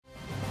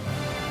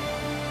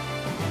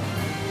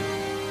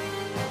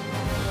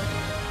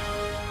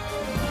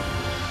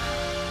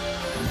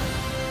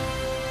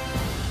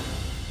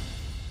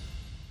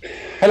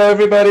Hello,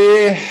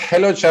 everybody.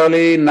 Hello,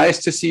 Charlie. Nice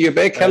to see you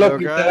back. Hello, Hello,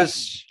 Peter.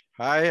 guys.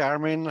 Hi,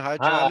 Armin. Hi,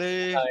 Hi,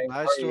 Charlie. hi,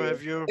 how Nice are to you?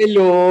 have you.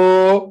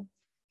 Hello.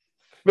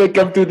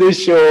 Welcome to the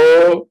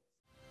show.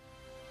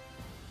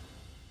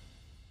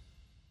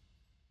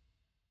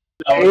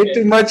 I ate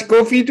too much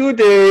coffee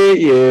today.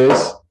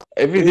 Yes,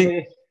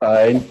 everything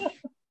fine.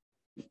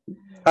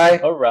 Hi.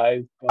 All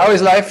right. How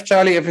is life,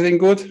 Charlie? Everything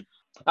good?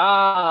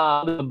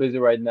 A little busy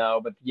right now,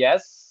 but Busy.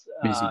 yes,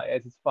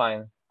 it's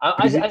fine.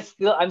 Busy.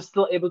 I'm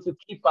still able to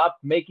keep up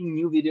making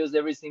new videos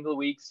every single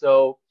week,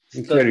 so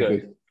It's still very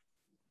good. good.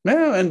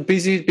 Yeah, and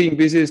being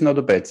busy is not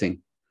a bad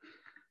thing.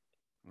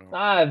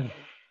 Ah,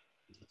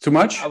 Too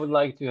much? I would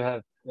like to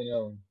have,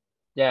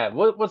 yeah.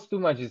 What's too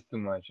much is too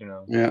much,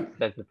 Yeah.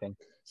 That's the thing.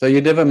 So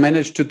you never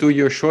managed to do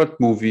your short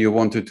movie you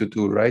wanted to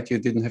do, right? You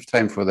didn't have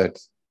time for that.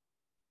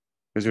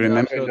 Because you No,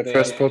 remember in the absolutely.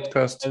 first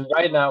podcast? And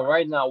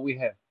right now we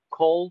have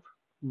cold,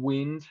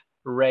 wind,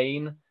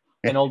 rain,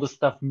 Yeah. and all the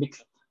stuff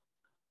mixed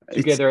It's,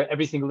 together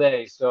every single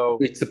day. So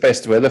it's the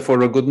best weather for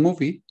a good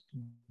movie.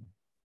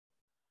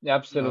 yeah,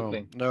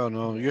 absolutely.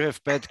 No. You have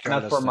bad Not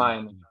colors for then.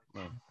 mine.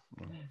 No,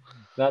 no.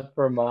 Not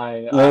for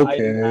mine. I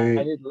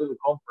Okay. need a little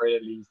comfort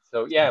at least. So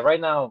yeah,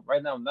 right now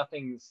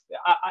nothing's.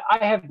 I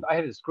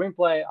have a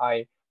screenplay.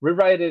 I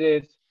rewrite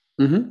it.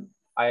 Mm-hmm.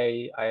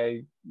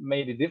 I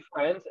made it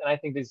different, and I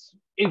think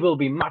it will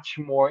be much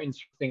more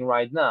interesting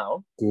right now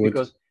Good.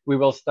 because we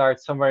will start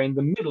somewhere in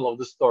the middle of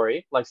the story,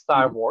 like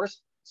Star Wars.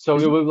 So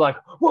it Mhm. will be like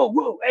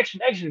whoa, action,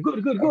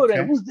 good, and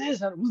Okay. who's this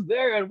and who's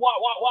there and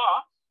wah,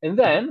 and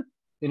then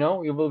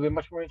you will be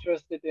much more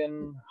interested in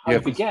how You it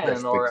have began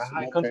or flashbacks. how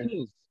it Okay.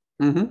 continues.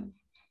 Mm-hmm.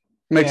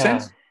 Makes Yeah,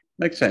 sense.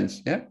 Makes sense.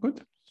 Yeah, good.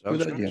 Good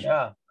Sounds good. idea.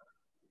 yeah.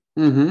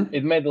 Mm-hmm.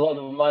 It made a lot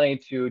of money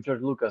to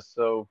George Lucas,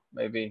 so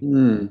maybe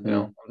Mm-hmm.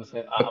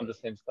 I'm the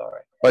same star.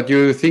 But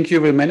you think you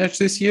will manage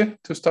this year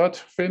to start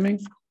filming?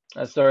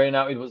 Sorry,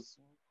 now it was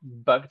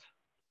bugged.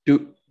 Do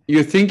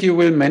you think you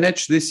will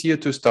manage this year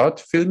to start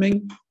filming?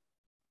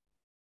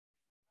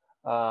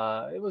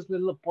 It was a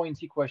little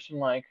pointy question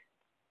like,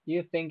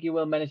 you think you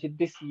will manage it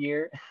this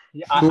year?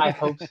 Yeah, To I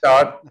hope so.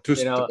 start to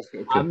start.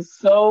 Okay. I'm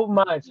so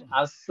much.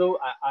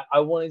 I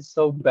wanted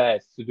so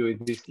bad to do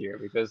it this year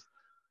because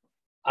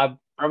I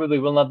probably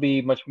will not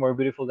be much more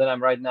beautiful than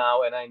I'm right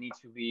now, and I need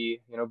to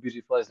be,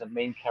 beautiful as the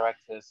main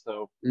character.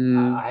 So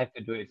Mm-hmm. I have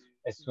to do it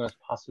as soon as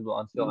possible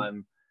until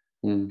I'm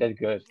that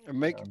good. And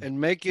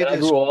make Then it I as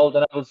grew old,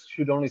 then I will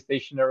shoot only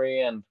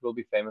stationary and will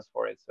be famous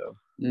for it. So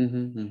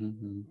Mm-hmm.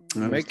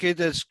 Mm-hmm. make it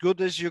as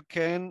good as you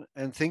can,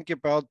 and think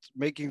about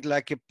making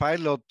like a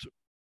pilot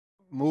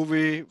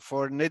movie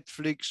for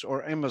Netflix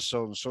or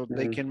Amazon, so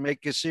they can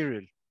make a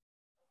serial.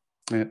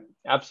 Yeah.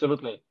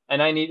 absolutely,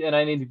 and I need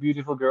a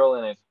beautiful girl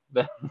in it.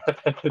 That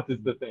is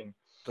the thing.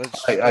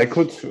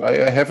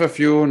 I have a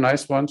few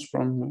nice ones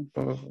from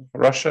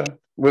Russia.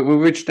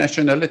 Which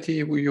nationality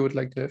you would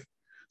like to have?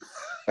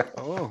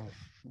 Oh,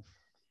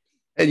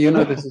 And you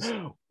know this is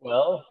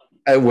Well,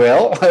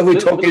 well.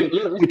 little We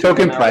risky talk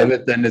for in now, but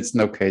private. Then it's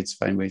okay. It's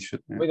fine. We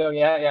should. Yeah. we don't.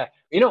 Yeah.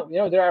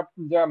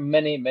 There are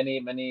many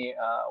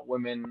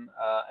women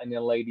and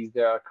young ladies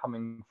that are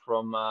coming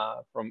from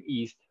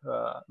East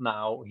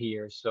now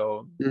here.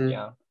 So Mm.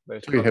 yeah,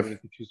 there's So you have. probably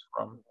to choose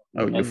from,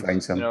 Oh, you and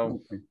find some.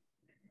 Okay.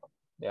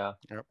 yeah.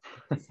 yep.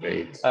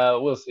 Great.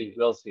 We'll see.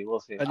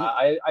 And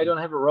I don't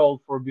have a role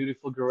for a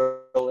beautiful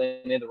girl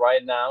in it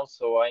right now,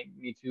 so I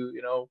need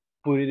to,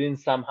 put it in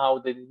somehow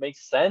that it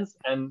makes sense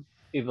and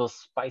it will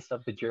spice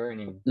up the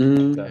journey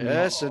Mm.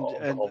 yes, of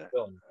the whole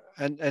film.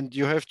 and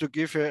you have to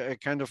give a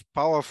kind of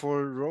powerful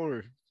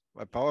role,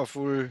 a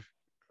powerful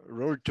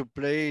role to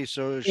play.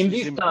 So In she's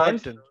these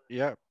times, important.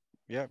 Yeah,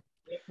 yeah,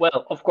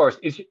 well, of course,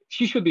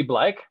 she should be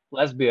black,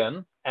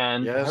 lesbian,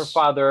 and her yes,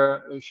 father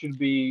should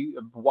be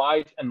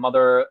white and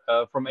mother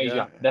from yeah,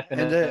 Asia.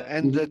 Definitely,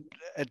 and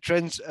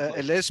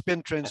a lesbian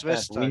we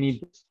transvestite. need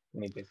this. We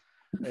need this.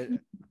 Uh,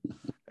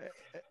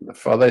 The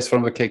father is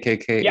from the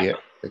KKK. Yeah. Yeah.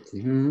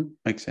 Exactly. Mhm.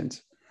 Makes sense.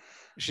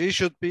 she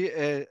should be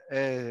a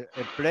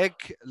black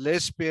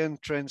lesbian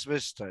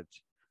transvestite.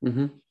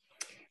 Hmm.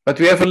 But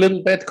we have a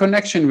little bad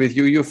connection with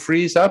you. You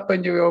freeze up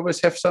and you always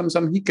have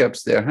some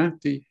hiccups there, huh?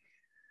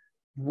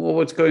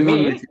 What's going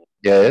on with Me? you?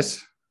 Yes.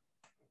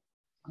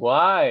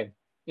 Why?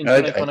 I,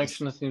 Internet I,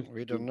 connection seems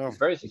We to don't be know.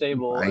 very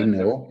stable I and know.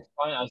 everything's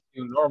fine as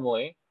you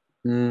normally.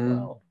 Mm,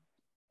 Well,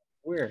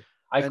 weird.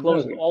 I And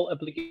closed all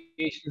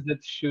applications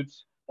that should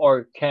or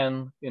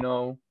can,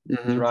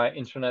 mhm, try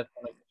internet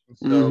connection,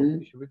 so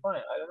mhm. it should be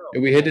fine. I don't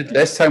know. We had it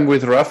last time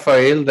with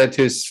Raphael that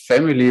his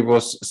family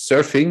was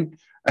surfing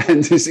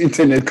and his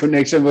internet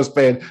connection was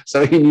bad. So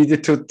he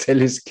needed to tell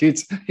his kids,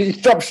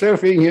 stop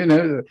surfing,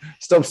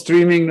 stop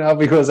streaming now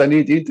because I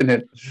need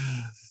internet.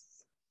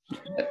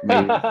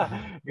 Maybe.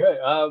 Good.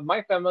 My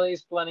family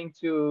is planning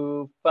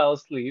to fall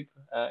asleep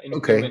in a few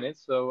Okay. minutes,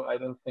 so I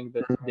don't think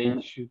that they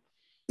Mhm. should.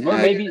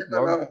 Yeah, you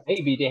never Or know.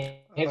 maybe they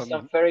have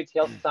some um, fairy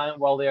tale time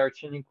while they are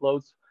changing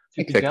clothes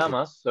to Exactly.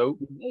 pajamas. So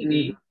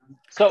maybe. Mhm.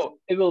 So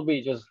it will be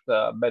just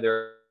better.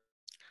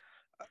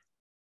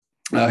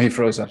 He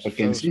froze up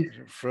again. froze See?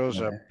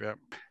 froze up. Yeah. Yeah.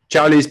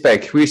 Charlie's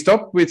back. We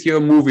stopped with your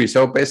movie,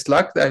 so best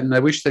luck, and I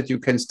wish that you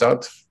can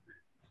start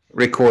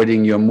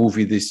recording your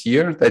movie this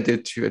year.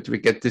 That we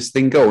get this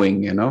thing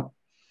going.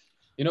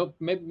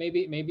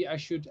 Maybe I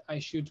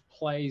should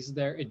place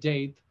there a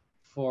date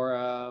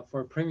for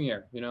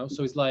premiere.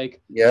 So it's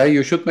like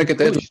you should make a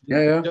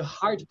deadline. The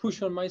hard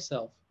push on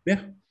myself.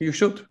 Yeah, you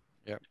should.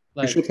 Yeah,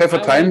 you should have a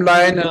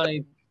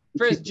timeline.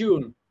 1st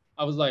June.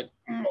 I was like,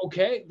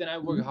 okay, then I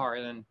work hard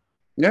and.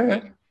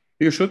 Yeah,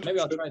 you should. Maybe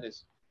I'll try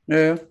this.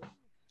 Yeah.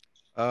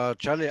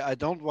 Charlie, I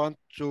don't want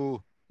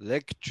to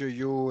lecture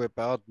you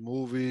about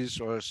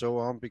movies or so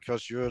on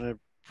because you're a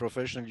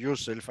professional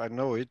yourself. I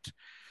know it,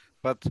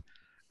 but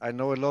I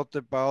know a lot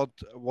about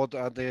what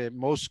are the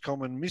most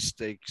common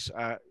mistakes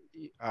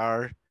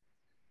are,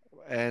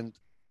 and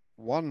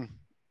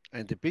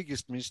the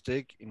biggest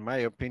mistake, in my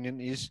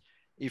opinion, is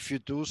if you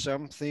do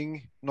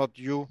something, not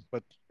you,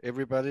 but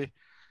everybody,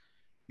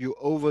 you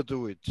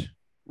overdo it.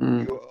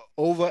 You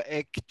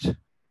overact.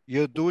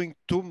 You're doing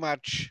too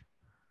much.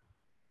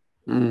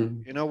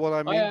 You know what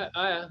I mean?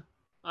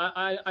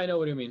 I know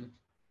what you mean.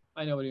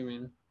 I know what you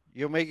mean.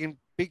 You're making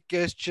big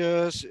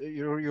gestures.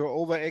 You're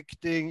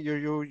overacting.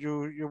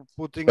 You're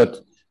putting.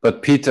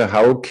 But Peter,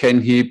 how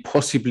can he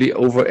possibly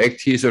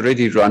overact? He's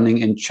already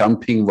running and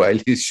jumping while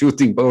he's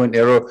shooting bow and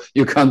arrow.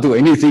 You can't do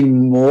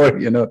anything more.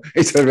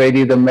 It's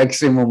already the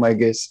maximum, I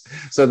guess.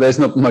 So there's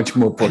not much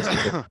more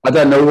possible. But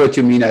I know what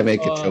you mean. I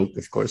make a joke,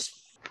 of course.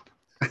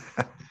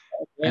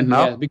 And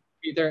now.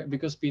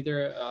 Because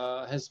Peter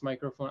has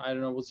microphone. I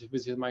don't know what's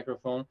with his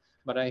microphone,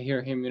 but I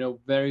hear him,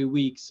 very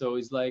weak. So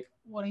it's like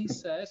what he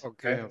said.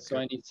 Okay. So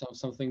I need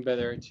something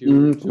better to hear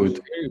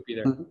you,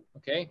 Peter.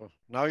 Okay.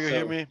 Now you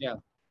hear me? Yeah.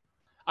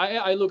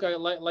 I look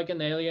like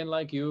an alien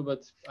like you,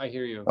 but I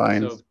hear you.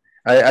 Fine. So.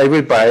 I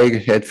will buy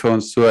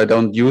headphones too. I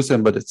don't use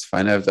them, but it's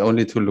fine. I have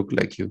only to look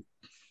like you.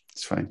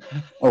 It's fine.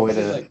 Oh wait,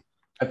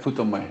 I put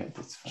on my head.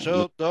 It's fine.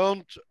 So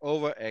don't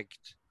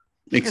overact.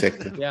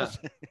 Exactly. Yeah.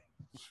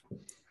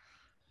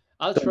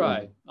 I'll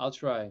try. I'll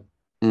try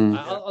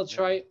not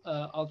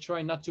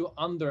to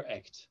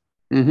underact.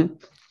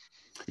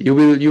 You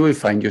will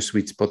find your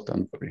sweet spot,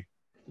 don't worry.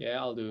 Yeah,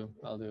 I'll do.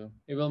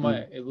 It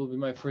will be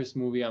my first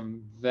movie.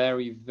 I'm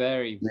very,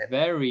 very,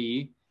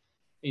 very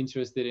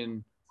interested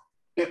in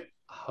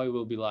how it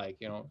will be like.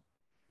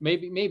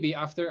 Maybe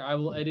after I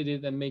will edit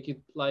it and make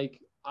it like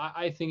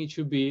I think it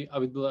should be. I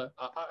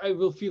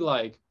will feel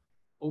like,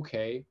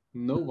 okay,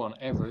 no one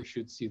ever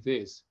should see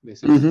this.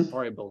 This is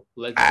horrible.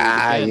 Let's do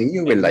it again.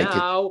 You will like it.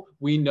 Now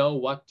we know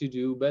what to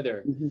do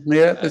better.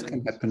 Yeah, this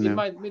can happen.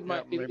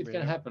 It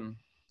can happen.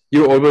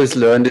 You always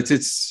learn.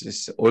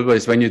 It's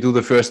always when you do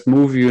the first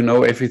movie, you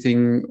know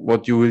everything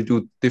what you will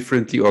do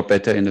differently or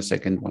better in the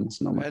second one.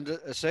 And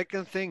a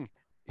second thing,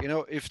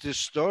 if the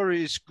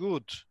story is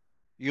good,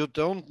 you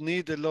don't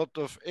need a lot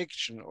of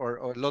action or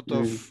a lot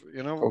of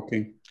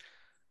talking.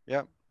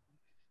 Yeah.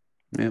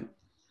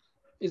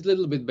 It's a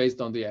little bit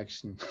based on the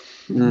action.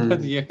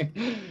 But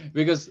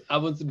because I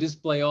want to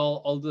display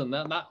all the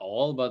not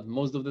all, but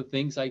most of the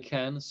things I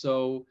can.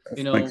 So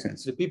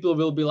the people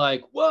will be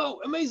like,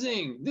 "Whoa,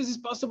 amazing! This is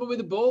possible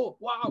with a bow!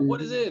 Wow,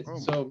 what is it?"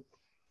 So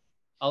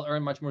I'll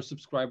earn much more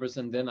subscribers,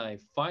 and then I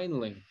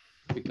finally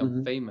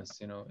become famous.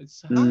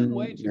 It's a hard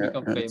way to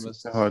become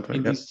famous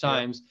in these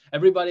times.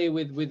 Everybody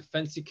with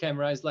fancy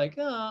camera is like,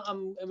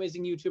 I'm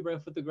amazing YouTuber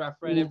and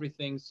photographer and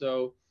everything.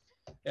 So.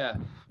 Yeah,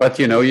 but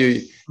you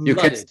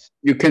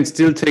can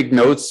still take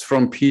notes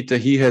from Peter.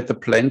 He had the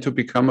plan to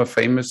become the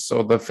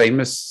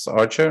famous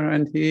archer,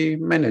 and he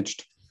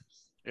managed.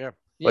 Yeah,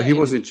 but he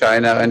was in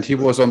China, and he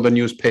was on the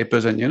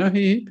newspapers, and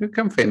he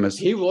became famous.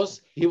 He was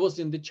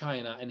in the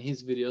China, and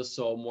his videos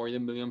saw more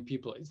than 1 million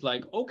people. It's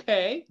like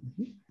okay,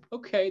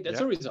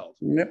 that's a result.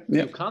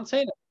 You can't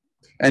say that.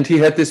 And he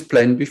had this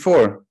plan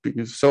before.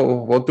 So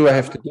what do I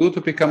have to do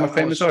to become a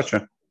famous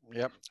archer?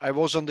 Yeah, I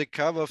was on the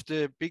cover of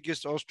the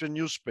biggest Austrian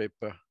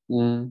newspaper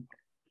in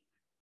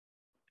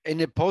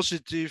a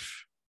positive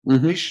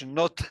mission,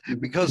 not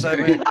because I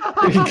went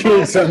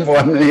killed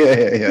someone.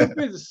 Yeah.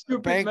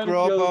 Stupid bank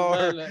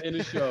robber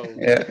in a show.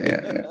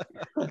 Yeah.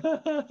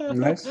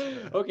 Nice.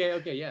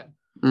 Okay, yeah.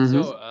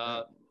 So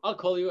I'll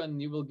call you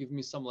and you will give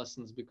me some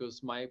lessons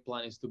because my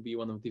plan is to be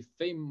one of the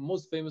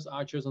most famous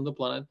archers on the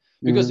planet.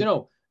 Because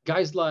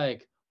guys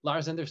like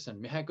Lars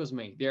Anderson, Mihai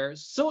Cosme, they're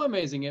so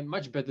amazing and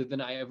much better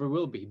than I ever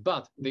will be,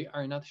 but they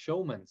are not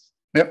showmen.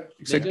 Yep,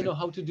 exactly. They don't know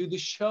how to do the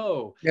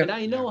show. Yep. And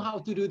I know how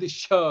to do the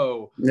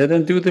show. They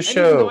don't do the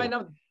show.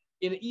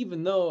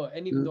 Even though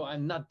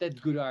I'm not that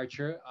good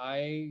archer,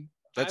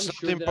 That's I'm not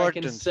sure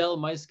important. That I can sell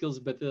my skills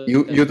better.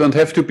 You don't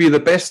have to be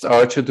the best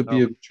archer to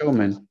be a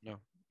showman. No.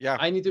 Yeah.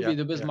 I need to be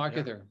the best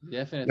marketer.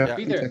 Definitely. Yeah.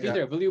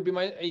 Peter, will you be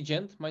my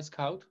agent, my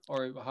scout,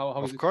 or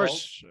how is it called? Of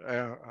course,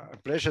 a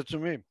pleasure to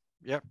me.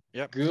 Yep.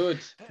 Yep. Good,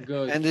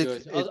 good, And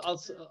good. it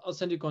I'll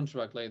send you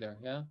contract later.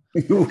 Yeah.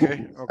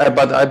 okay. Okay.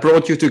 But I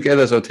brought you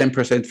together, so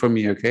 10% for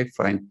me. Okay,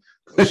 fine.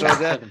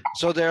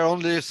 So there are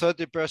only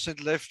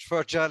 30% left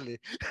for Charlie.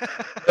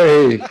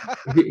 Hey,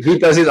 he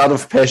does it out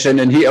of passion,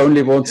 and he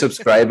only wants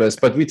subscribers.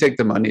 But we take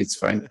the money. It's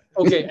fine.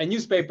 Okay, and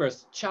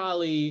newspapers.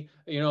 Charlie,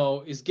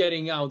 is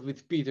getting out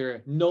with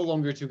Peter. No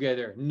longer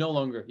together. No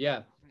longer.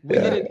 Yeah, we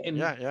did it in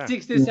Yeah.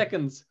 60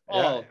 seconds. Yeah.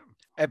 Oh,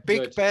 A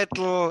big good.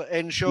 battle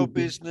in show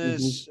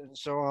business and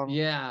so on.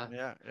 Yeah.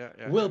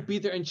 Yeah. Will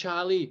Peter and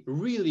Charlie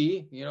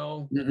really,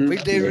 Mhm.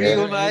 Will they Yeah.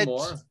 reunite?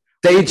 anymore?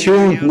 Stay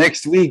tuned.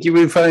 Next week you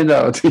will find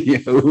out. Yeah.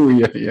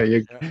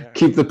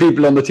 Keep the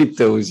people on the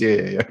tiptoes.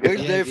 Yeah.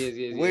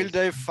 Will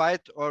they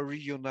fight or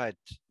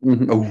reunite?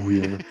 Oh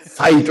yeah.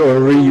 Fight or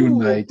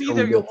reunite.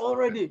 Peter,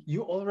 Oh,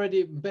 you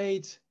already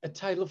made a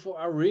title for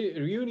our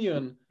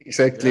reunion.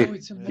 exactly. Oh,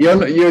 it's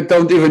amazing. You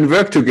don't even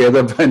work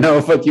together by now,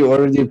 but you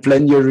already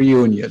plan your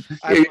reunion.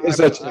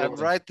 I'm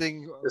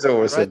writing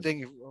awesome.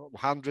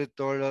 $100,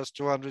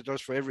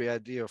 $200 for every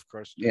idea, of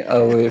course. Yeah,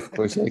 of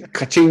course. Like,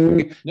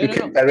 ka-ching, you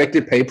can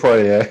directly pay for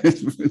it. Yeah.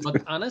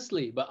 But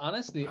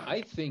honestly,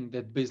 I think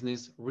that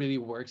business really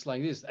works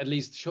like this, at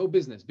least show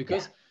business,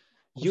 because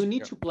you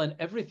need to plan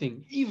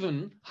everything,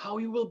 even how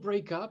you will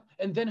break up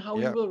and then how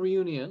you will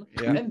reunion.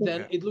 And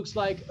then it looks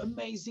like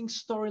amazing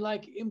story,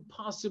 like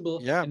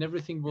impossible. And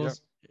everything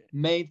was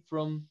made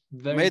from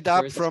made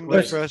up from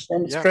the first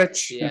from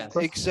scratch. Yeah,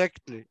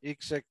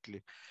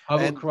 exactly. I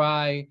will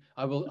cry.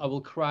 I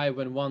will cry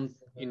when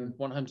in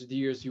 100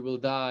 years you will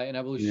die, and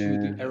I will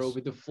shoot the arrow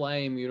with the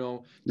flame,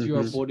 to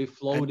your body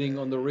floating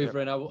on the river,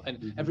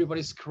 and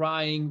everybody's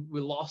crying. We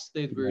lost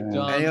it. We're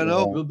done. And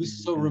it will be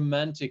so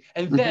romantic,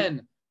 and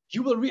then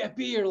you will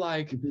reappear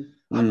like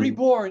I'm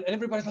reborn, and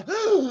everybody's like,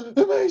 oh,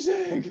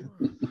 amazing.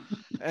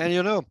 And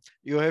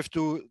you have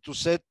to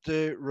set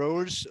the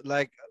roles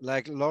like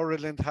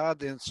Laurel and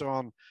Hardy and so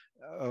on.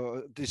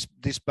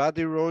 This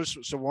body roles.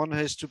 So one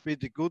has to be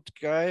the good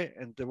guy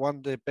and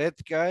the bad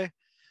guy,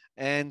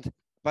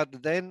 but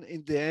then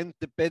in the end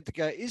the bad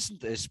guy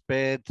isn't as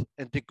bad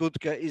and the good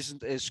guy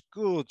isn't as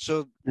good.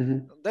 So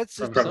that's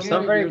from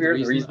some very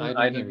weird reason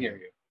I don't hear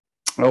you.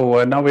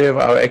 Oh, now we have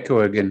our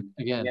echo again.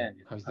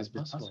 How is this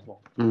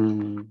possible?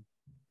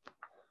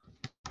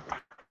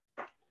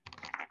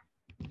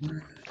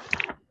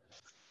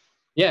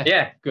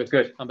 Yeah.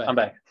 Good. I'm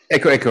back.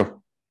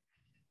 Echo.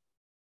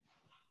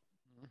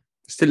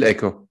 Still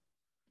echo.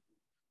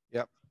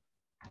 Yep.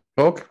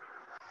 Talk.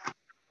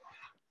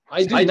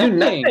 I do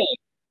nothing.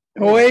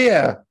 Oh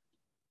yeah.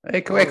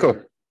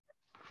 Echo.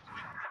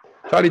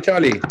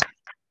 Charlie.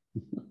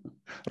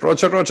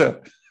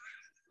 Roger.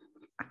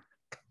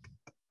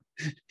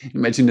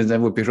 Imagine that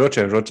would be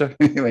Roger.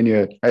 When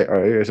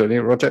sorry,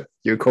 Roger,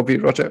 you copy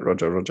Roger.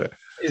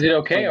 Is it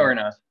okay or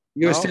not?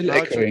 You're still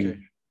echoing. Okay.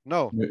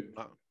 No.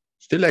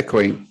 Still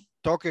echoing.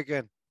 Talk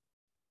again.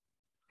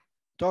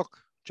 Talk,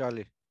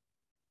 Charlie.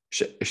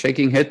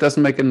 Shaking head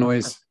doesn't make a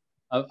noise.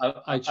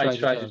 I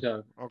try to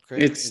talk. Okay.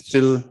 It's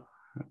still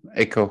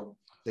echo.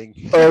 Thank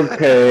you.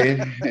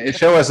 Okay.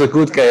 Show us a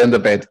good guy and a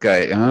bad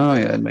guy. Oh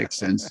yeah, that makes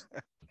sense.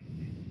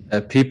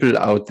 People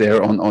out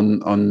there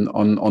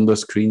on the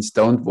screens,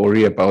 don't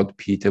worry about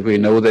Peter. We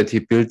know that he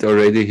built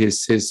already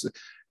his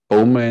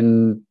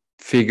Bowman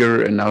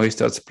figure, and now he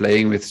starts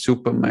playing with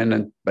Superman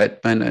and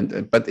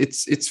Batman, but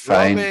it's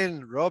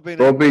fine.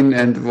 Robin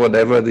and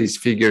whatever these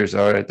figures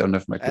are. I don't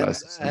have my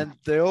glasses. And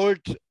the old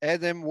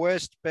Adam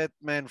West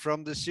Batman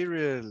from the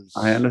serials.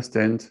 I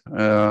understand.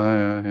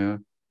 Yeah.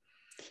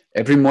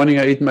 Every morning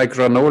I eat my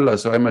granola,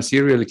 so I'm a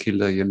serial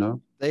killer,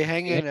 They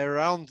hanging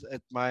around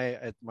at my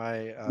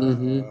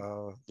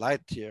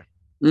light here.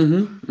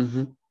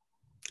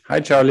 Hi,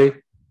 Charlie.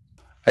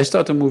 I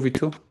start a movie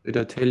too. Did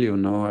I tell you?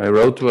 No, I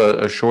wrote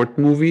a short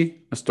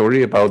movie, a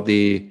story about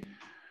the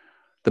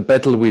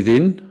battle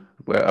within,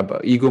 where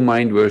about ego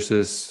mind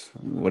versus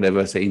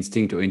whatever, say,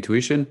 instinct or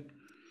intuition.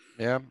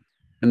 Yeah.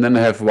 And then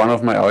I have one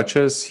of my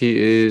archers.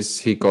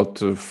 He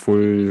got a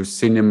full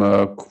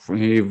cinema.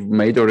 He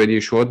made already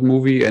a short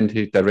movie, and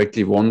he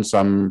directly won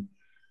some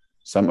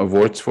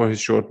awards for his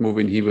short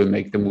movie, and he will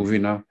make the movie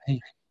now. Hey.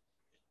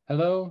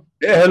 Hello.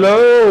 Yeah,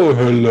 hello.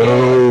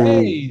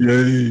 Hey.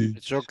 Yay.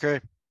 It's okay.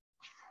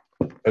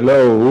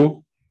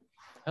 Hello.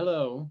 I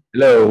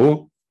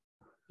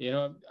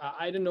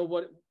don't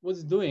know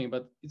what's doing,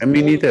 but it's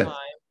me neither.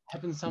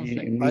 Happens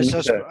something.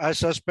 I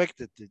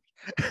suspected it.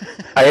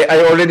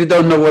 I already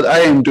don't know what I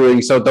am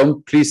doing, so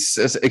don't please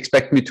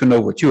expect me to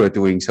know what you are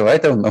doing. So I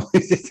don't know.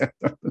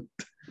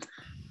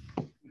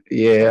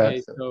 Yeah.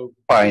 Okay, so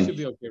fine. You should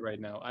be okay right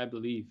now, I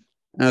believe.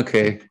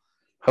 Okay.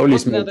 Holy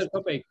What's smokes. another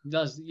topic?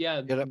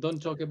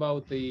 Don't talk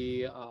about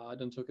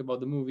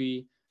the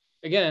movie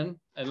again,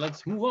 and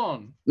let's move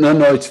on. No,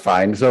 it's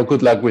fine. So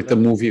good luck with the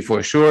movie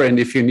for sure. And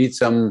if you need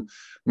some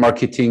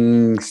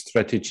marketing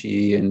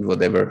strategy and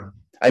whatever,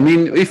 I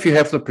mean, if you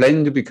have the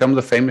plan to become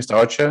the famous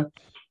archer,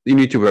 you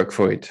need to work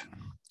for it.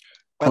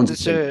 But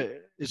it's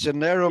a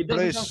narrow It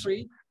doesn't come place.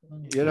 free.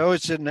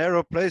 It's a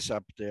narrow place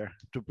up there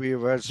to be a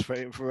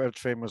world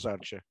famous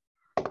archer.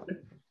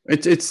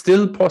 It's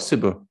still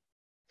possible.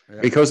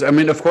 Yeah. Because, I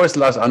mean, of course,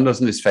 Lars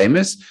Andersen is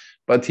famous,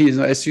 but he's,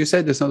 as you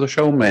said, is not a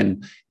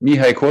showman.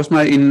 Mihai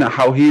Kosma, in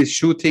how he is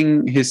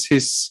shooting his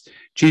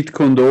Jeet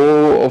Kune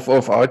Do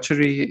of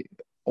archery,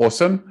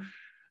 awesome.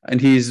 And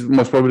he's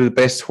most probably the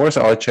best horse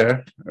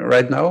archer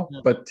right now,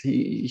 but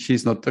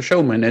he's not a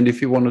showman. And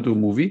if you want to do a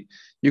movie,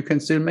 you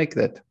can still make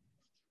that.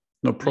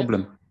 No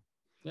problem.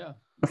 Yeah.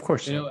 Of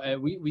course. You know,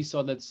 we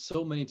saw that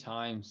so many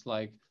times,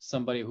 like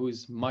somebody who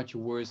is much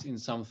worse in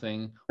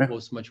something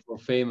was much more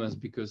famous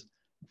because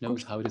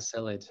knows how to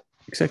sell it.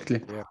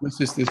 Exactly. Yeah.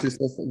 This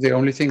is the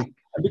only thing.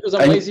 And because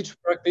I'm lazy to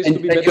practice to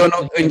be better.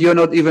 And you're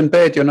not even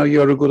bad. You know,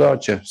 you're a good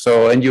archer.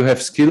 So, and you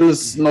have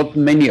skills not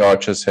many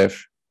archers have.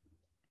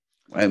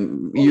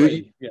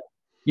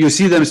 You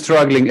see them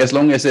struggling. As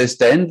long as they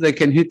stand, they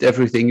can hit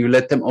everything. You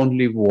let them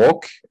only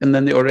walk, and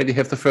then they already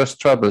have the first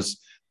troubles.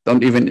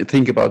 Don't even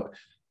think about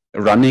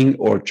running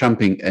or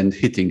jumping and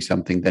hitting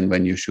something then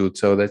when you shoot.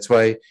 So that's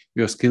why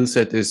your skill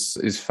set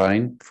is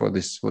fine for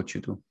this, what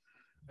you do.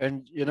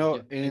 And you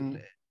know,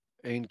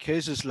 in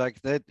cases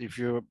like that, if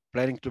you're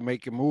planning to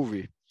make a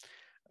movie,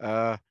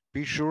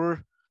 be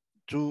sure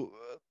to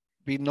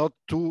be not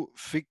too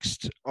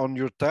fixed on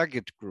your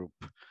target group.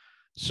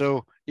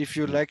 So if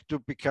you like to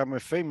become a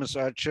famous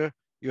archer,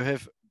 you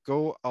have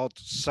go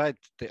outside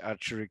the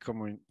archery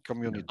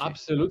community.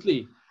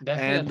 Absolutely,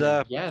 definitely.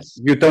 And yes,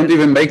 you don't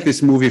even make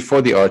this movie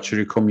for the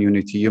archery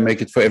community. You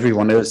make it for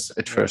everyone else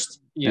at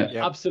first.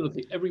 Yeah,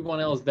 absolutely. Everyone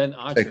else, then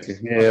archers.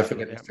 Exactly. Yeah,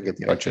 forget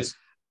the archers.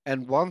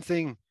 And one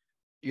thing,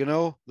 you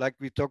know, like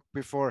we talked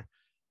before,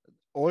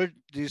 all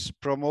these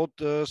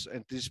promoters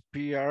and these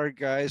PR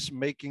guys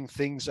making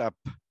things up.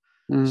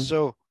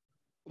 So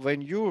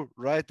when you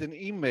write an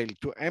email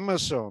to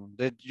Amazon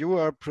that you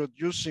are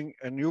producing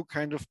a new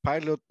kind of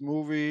pilot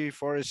movie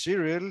for a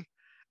serial,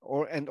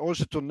 and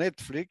also to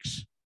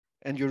Netflix,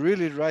 and you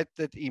really write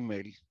that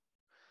email,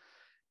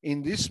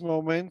 in this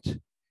moment,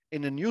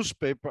 in a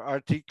newspaper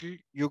article,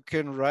 you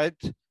can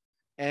write,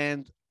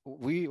 and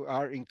we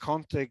are in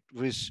contact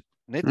with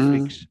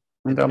Netflix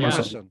and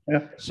Amazon.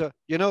 Yeah. So,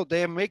 you know,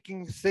 they are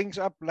making things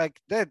up like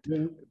that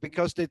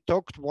because they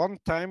talked one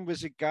time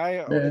with a guy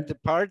at the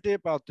party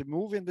about the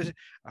movie, and they said,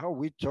 oh,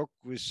 we talked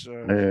with...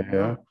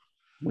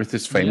 with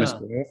this famous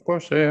guy, of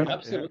course. Yeah.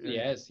 Absolutely,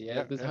 yes.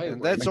 That's how it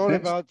and works. that's all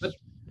about...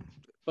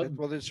 But that's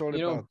what it's all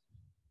you about. know,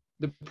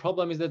 the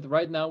problem is that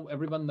right now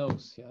everyone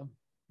knows,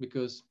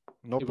 because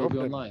it will be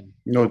online.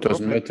 No, it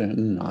doesn't matter.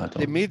 No,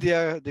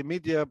 the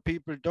media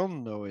people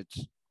don't know it.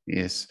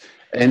 Yes,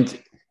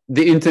 and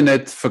the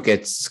internet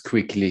forgets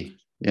quickly.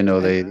 You know,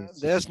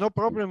 there's no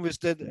problem with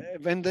that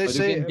when they but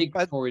say. You can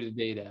dig for the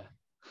data.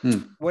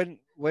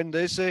 When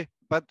they say,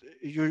 but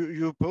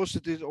you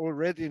posted it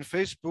already in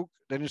Facebook,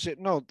 then you say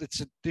no,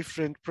 it's a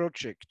different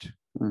project.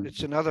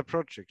 It's another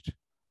project.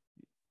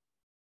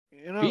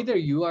 You know, Peter,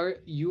 you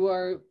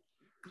are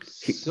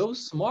so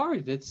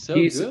smart. That's so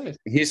good.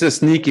 He's a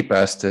sneaky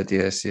bastard.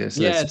 Yes.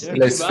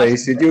 Let's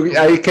face it.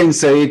 I can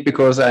say it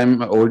because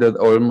I'm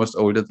almost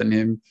older than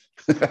him.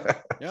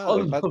 But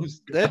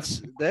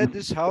that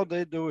is how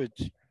they do it.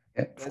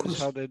 Yeah, that is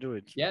how they do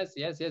it. Yes.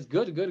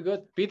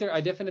 Good. Peter, I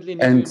definitely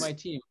need you in my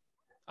team.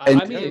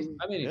 I mean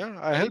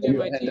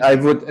it.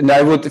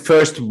 I would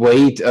first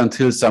wait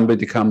until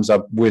somebody comes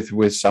up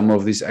with some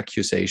of these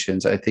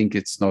accusations. I think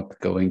it's not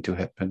going to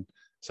happen.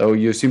 So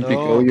you simply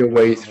go your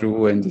way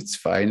through, and it's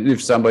fine. And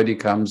if somebody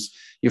comes,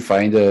 you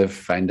find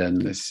them.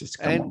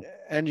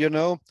 And you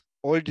know,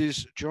 all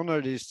these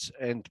journalists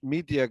and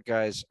media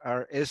guys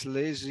are as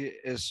lazy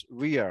as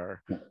we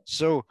are.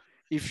 So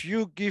if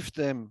you give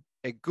them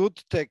a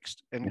good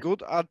text and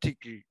good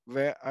article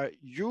where are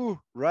you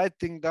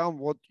writing down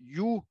what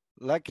you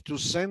like to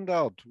send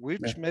out,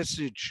 which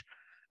message,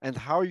 and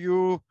how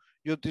you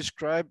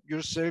describe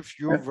yourself,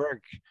 your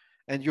work,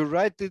 and you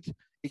write it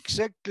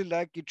exactly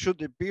like it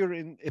should appear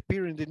in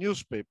the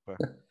newspaper.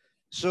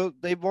 So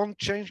they won't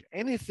change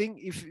anything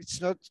if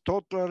it's not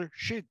total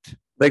shit.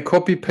 They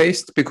copy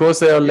paste because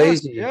they are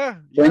lazy.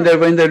 When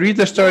they read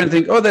the story and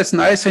think, oh, that's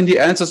nice, and he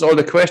answers all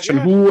the question,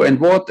 who and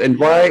what and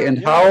why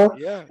and how.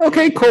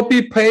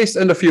 Copy paste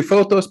and a few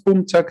photos,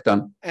 boom, chuck,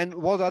 done. And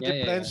what are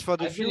the plans for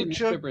the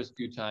future? Newspapers a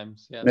few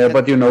times.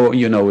 But you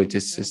know it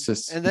is. It's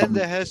just. And then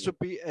there has to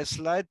be a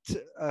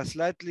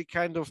slightly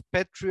kind of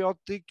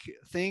patriotic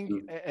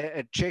thing.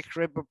 A Czech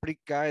Republic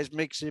guys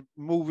makes a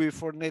movie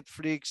for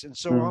Netflix and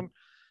so on.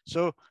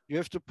 So you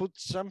have to put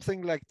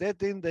something like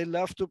that in. They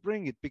love to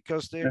bring it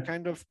because they're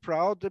kind of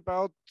proud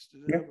about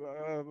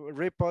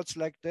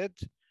reporting like that,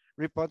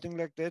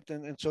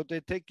 and so they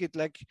take it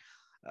like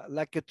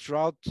a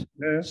trout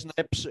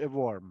snaps a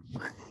worm.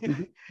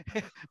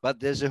 But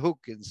there's a hook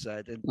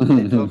inside, and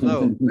they don't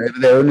know.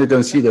 They only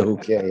don't see the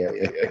hook. Yeah.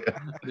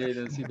 They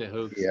don't see the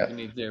hooks.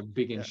 And they're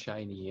big and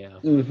shiny.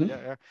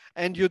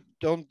 And you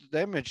don't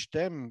damage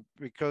them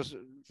because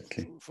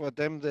for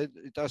them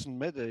it doesn't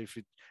matter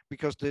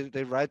because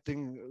they're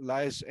writing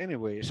lies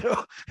anyway.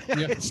 So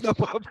it's no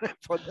problem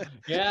for them.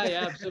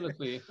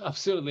 Absolutely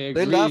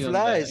They love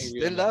lies.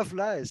 They love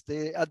lies.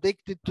 They're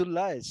addicted to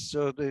lies.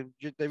 So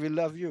they will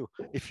love you.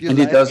 If you And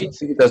like, he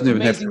doesn't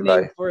even have to Amazing name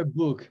lie. for a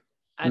book.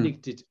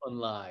 Addicted on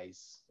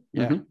Lies.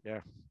 yeah,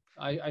 yeah,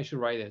 I should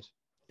write it.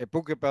 a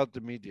book about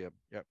the media.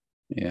 Yeah,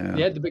 Yeah.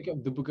 Yeah, the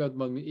book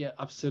about me. Yeah,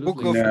 absolutely.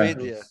 book of Yeah.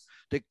 media,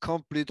 the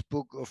complete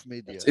book of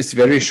media. It's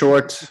very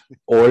short,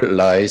 all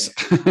lies.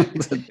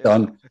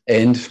 Done.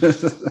 End.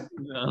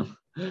 Yeah.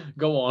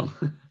 Go on.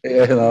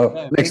 Yeah,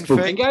 Yeah. next In book.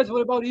 fact- And guys,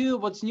 what about you?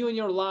 What's new in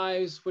your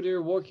lives? What are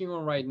you working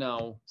on right now?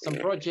 Some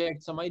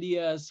projects, some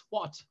ideas?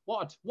 What?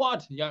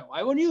 Yeah,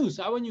 I want news.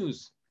 I want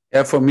news.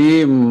 Yeah, for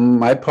me,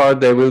 my part,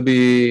 there will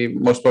be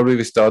most probably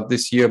we start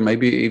this year,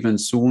 maybe even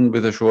soon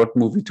with a short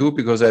movie too,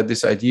 because I had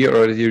this idea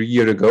already a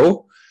year ago,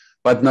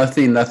 but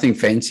nothing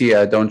fancy.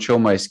 I don't show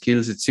my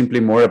skills. It's simply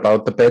more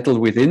about the battle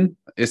within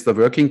is the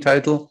working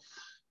title.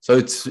 So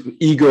it's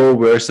ego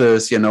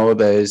versus,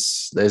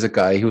 there's a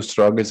guy who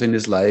struggles in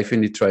his life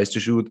and he tries to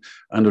shoot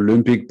an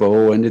Olympic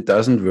bow and it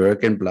doesn't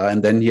work and blah.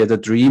 And then he had a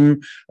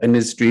dream, and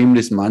his dream,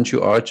 this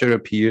Manchu archer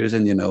appears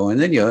and then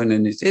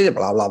it's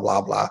blah, blah,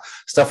 blah, blah,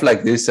 stuff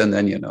like this. And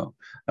then,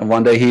 and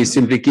one day he's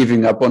simply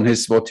giving up on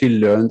what he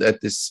learned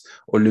at this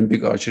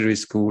Olympic archery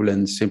school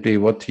and simply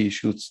what he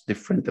shoots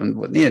different and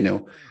what,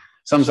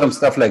 some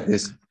stuff like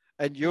this.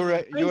 And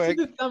I see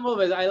the thumb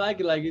of it. I like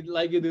it,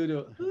 like you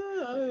do.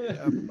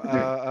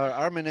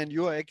 Armin, and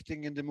you are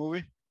acting in the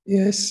movie.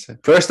 Yes.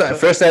 First I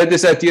had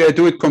this idea. I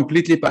do it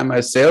completely by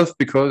myself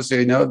because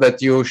that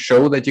you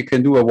show that you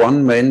can do a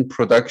one-man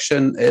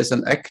production as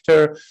an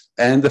actor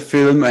and the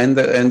film and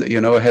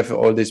have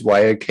all this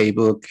wire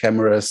cable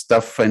camera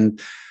stuff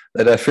and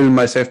that I film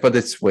myself, but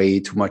it's way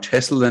too much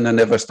hassle and I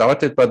never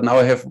started. But now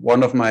I have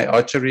one of my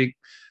archery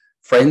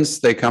friends.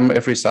 They come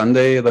every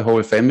Sunday, the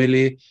whole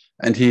family,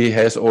 and he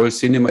has all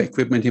cinema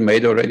equipment. He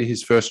made already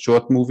his first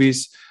short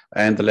movies.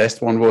 And the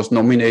last one was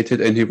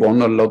nominated and he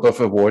won a lot of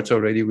awards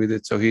already with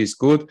it. So he's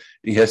good.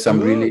 He has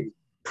some really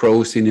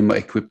pro cinema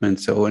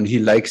equipment. So, and he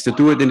likes to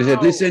do it. And he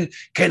said, listen,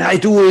 can I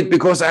do it?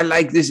 Because I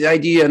like this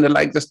idea and I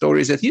like the story.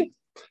 He said, here,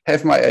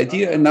 have my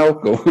idea and now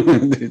go.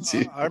 That's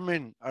it.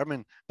 Armin,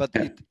 but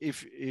Yeah.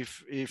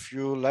 if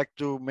you like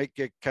to make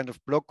a kind of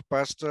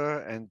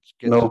blockbuster and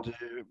get No. to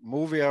the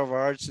movie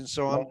awards and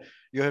so on,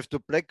 you have to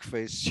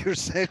blackface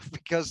yourself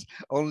because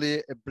only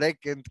a black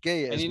and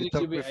gay, And as you we need to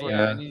talked be, before.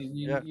 yeah, Yeah,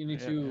 you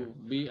need yeah, to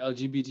be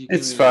LGBT.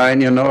 It's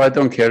community. fine. I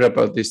don't care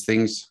about these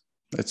things.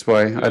 That's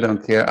why I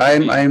don't care.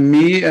 I'm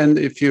me. And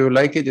if you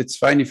like it, it's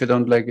fine. If you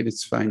don't like it,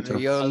 it's fine too.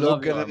 You I love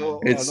look you, at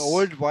Armin. an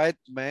old white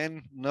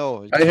man.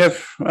 No, I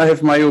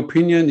have my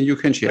opinion. You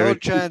can share no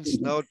it. chance,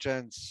 no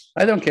chance.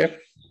 I don't care.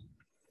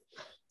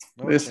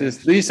 No These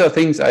chance. are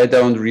things I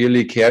don't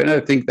really care. And I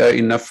think there are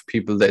enough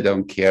people that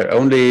don't care.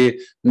 Only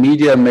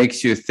media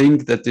makes you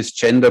think that this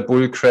gender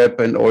bullcrap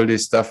and all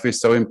this stuff is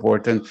so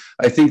important.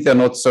 I think there are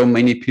not so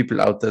many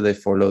people out there that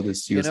follow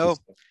this. Useless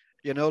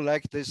stuff.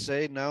 Like they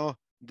say now,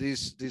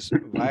 these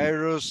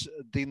virus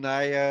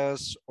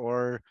deniers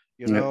or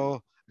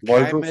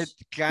Walrus.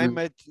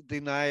 climate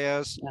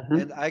deniers,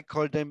 and I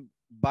call them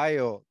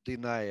bio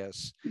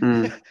deniers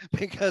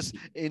because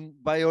in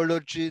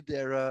biology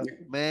there are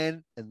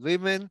men and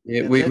women.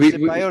 Yeah, and we- that's we- the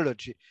we-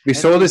 biology. We And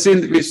saw this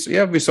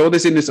we saw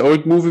this in this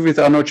old movie with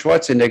Arnold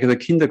Schwarzenegger, the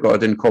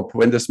kindergarten cop,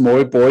 when the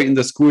small boy in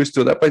the school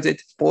stood up and said,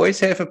 boys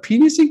have a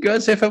penis and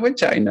girls have a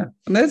vagina.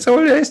 And that's all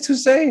there is to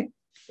say.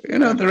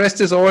 The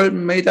rest is all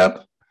made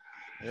up.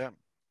 Yeah.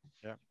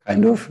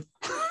 Kind of.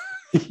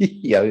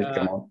 Yeah,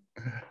 come on.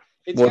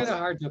 It's What- kind of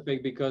hard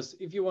topic because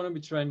if you want to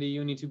be trendy,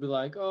 you need to be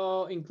like,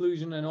 oh,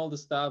 inclusion and all the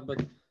stuff. But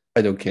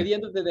I don't at care. the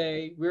end of the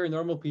day, we're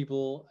normal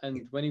people,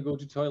 and when you go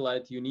to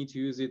toilet, you need to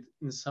use it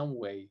in some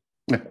way.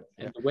 Yeah.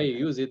 And the way you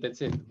use it,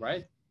 that's it,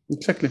 right?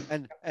 Exactly.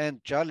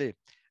 And Charlie,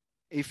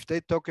 if they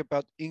talk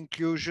about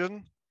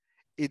inclusion,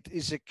 it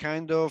is a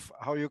kind of,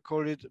 how you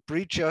call it,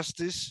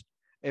 prejudice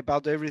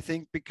about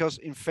everything, because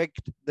in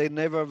fact they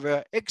never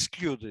were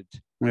excluded.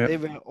 Yeah. They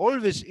were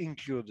always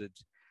included.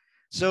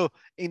 So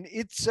in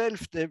itself,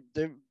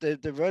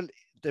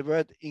 the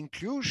word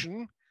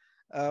inclusion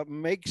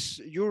makes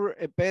you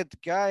a bad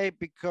guy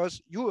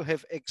because you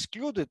have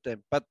excluded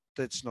them, but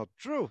that's not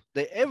true.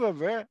 They ever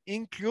were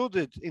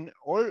included in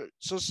all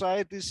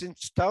societies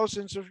since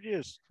thousands of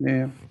years.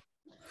 Yeah.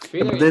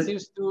 Peter, but it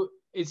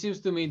then- seems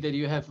to me that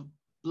you have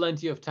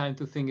plenty of time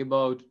to think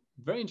about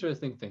very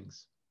interesting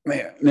things.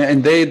 Yeah,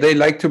 and they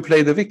like to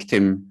play the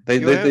victim. They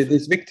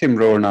this victim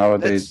role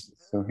nowadays.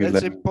 So he That's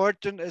let-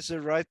 important as a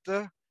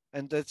writer,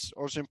 and that's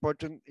also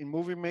important in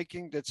movie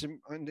making. That's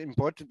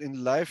important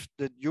in life,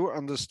 that you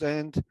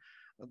understand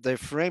the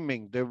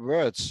framing, the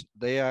words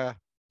they are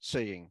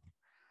saying.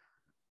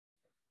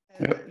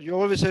 And Yeah. you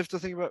always have to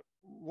think about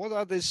what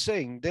are they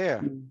saying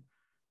there,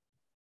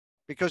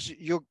 because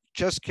you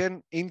just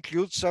can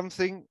include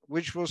something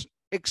which was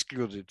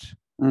excluded,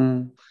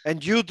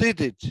 and you did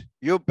it.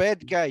 You're a bad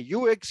guy.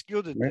 You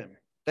excluded Yeah. them.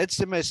 That's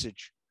the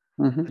message.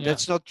 Mhm. And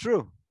that's not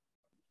true.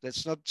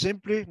 That's not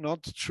simply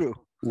not true.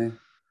 Yeah.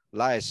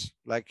 Lies,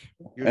 like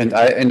you And do.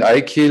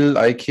 I kill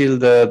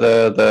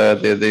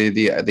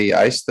the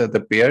ice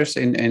the bears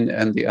in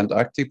the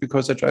Antarctic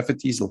because I drive a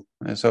diesel.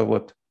 So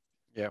what?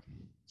 Yeah.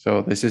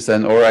 So this is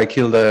then, or I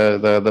kill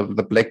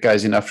the black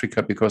guys in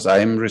Africa because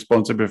I'm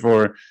responsible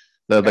for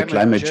the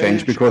climate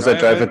change because I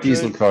drive a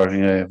diesel car.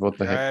 Yeah, what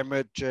the heck?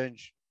 Climate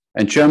change.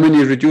 And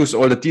Germany reduce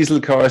all the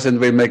diesel cars and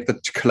we make the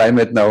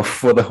climate now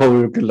for the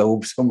whole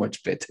globe so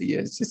much better.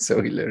 Yes, it's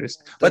so hilarious.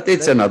 But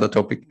it's another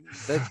topic.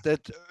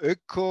 That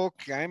eco,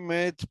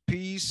 climate,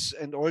 peace,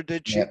 and all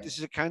that shit. This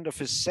is a kind of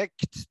a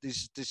sect.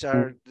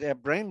 They're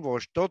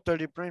brainwashed,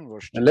 totally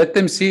brainwashed. And let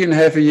them see in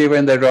half a year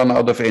when they run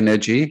out of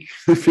energy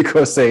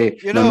because they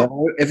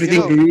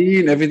everything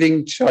green,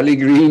 everything Charlie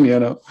Green.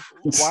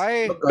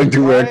 Why? Going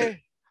to work.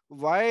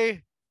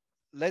 Why?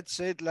 Let's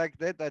say it like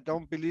that. I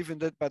don't believe in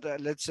that, but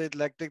let's say it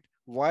like that.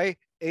 Why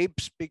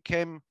apes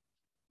became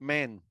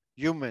men,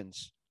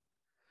 humans?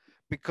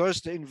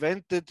 Because they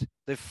invented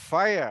the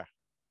fire,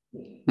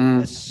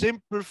 a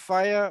simple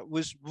fire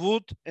with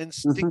wood and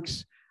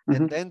sticks,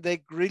 and then they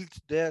grilled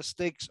their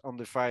steaks on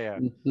the fire.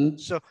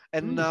 So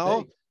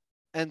now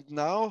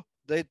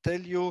they tell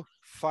you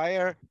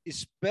fire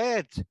is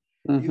bad.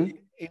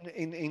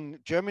 In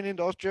Germany and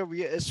Austria,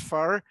 we as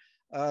far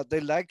they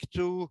like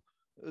to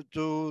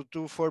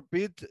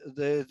forbid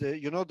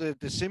the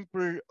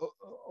simple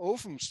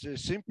ovens, the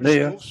simple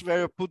stoves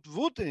where you put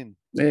wood in.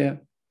 Yeah.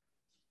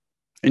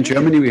 In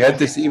Germany, we had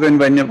this even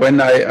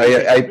when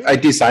I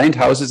designed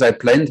houses, I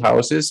planned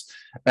houses,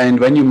 and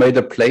when you made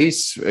a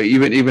place,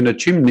 even a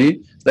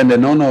chimney, then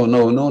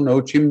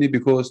no chimney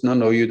because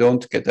you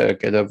don't get a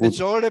wood.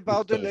 It's all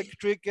about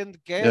electric and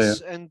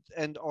gas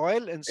and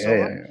oil and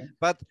so on.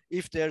 But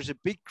if there's a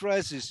big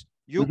crisis,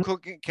 you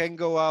can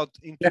go out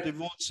into the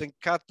woods and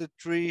cut the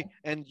tree,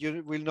 and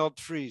you will not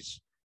freeze.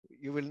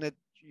 You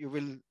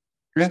will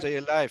stay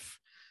alive.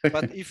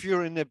 But if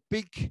you're in a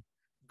big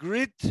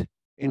grid,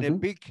 in a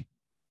big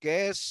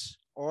gas,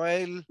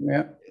 oil,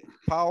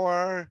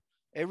 power,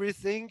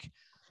 everything,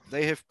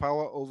 they have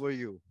power over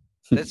you.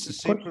 That's the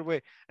simple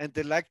way. And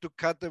they like to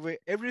cut away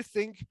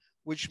everything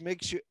which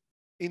makes you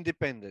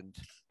independent.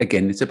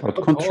 Again, it's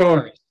about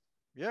control.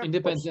 Yeah.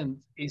 Independent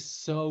is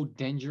so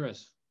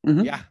dangerous.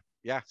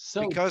 Yeah,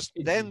 so because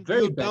then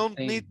you don't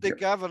need the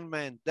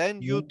government.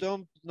 Then you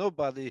don't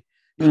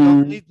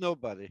need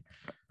nobody.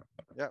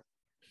 Yeah.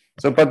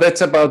 So, but that's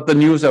about the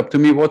news up to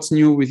me. What's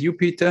new with you,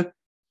 Peter?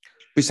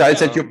 Besides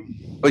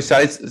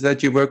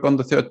that, you work on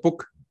the third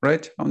book,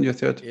 right? On your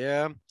third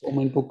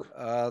Bowman book.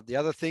 The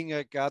other thing,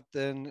 I got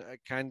then a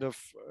kind of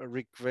a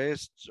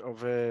request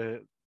of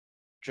a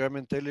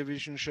German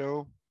television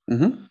show.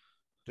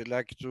 They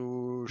like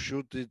to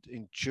shoot it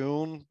in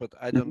June, but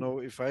I don't know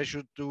if I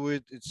should do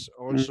it. It's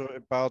also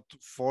about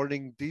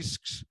falling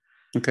discs.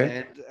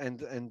 Okay.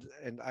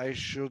 And I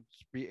should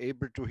be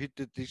able to hit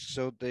the disc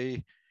so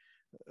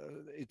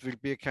it will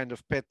be a kind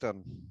of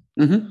pattern.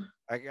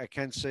 I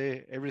can't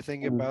say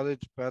everything about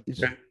it, but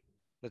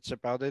that's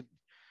about it.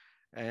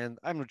 And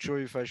I'm not sure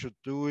if I should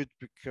do it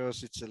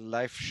because it's a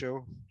live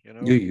show,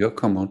 Yeah,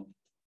 come on.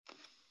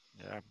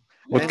 Yeah.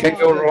 What can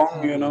go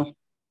wrong,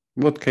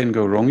 What can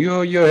go wrong?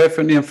 You have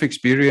enough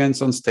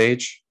experience on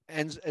stage.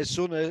 And as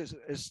soon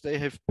as they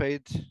have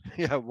paid,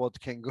 what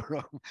can go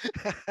wrong?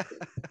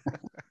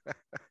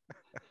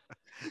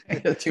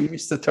 You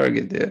missed the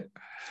target there.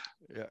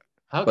 Yeah.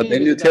 But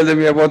then you tell them,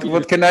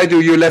 what can I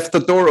do? You left the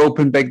door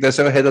open back there,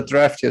 so I had a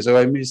draft here, so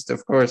I missed,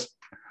 of course.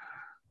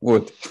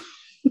 What?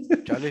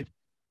 Charlie,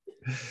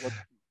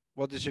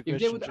 what is your question?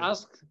 If they would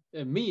ask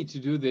me to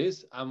do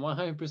this, I'm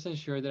 100%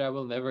 sure that I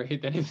will never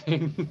hit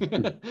anything.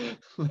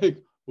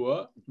 Like,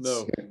 what?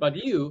 No. But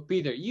you,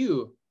 Peter,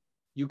 you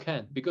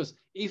can, because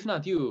if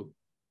not you,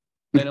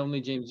 then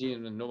only James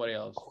Jean and nobody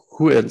else.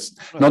 Who else?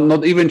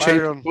 Not even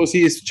James,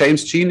 because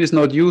James Jean is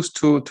not used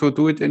to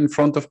do it in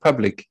front of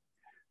public.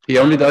 He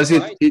only does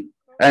it,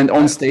 and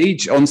on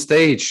stage,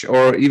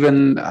 or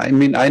even,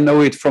 I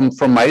know it from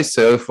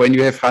myself, when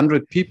you have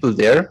 100 people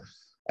there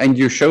and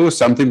you show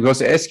something, because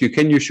they ask you,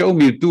 can you show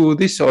me, do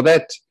this or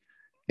that?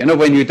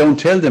 When you don't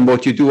tell them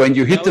what you do and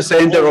you hit the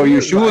center or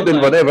you shoot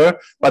and whatever,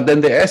 but then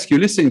they ask you,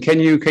 listen, can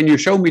you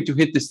show me to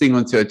hit this thing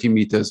on 30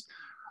 meters?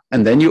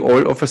 And then you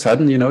all of a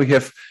sudden, you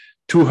have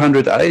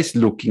 200 eyes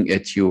looking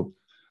at you.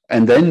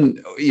 And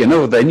then,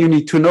 then you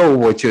need to know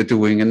what you're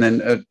doing. And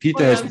then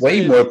Peter has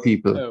way more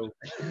people. No.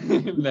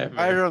 Never.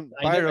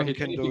 Byron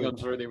can do it. On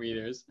 30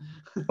 meters.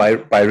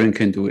 Byron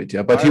can do it,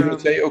 yeah. But he will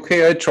say,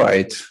 okay, I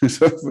tried.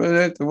 So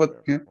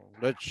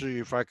let's see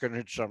if I can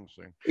hit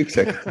something.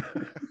 Exactly.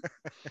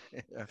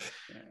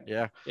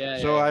 Yeah.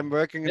 So I'm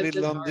working a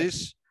little on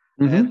this.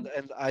 And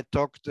I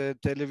talked the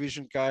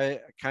television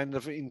guy kind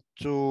of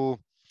into,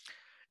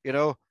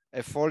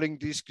 a falling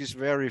disc is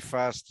very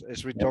fast,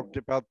 as we talked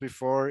about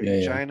before.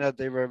 In China,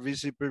 they were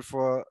visible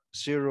for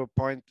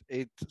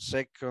 0.8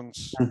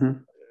 seconds,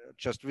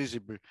 just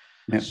visible.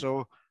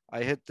 So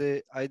I had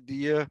the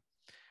idea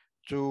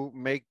to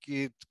make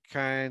it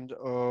kind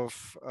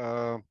of,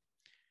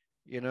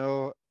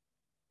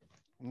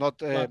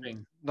 not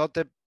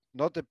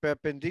a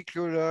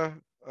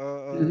perpendicular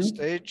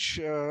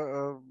stage.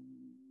 How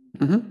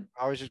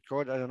is it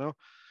called? I don't know.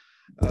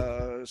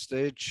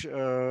 Stage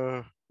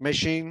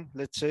machine,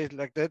 let's say it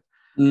like that,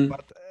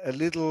 but a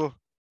little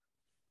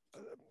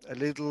a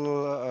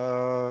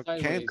little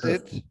Sideways.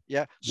 canted.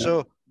 Yeah. Yeah.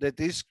 So the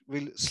disc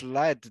will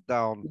slide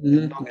down and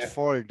Mhm. not Yeah.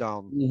 fall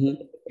down. Mhm.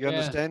 You Yeah.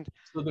 understand?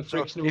 So the So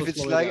friction if will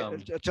it's slow it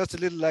like down. just a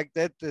little like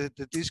that,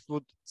 the disc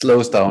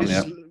Slows down.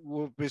 Yeah.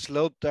 would be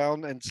slowed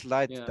down and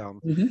slide Yeah. down.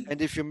 Mhm.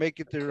 And if you make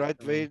it the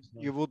right way,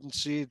 Yeah. you wouldn't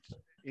see it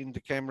in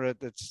the camera.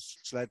 That's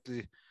slightly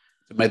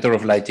It's a matter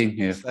of lighting.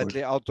 Yeah, of course.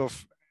 slightly out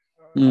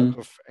Mm.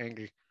 of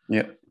angle.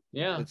 Yeah.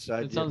 Yeah, That's the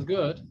that idea. sounds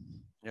good.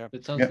 Yeah.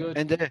 That sounds Yeah. good.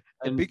 And the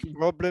And big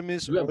problem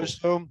is doable.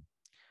 also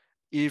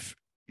if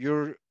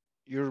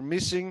you're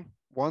missing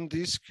one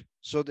disc,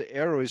 so the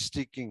arrow is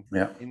sticking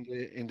Yeah.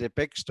 in the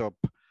backstop.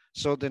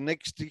 So the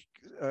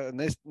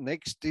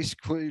next disc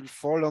will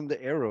fall on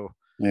the arrow,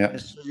 Yeah.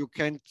 and so you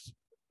can't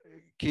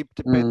keep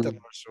the Mm. pattern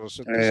also.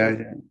 So Yeah, this yeah, is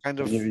yeah. kind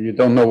of You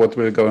don't know what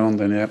will go on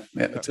then. Yeah.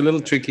 Yeah. yeah, It's a little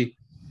yeah, tricky,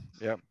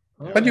 yeah.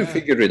 Oh but you yeah.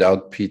 figure it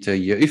out, Peter.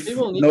 Yeah. If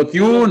not They will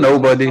you, need some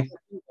nobody.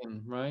 proper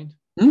thinking, right?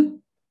 Hmm?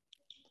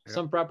 Yeah.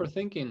 Some proper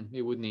thinking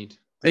they would need.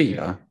 Hey, Yeah.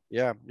 yeah.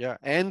 Yeah, yeah,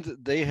 and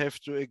they have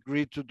to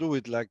agree to do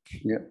it. Like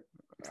Yeah.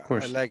 Of I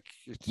course. like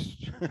it.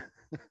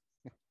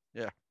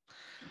 Yeah,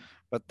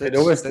 but It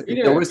always that,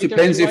 it always Peter,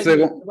 depends if they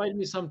want. invite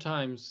me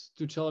sometimes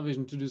to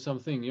television to do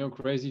something,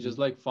 crazy, just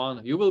like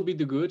fun. You will be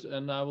the good,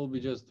 and I will be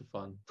just the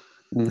fun.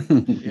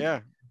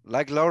 yeah,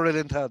 like Laurel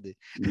and Hardy.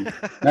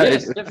 No,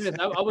 Yes, definitely.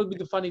 I will be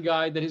the funny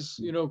guy that is,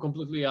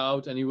 completely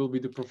out, and he will be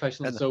the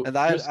professional. So and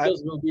your I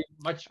skills will be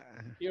much,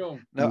 no,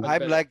 much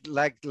I'm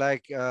better.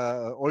 like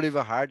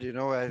Oliver Hardy. You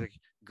know, I like,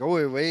 go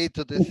away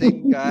to the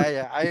thing,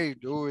 guy. I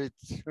do it.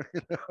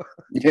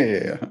 yeah,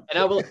 yeah, yeah.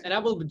 And I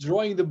will be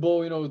drawing the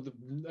ball,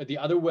 the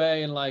other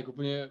way, and like,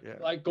 Yeah,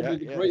 like yeah,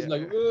 completely yeah, crazy, yeah,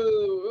 like, yeah.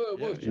 whoa,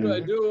 Yeah, what should yeah, I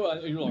yeah. do?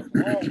 And you're like,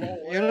 oh,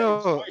 go You away,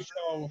 it's know, my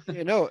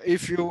show.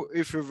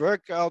 if you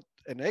work out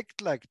an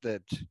act like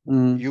that,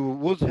 Mm. you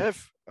would have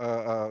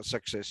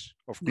success,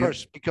 of Yeah.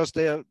 course, because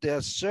they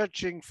are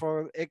searching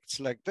for acts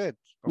like that,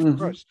 of Mhm.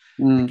 course,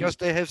 Mm. because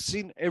they have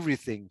seen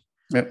everything.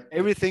 Yeah.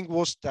 Everything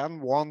was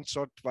done once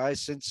or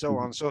twice and so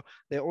Mhm. on. So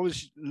they're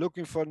always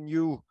looking for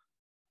new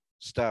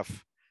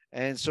stuff.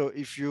 And so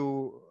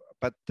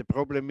but the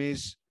problem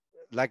is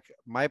like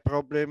my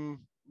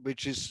problem,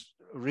 which is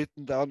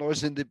written down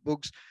also in the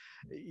books,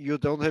 you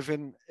don't have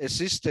an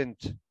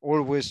assistant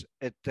always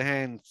at the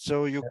hand.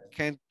 So you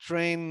can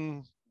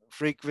train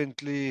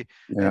frequently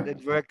Yeah.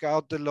 and work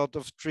out a lot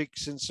of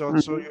tricks and so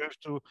on. So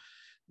Mhm.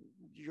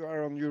 you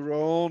are on your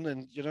own,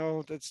 and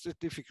that's the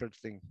difficult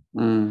thing.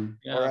 Mm.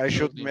 Or Yeah, I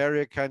should absolutely.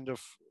 marry a kind of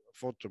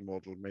photo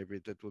model, maybe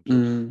that would help.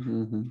 Mm.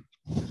 Mhm.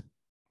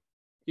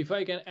 If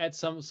I can add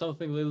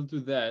something little to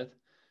that,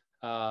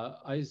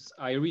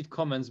 I read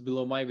comments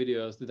below my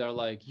videos that are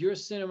like, your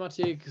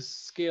cinematic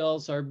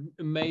skills are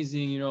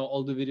amazing,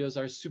 all the videos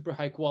are super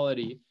high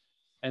quality,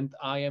 and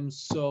I am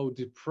so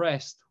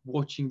depressed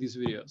watching these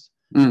videos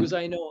because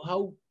Mm. I know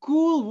how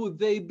cool would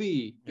they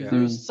be if Yeah,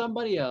 there Mm. is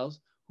somebody else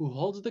who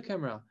holds the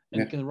camera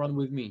and Yeah. can run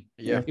with me.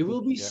 yeah, It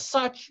will be yeah,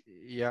 such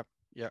yeah,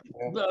 yeah,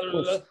 Yeah. Of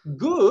course.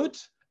 good,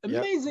 yeah.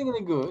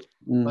 amazingly good,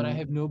 but I Mm.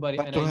 have nobody,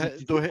 But and I need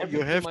to do you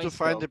everything have to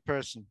find myself. a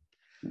person.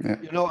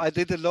 Yeah. I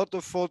did a lot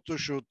of photo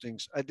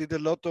shootings. I did a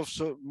lot of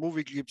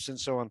movie clips and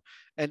so on.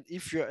 And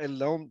if you're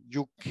alone,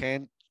 you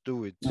can't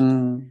do it.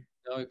 Mm.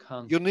 No, I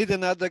can't. You need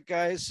another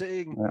guy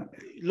saying, Yeah.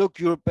 "Look,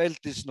 your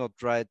belt is not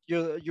right.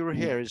 Your Mm.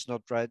 hair is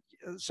not right.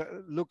 So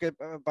look at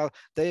about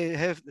they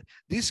have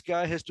this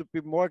guy has to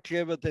be more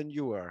clever than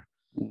you are."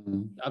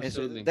 Mm. And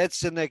so Absolutely. that's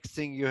the next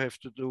thing you have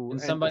to do And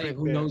and somebody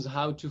who prepare. knows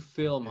how to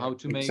film, Yeah, how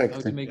to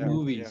Exactly. make yeah, Yeah. yeah,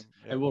 movies,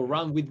 yeah, and will yeah,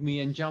 run with me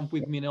and jump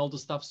with me and all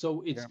the stuff.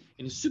 So it's yeah,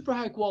 in super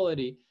high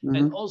quality,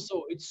 and Mhm. also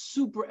it's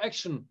super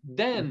action.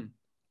 Then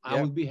I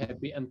yeah, will be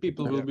happy, and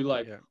people will yeah, be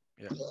like, yeah,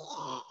 yeah,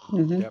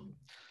 Mhm. yeah,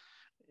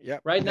 yeah.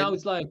 right now And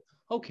it's like,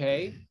 okay,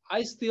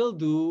 I still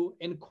do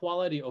in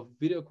quality of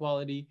video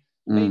quality,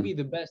 maybe Mm.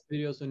 the best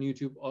videos on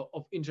YouTube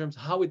of in terms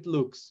how it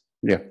looks.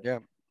 Yeah. yeah,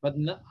 But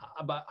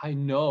but I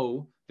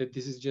know that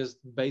this is just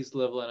base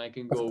level, and I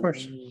can Of go.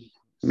 course.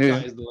 Yeah.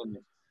 Sky is the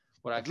limit.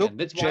 What I but look, can.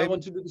 That's why I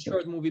want James. to do the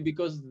short movie,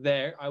 because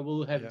there I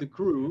will have Yeah. the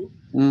crew,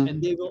 Mm. and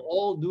they will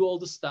all do all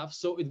the stuff.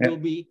 So it Yeah.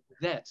 will be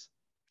that.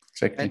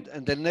 Exactly.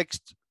 And the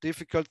next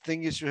difficult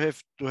thing is you have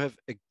to have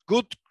a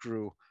good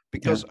crew, Yeah.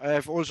 because I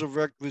have also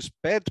worked with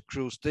bad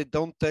crews. They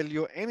don't tell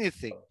you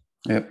anything.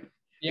 Yeah.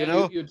 You Yeah,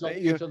 know, you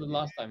told it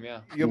last time.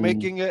 Yeah. you're Mm.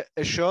 making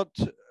a shot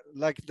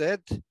like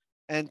that,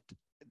 and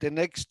the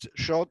next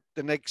shot,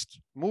 the next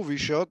movie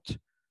shot,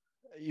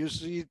 you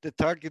see the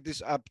target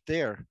is up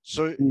there.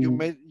 So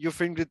Mm. you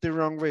filmed it the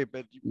wrong way,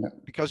 but Yeah.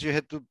 because you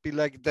had to be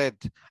like that,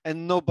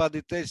 and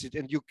nobody tells it,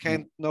 and you Yeah.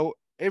 can't know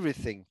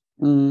everything,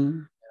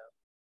 Mm.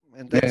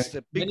 and Yeah. that's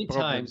the big Many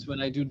problem. times when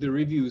I do the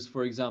reviews,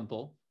 for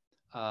example,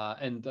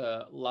 and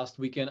last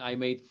weekend I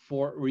made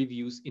 4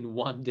 reviews in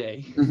one day.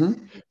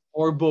 Mhm.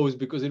 Or both,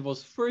 because it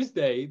was first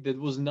day that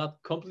was not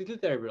completely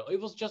terrible. It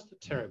was just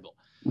terrible.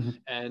 Mhm.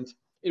 And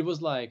it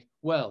was like,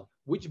 well,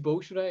 which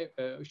bow should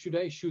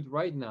I shoot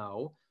right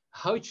now?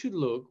 How it should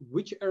look?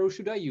 Which arrow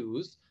should I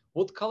use?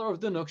 What color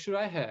of the nock should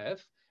I have?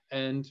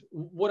 And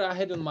what I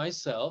had on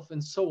myself,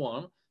 and so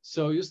on.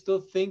 So you still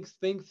think.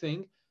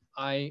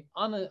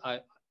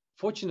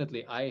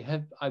 fortunately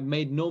I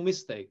made no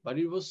mistake, but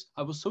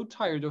I was so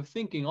tired of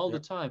thinking all the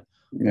time,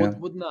 Yeah.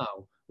 what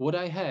now, what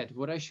I had,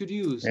 what I should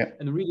use, Yeah.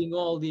 and reading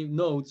all the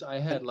notes I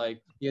had,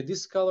 like, yeah,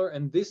 this color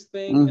and this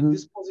thing and Mhm.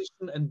 this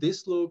position and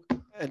this look.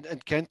 And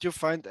can't you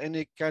find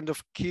any kind of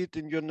kid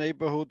in your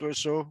neighborhood or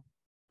so?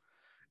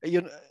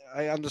 You know,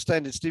 I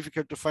understand it's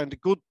difficult to find a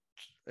good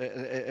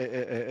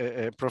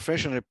a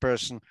professional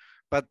person,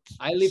 but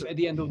I live at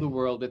the end of the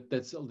world.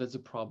 That's a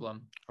problem.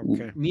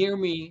 okay. Near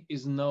me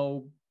is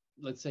no,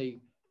 let's say,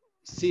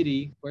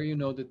 city where you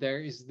know that there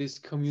is this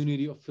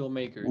community of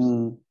filmmakers.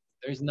 Mm.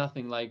 There is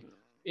nothing. Like,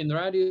 in the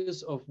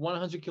radius of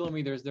 100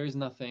 kilometers, there is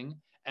nothing.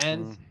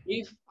 And Mm.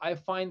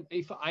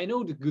 if I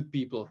know the good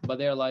people, but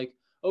they're like,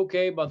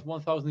 okay, but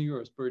 1,000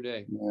 euros per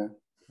day. Yeah. Of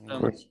I'm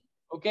like, course.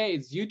 okay,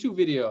 it's YouTube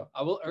video.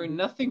 I will earn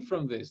nothing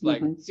from this.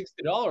 Like, Mhm.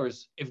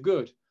 $60 if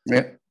good,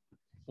 Yeah.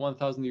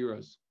 1,000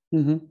 euros.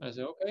 Mhm. I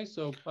say, okay,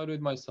 so I'll do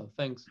it myself.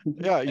 Thanks.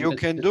 Yeah, And you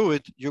that's can it. do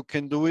it. You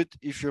can do it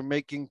if you're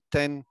making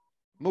 10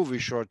 movie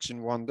shorts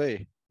in one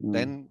day. Mm.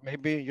 Then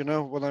maybe you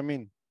know what I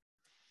mean.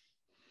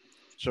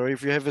 So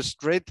if you have a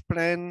straight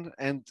plan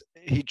and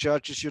he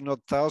charges you not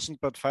 1,000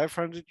 but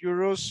 500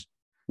 euros,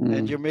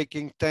 and Mm. you're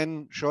making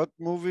 10 short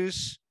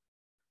movies,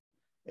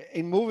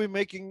 in movie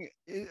making,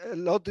 a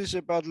lot is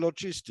about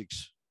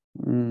logistics.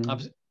 Mm.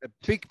 Abs- A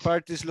big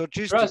part is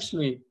logistics. Trust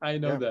me, I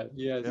know Yeah. that.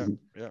 Yes, Yeah,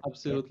 yeah.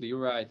 absolutely.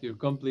 You're right. You're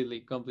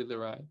completely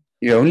right.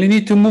 You only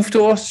need to move to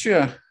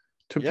Austria,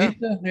 to Yeah.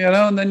 Peter,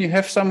 and then you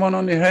have someone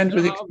on your hand No,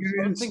 with I was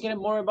experience. thinking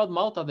more about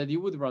Malta, that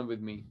you would run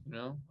with me.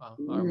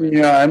 Armin.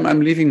 Yeah, I'm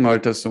leaving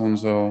Malta soon,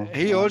 so.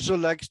 He also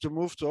likes to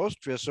move to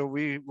Austria, so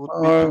we would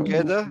be Uh,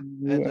 together,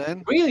 and yeah.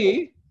 then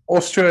Really?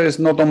 Austria is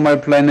not on my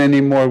plan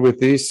anymore with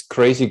this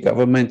crazy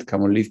government.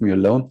 Come on, leave me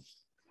alone.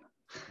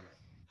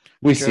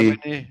 We see.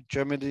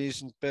 Germany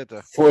isn't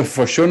better.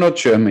 For sure not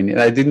Germany.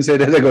 I didn't say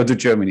that I go to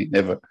Germany,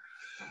 never.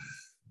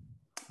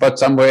 But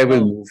somewhere I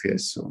will move,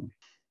 yes. So.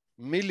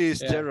 Millie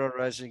is Yeah.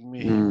 terrorizing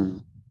me.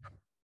 Mm.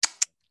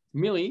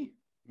 Millie?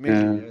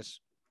 Millie, Yeah. yes.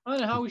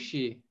 And how is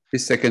she?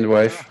 His second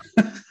wife.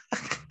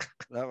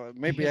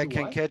 Maybe has I a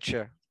can wife? catch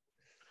her.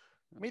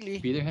 Millie.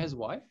 Peter has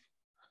wife?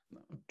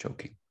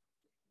 Joking.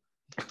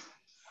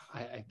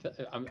 I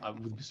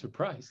would be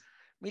surprised.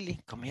 Millie,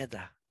 come here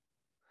da.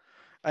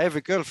 I have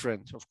a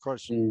girlfriend, of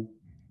course. Mm.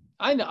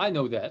 I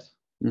know that.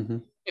 Mm-hmm.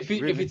 If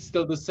Really? it's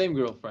still the same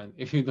girlfriend,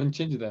 if you don't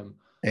change them.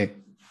 Hey.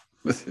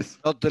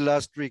 Not the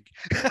last week.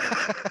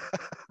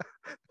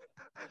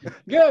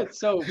 Good.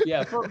 So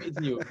yeah, for me it's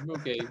new.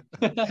 Okay.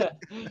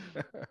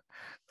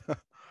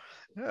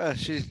 Yeah,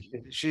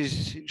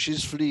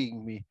 she's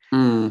fleeing me.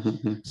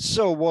 Mm-hmm.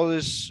 So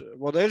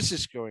what else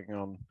is going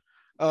on?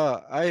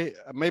 I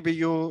maybe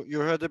you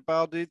heard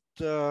about it,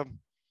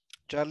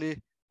 Charlie.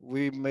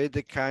 We made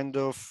a kind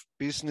of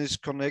business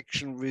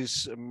connection with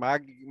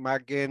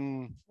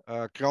Magen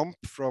Klomp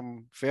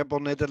from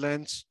Fairbon,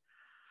 Netherlands,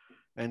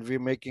 and we're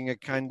making a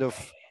kind of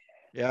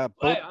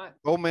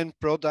Bowman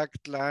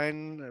product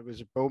line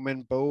with a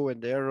Bowman bow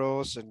and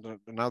arrows. And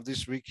now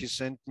this week he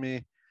sent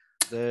me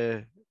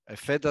a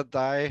feather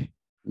die.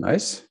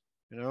 Nice.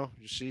 You know,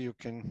 you see, you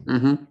can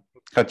Mm-hmm.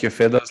 Cut your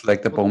feathers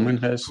like the put Bowman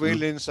has.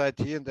 quill inside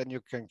here, and then you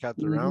can cut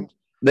Mhm. around.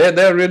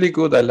 They're really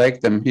good. I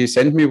like them. He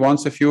sent me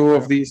once a few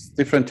of these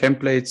different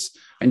templates,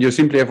 and you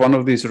simply have one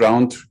of these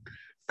round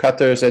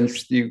cutters, and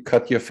you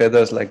cut your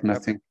feathers like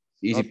nothing.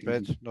 Easy. Not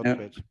bad, not Yeah.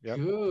 bad. Yeah,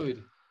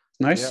 Good.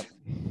 Nice.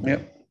 Yeah.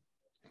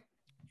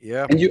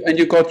 yeah, And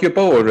you got your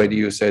bow already,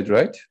 you said,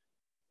 right?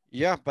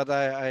 yeah. But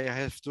I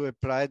have to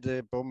apply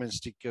the Bowman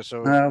sticker, so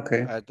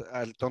Okay.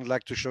 I don't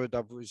like to show it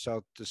up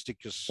without the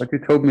stickers. But you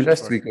told me so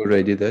last far. week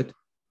already that.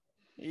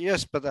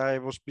 Yes, but I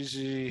was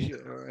busy,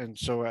 and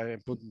so I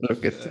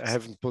Look at I this.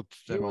 haven't put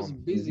He them was on.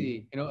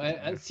 busy,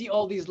 and see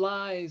all these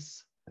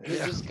lies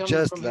Yeah, just coming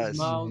just from lies. his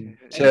mouth. Yeah, and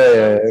it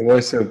sounds it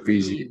was so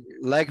busy. clean,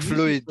 Like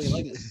musically, fluid.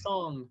 like a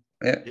song.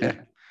 Yeah. Yeah.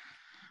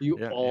 You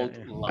Yeah, old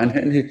yeah.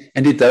 liar.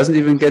 And he doesn't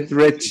even get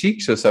red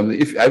cheeks or something.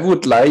 If I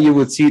would lie, you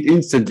would see it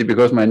instantly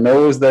because my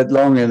nose that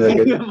long and I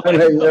get,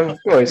 yeah, of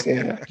course,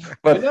 yeah.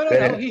 But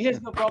No. He has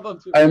no problem.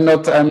 I'm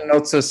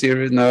not so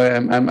serious. No,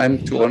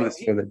 I'm too honest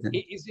for that.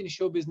 He is in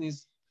show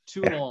business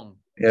too Yeah. long.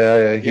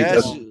 Yeah, he Yes,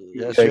 doesn't.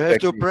 yes. Yeah, You have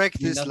to exactly.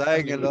 practice Not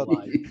lying a telling a lot.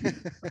 lie.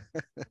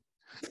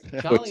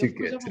 What Charlie, you of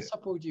course I get. will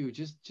support you.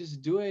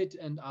 Just do it,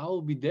 and I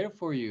will be there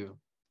for you.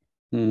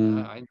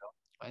 Mm.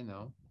 I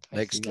know. I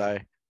Next see that.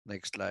 lie.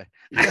 Next lie.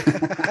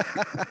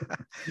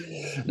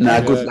 Nah,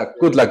 Yeah.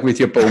 good luck with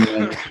your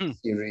Bowman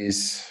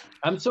series.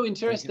 I'm so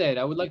interested.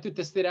 I would like to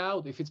test it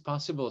out if it's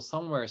possible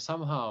somewhere,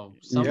 somehow,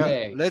 Yeah,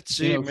 someday. let's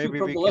see. Shoot Maybe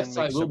from we the left can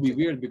side make will be something.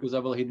 weird because I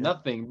will hit Yeah.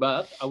 nothing,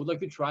 but I would like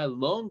to try a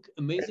long,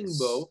 amazing Yes,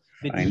 bow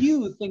that fine.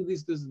 you think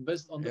this is the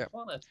best on the Yeah.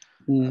 planet.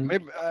 Mm.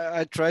 Maybe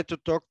I try to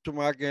talk to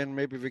Magen.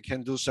 Maybe we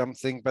can do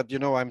something. But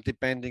I'm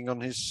depending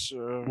on his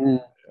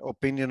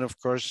opinion, of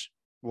course.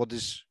 What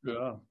is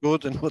Yeah.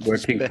 good and what is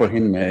Working bad. for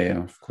him,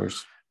 yeah, of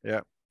course.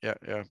 Yeah.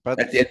 But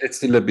At the end, it's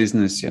still a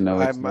business, It's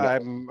I'm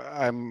not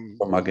I'm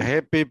for Magen.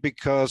 happy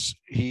because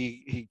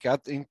he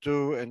got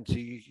into and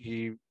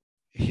he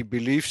he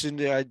believes in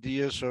the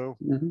idea. So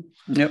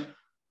Yep.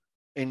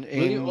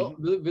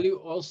 Will you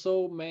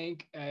also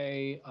make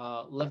a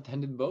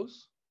left-handed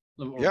bows?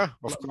 Yeah,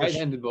 of course.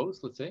 Right-handed bows,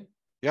 let's say.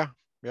 Yeah,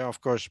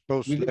 of course,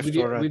 both With left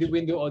the, or right. with the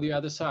window or the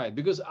other side,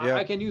 because Yeah.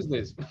 I can use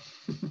this.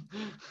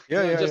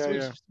 Yeah, just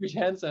yeah. switch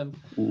hands and.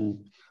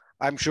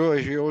 I'm sure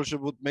he also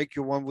would make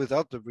you one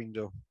without the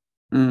window,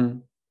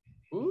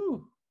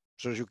 Ooh.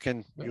 so you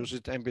can use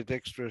it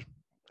ambidextrous,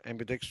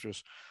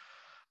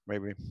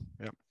 maybe.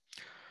 Yeah.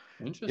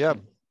 Interesting. Yeah.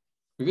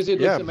 Because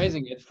it looks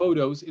amazing. At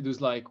photos, it was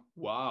like,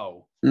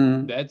 wow,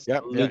 that's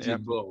a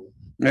legit bow.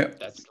 Yeah.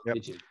 That's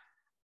legit.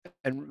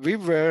 And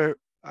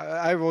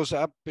I was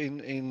up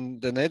in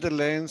the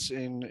Netherlands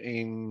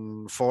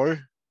in fall,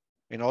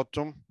 in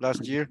autumn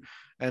last year,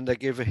 and I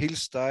gave a hill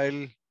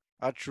style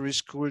archery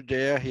school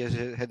there. He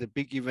had a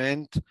big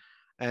event,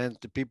 and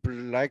the people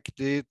liked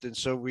it, and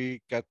so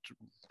we got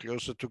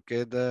closer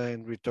together,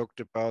 and we talked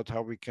about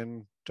how we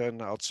can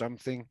turn out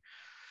something.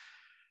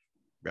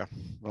 Yeah,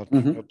 not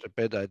a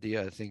bad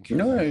idea, I think.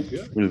 No,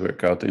 it will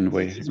work out in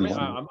ways.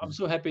 I'm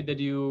so happy that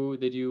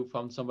you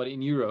found somebody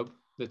in Europe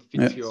that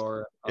fits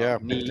your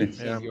needs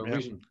and your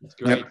vision. It's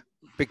great.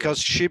 Because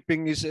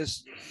shipping is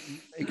as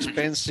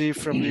expensive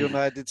from the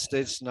United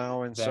States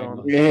now and so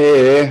on.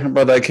 Yeah,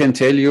 but I can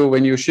tell you,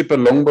 when you ship a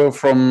longbow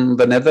from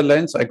the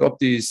Netherlands, I got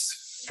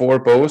these 4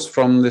 bows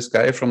from this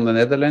guy from the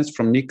Netherlands,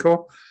 from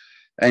Nico,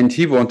 and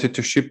he wanted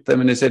to ship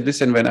them. And he said,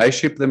 listen, when I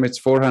ship them, it's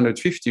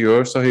 450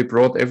 euros. So he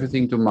brought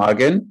everything to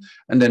Magen,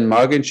 and then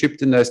Magen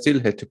shipped, and I still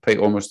had to pay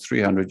almost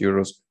 300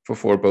 euros for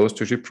 4 bows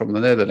to ship from the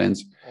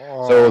Netherlands.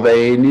 Oh. So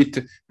they need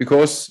to,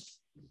 because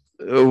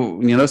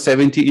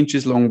 70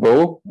 inches long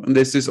bow, and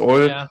this is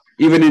all,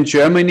 even in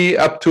Germany,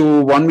 up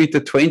to 1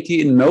 meter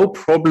 20, no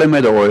problem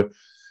at all.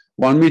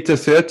 1 meter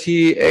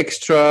 30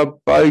 extra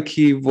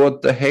bulky,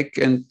 what the heck?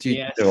 And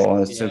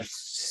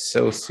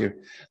so serious.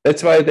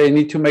 That's why they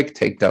need to make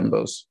takedown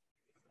bows.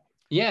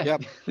 Yeah.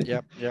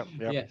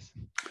 Yes.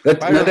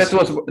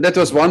 That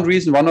was one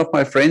reason. One of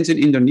my friends in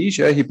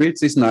Indonesia, he built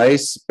these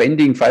nice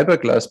bending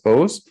fiberglass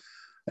bows.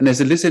 And I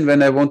said, listen,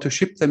 when I want to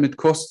ship them, it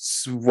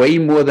costs way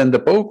more than the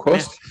bow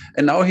cost.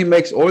 And now he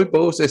makes all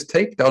bows as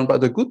takedown,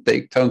 but a good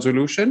takedown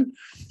solution.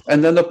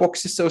 And then the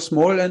box is so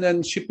small, and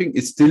then shipping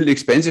is still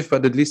expensive,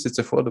 but at least it's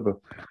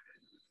affordable.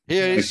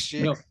 Here is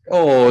she.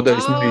 Oh,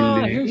 there's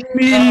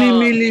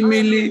Millie.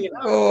 Millie.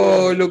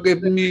 Oh, look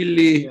at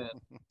Millie.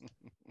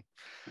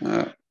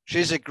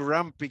 She's a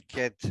grumpy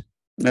cat.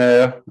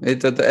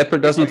 The apple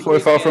doesn't fall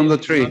far from the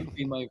tree.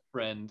 Grumpy, my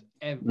friend.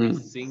 Every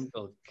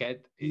single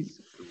cat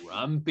is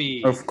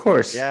grumpy. Of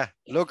course. Yeah,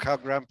 look how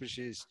grumpy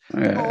she is.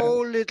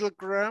 Oh, little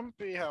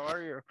grumpy, how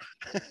are you?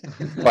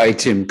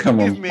 Bite him,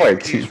 come on,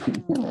 bite him.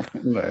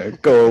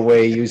 Go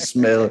away, you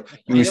smell.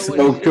 You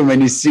smoke too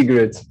many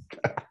cigarettes.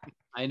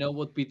 I know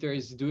what Peter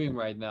is doing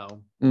right now.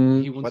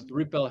 Mm. He wants to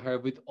repel her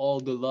with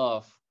all the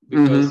love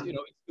because it's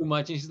too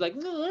much, and she's like,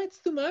 "No, it's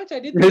too much. I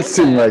didn't." It's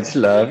too much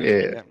love.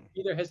 Yeah.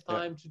 Peter has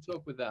time to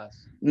talk with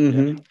us.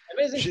 Mm-hmm.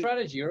 Amazing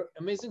strategy.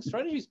 Amazing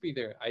strategies,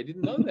 Peter. I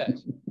didn't know that.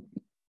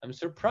 I'm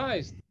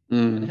surprised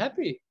and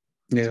happy.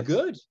 Yeah. It's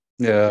good.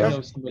 Yeah. To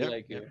know somebody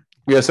like you.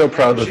 We are so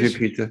proud of you,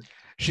 Peter.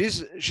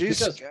 She's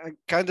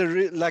kind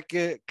of like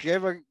a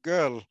clever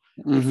girl.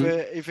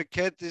 Mm-hmm. If a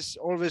cat is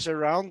always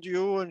around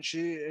you and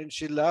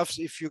she loves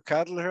if you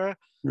cuddle her,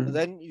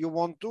 then you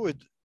won't do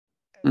it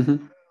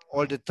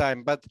all the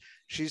time. But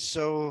she's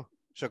so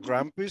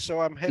grumpy,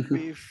 so I'm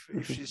happy if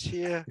she's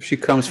here. If she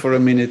comes for a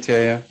minute,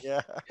 yeah.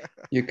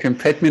 You can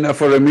pet me now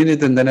for a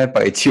minute, and then I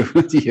bite you.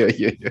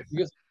 yeah.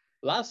 Because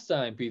last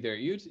time, Peter,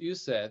 you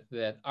said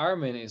that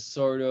Armin is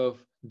sort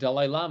of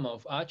Dalai Lama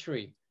of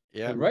archery.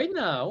 Yeah. But right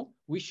now,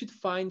 we should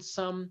find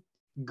some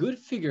good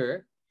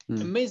figure,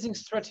 amazing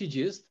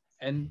strategist,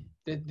 and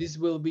that this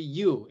will be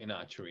you in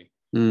archery.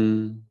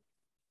 Who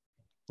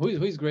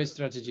is great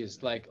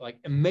strategist? Like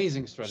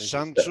amazing strategist.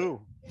 Sun Tzu.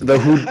 The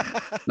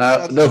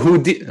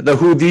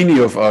Houdini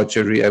of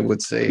archery, I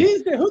would say.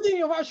 He's the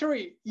Houdini of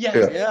archery. Yes.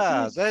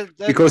 Yeah.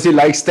 Because he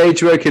likes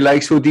stage work, he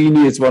likes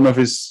Houdini. It's one of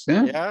his.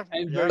 And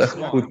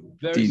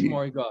very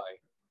smart guy.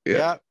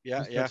 Yeah.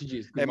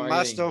 Strategist, a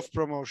master of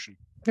promotion.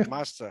 Yeah.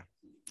 Master.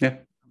 Yeah.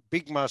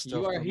 Big master. You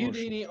of are promotion.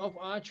 Houdini of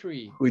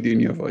archery.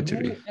 Houdini of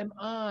archery. Who am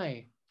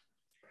I?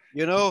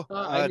 You know,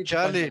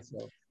 Charlie,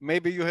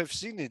 maybe you have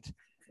seen it.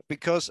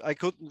 Because I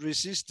couldn't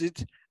resist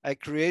it, I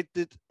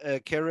created a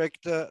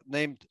character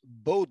named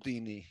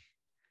Bodini.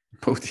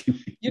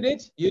 Bodini.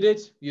 You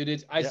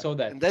did. I saw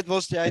that. And that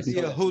was the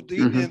idea,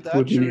 Houdini and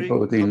archery.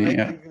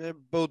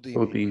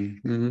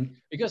 Bodini.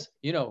 Because,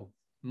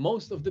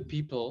 most of the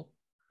people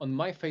on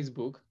my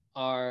Facebook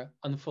are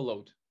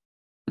unfollowed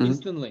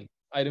instantly.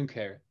 I don't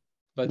care.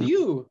 But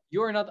you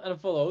are not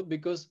unfollowed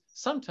because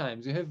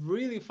sometimes you have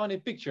really funny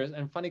pictures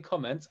and funny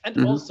comments,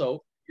 and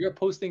also you're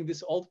posting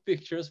these old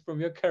pictures from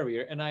your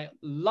career, and I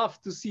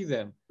love to see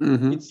them.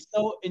 It's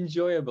so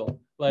enjoyable.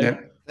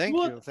 Like,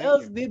 what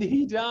else did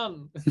he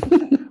done?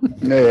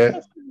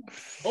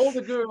 All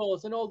the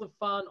girls and all the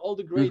fun, all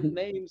the great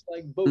names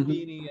like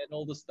Bobini and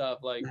all the stuff.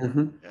 Like,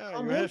 you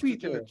have to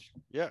do it.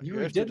 Yeah,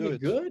 you did it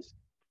good.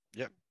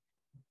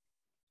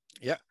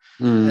 Yeah.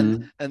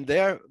 Mm. And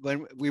there,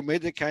 when we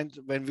made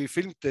when we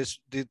filmed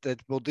did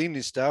that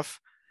Bodini stuff,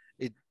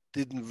 it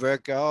didn't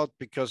work out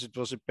because it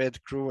was a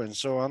bad crew and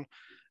so on.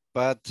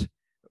 But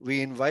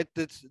we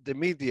invited the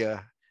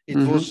media.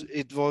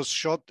 It was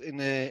shot in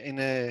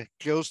a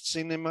closed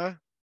cinema,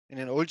 in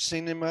an old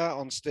cinema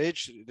on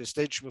stage. The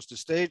stage was the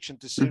stage, and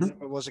the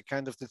cinema was a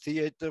kind of the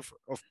theater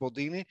of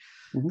Bodini.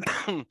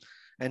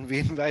 And we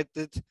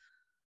invited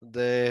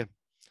the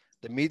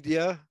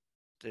media,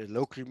 the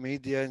local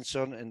media and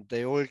so on, and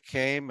they all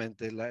came and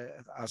they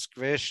asked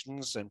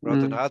questions and brought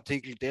an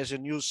article. There's a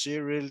new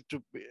cereal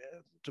to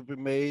be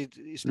made,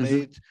 is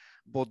made,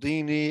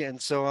 Bodini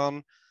and so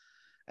on.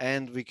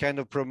 And we kind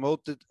of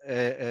promoted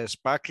a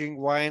sparkling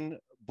wine,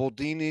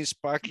 Bodini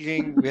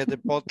sparkling. We had a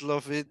bottle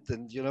of it,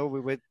 and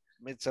we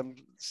made some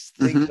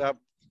things up.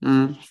 It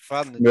was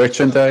fun.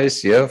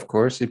 Merchandise, yeah, of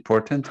course,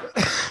 important.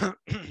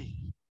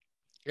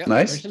 Yeah.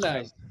 Nice.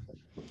 Merchandise.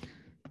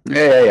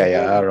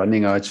 Yeah.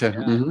 Running archer.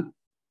 Yeah.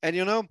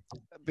 And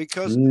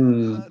because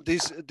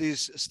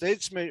these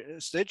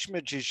stage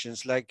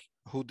magicians like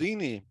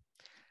Houdini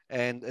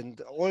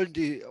and all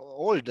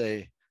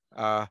day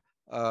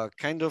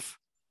kind of,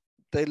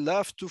 they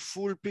love to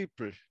fool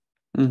people,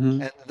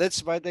 and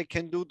that's why they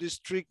can do these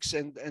tricks,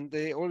 and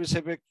they always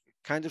have a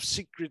kind of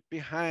secret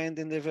behind,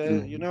 and they have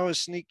a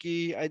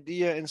sneaky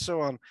idea and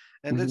so on.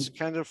 And that's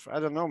kind of, I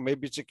don't know,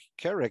 maybe it's a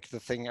character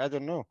thing, I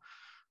don't know,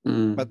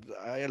 but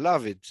I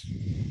love it.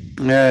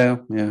 Yeah.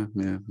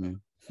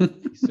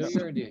 So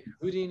you're the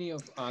Houdini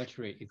of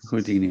archery. It's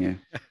Houdini. Yeah.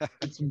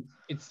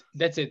 it's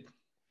that's it.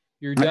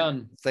 You're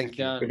done. Thank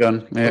you. You're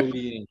done. Yeah.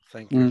 Bodini.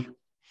 Thank you.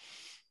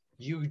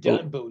 You've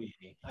done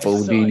Bodini.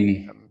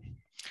 Bodini.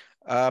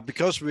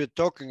 Because we're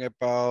talking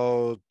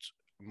about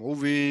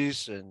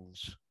movies and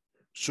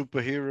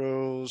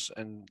superheroes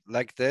and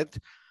like that,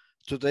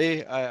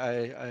 today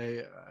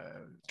I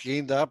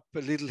cleaned up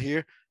a little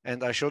here,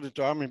 and I showed it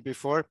to Armin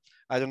before.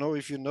 I don't know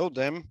if you know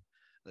them.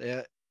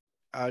 They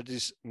are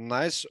these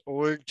nice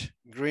old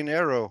Green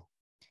Arrow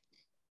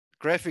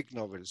graphic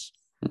novels.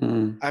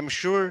 I'm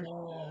sure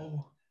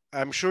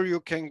you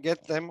can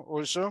get them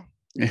also.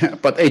 Yeah,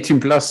 but 18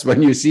 plus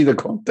when you see the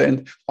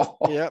content.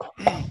 Yeah.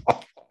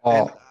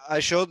 And I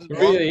showed it.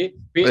 Really?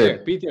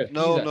 Peter.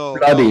 No.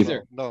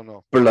 Bloody.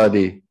 No.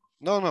 Bloody.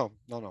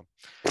 No.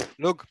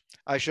 Look,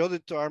 I showed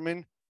it to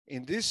Armin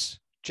in this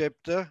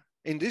chapter,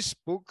 in this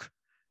book.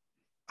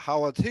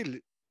 Howard Hill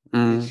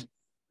is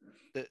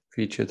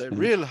featured. The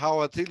real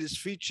Howard Hill is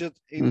featured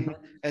in,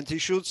 and he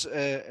shoots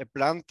a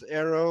blunt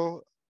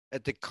arrow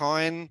at the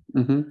coin,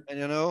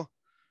 and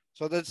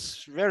so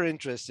that's very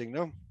interesting,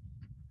 no?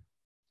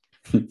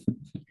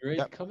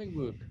 Great comic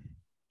book.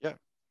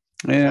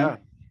 Yeah.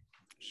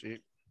 See.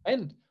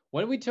 And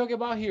when we talk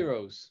about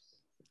heroes,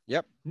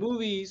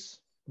 movies,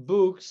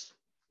 books,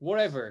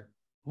 whatever,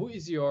 who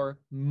is your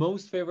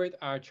most favorite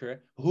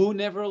archer who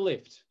never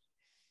lived?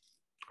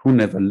 Who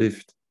never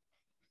lived?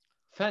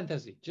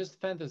 Fantasy, just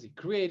fantasy,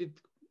 created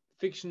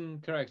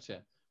fiction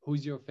character.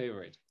 Who's your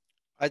favorite?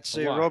 I'd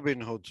say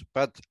Robin Hood,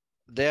 but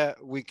there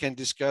we can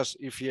discuss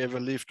if he ever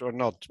lived or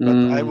not. But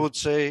I would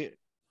say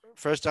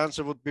first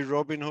answer would be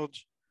Robin Hood.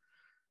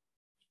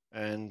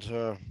 And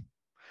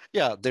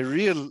the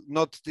real,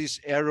 not this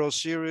Arrow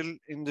serial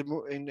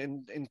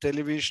in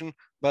television,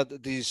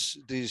 but this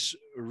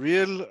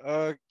real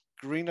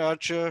Green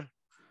Archer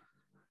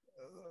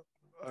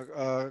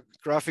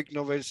graphic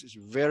novels is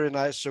very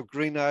nice. So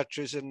Green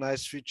Archer is a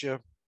nice feature,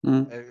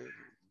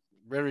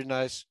 very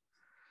nice.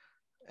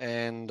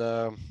 And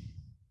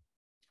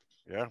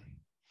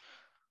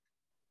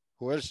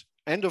who else?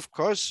 And of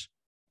course,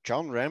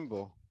 John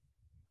Rambo.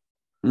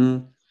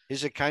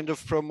 He's a kind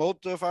of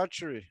promoter of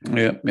archery.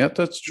 Yeah,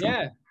 that's true.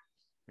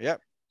 Yeah.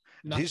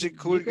 He's a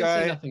cool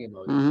guy,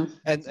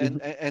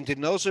 and he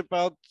knows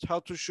about how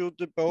to shoot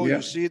the bow.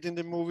 You see it in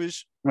the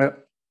movies.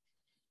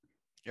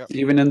 Yeah.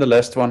 Even in the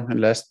last one, in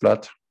Last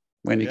Blood,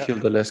 when he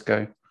killed the last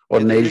guy, or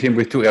nailed him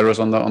with 2 arrows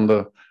on the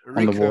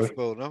wall.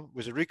 Bow, no?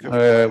 With a recurve.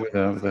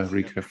 With a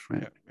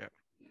recurve.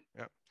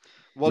 Yeah.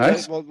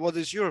 Nice. What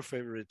is your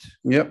favorite?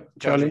 Yeah,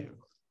 Charlie.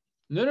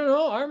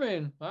 No,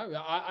 Armin.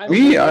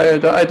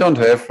 I don't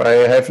have.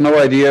 I have no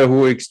idea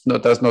who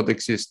does not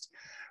exist.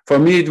 For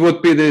me, it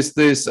would be this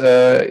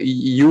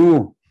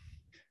Yu,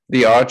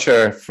 the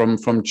archer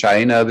from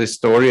China. This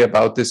story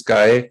about this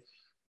guy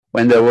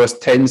when there was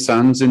 10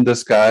 suns in the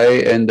sky,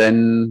 and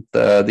then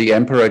the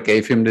emperor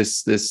gave him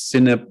this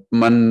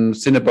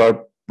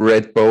cinnabar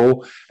red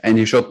bow, and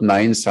he shot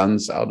 9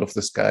 suns out of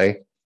the sky.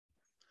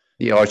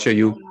 The archer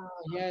Yu.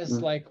 Yes,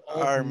 like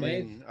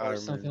Armin, or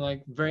something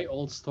like very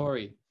old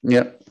story.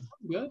 Yeah.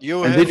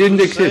 You and have they didn't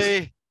to exist.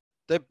 say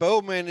the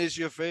Bowman is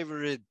your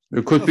favorite.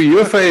 It could be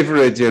your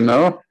favorite,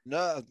 No,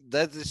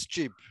 that is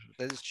cheap.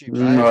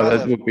 No,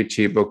 that would be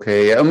cheap.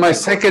 Okay. And my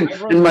second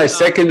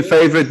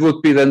favorite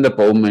would be then the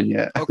Bowman.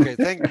 Yeah. Okay.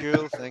 Thank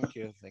you.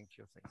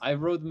 I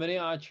wrote many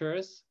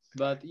archers,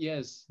 but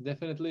yes,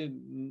 definitely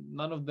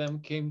none of them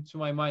came to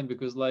my mind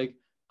because, like,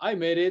 I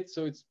made it,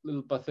 so it's a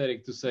little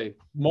pathetic to say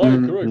my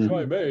correction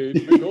I made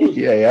because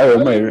yeah,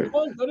 I my, didn't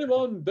find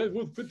anyone that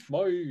would fit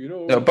my,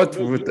 yeah, but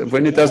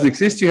when it doesn't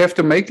exist, you have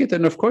to make it,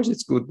 and of course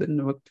it's good.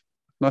 Then what?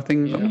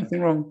 Nothing, Yeah.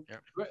 nothing wrong.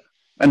 Yeah.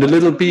 And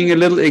being a Funny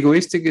little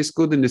egoistic is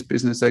good in this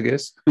business, I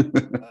guess.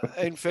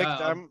 In fact,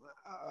 Yeah,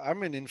 I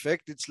mean, in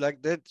fact, it's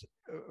like that.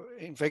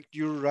 In fact,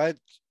 you write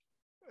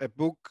a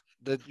book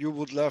that you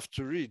would love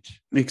to read.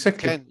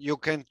 Exactly. You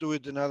can't do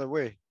it another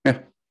way. Yeah.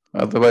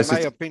 Otherwise, In my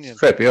it's opinion.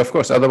 crap. Yeah, of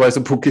course. Otherwise, the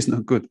book is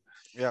not good.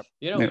 Yeah.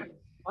 You know, Yeah.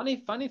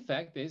 funny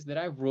fact is that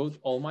I wrote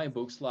all my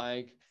books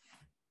like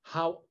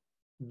how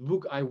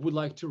book I would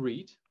like to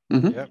read,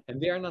 Mhm. Yeah. and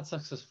they are not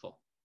successful.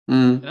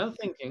 Mm. And I'm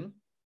thinking,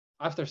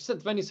 after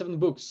 27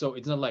 books, so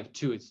it's not like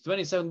two, it's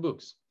 27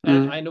 books. Mm.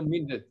 And I don't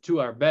mean that two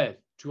are bad,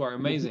 two are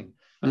amazing.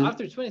 But Mm.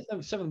 after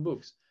 27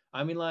 books,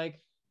 I mean, like,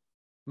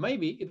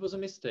 maybe it was a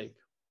mistake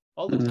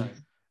all the Mm. time.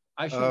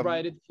 I should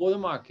write it for the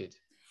market.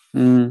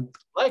 Mm.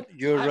 Like,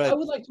 You're I right.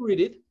 would like to read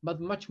it, but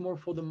much more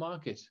for the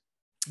market.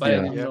 But I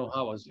Yeah. didn't Yeah. know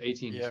how. I was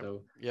 18, Yeah.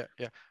 so. Yeah.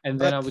 Yeah. And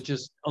then I But would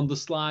just on the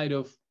slide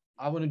of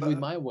I want to do it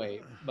my way,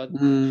 but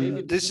maybe it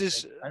was this a is,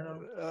 mistake. I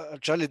don't know.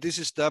 Charlie, this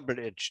is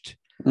double-edged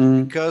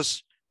Mm.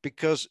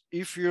 because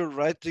if you're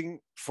writing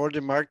for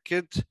the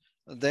market,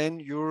 then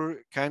you're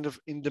kind of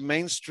in the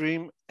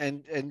mainstream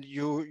and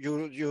you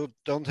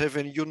don't have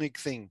a unique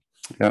thing.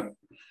 Yeah.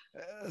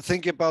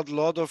 Think about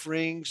Lord of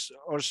Rings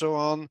or so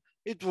on.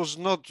 It was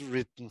not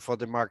written for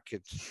the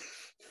market.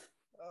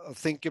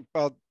 Think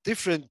about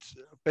different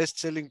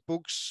best-selling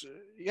books.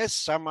 Yes,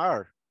 some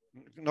are,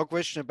 no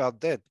question about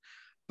that.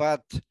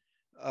 But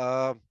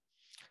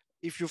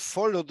if you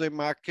follow the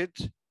market,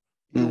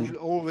 you will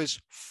always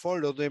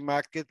follow the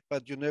market,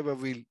 but you never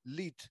will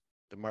lead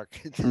the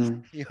market.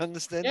 You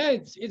understand? Yeah,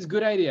 it's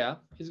good idea.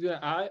 It's good.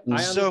 I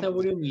So, understand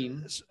what you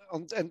mean.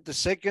 and the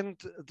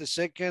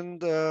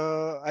second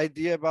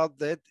idea about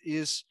that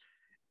is,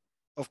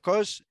 of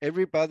course,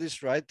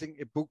 everybody's writing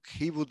a book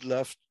he would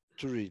love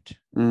to read.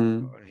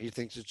 He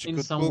thinks it's a In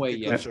good some book. way, A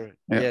good yeah. story.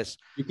 Yeah. Yes.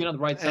 You cannot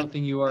write And-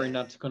 something you are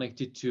not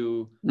connected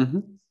to.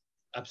 Mhm.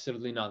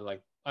 Absolutely not.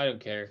 Like I don't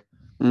care.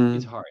 Mm.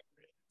 It's hard.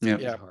 Yeah.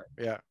 Yeah, It's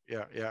hard.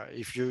 yeah.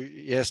 If you,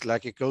 yes,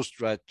 like a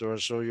ghostwriter,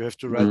 so you have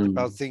to write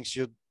about things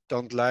you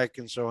don't like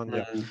and so on.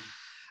 Yeah.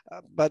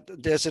 But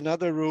there's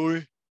another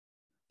rule.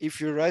 If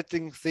you're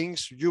writing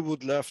things you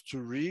would love to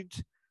read,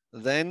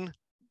 then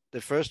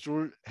the first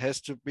rule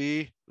has to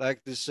be,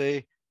 like they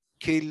say,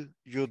 kill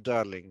your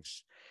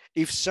darlings.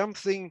 If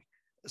something,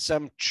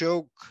 some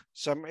joke,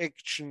 some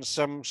action,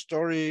 some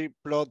story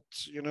plot,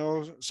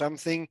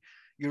 something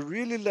you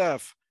really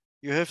love,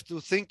 you have to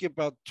think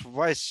about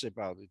twice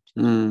about it,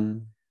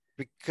 Mm.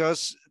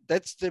 because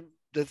that's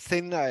the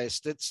thin ice.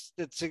 That's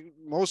the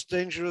most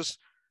dangerous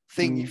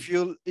thing.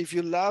 If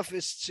you love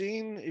a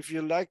scene, if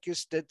you like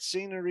that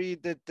scenery,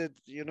 that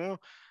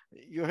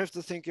you have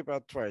to think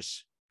about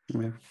twice,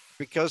 Yeah.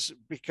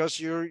 because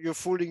you're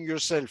fooling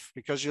yourself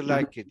because you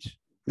like it.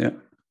 Yeah.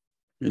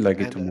 You like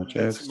it And too much.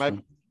 that's Yes. my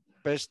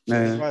best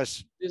Yeah.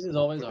 advice. This is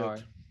always for that.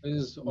 hard. This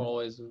is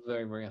always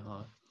very, very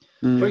hard.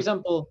 Mm. For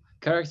example,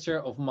 character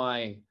of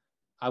my,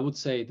 I would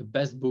say the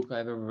best book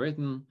I've ever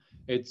written.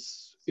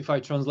 It's, if I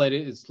translate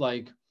it, it's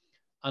like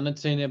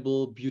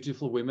unattainable,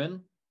 beautiful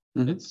women.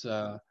 Mhm. It's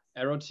a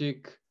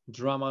erotic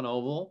drama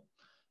novel,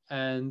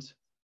 and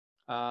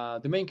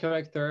the main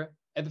character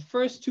at the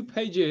first 2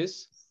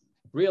 pages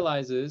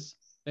realizes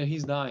that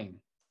he's dying,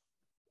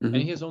 and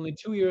he Mhm. has only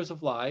 2 years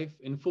of life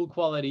in full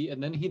quality,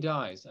 and then he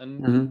dies,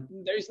 and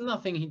Mhm. there is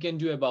nothing he can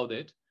do about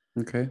it.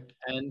 Okay.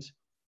 And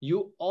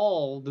you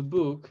all the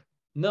book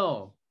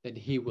know that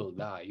he will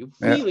die. You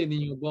Yeah. feel it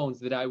in your bones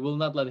that I will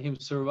not let him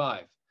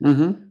survive.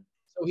 Mhm.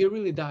 So he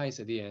really dies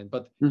at the end,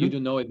 but you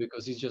don't know it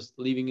because he's just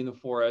living in the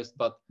forest,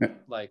 but Yeah.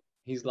 like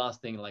he's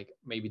lasting like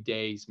maybe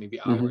days, maybe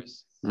Mhm.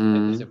 hours.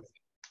 And that's Mm.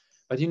 everything.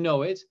 But you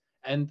know it,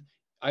 and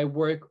I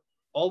work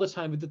all the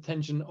time with the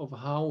tension of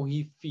how he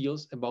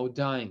feels about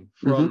dying,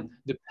 from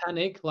the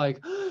panic, like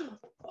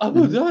I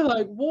will die,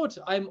 like what?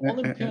 I'm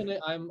Olympian,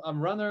 I'm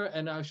runner,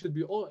 and I should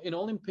be all in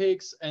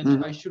Olympics,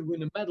 and I should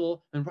win a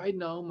medal. And right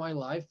now my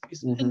life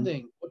is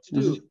ending. What to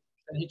do?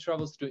 Then he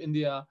travels to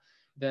India,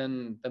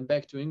 then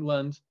back to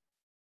England,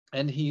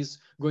 and he's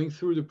going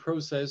through the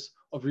process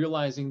of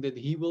realizing that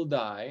he will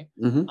die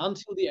Mhm.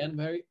 until the end,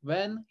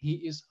 when he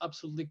is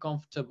absolutely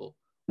comfortable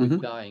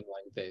with dying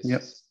like this.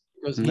 Yes.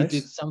 Because he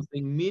did Nice.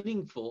 something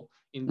meaningful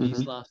in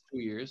these last 2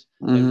 years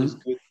that Mhm. was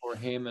good for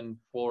him and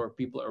for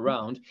people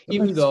around, That's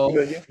even a though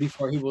good idea.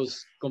 before he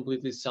was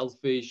completely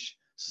selfish,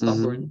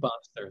 stubborn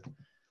bastard.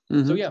 So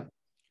Mhm. yeah,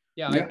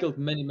 I Yeah. killed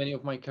many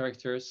of my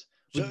characters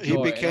So with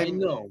joy, and I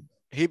know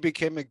he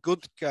became a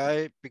good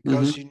guy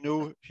because he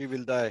knew he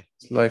will die.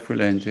 Life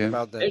will end. Yeah.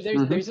 About that.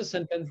 there's a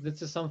sentence that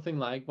says something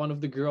like, one of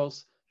the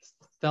girls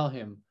tells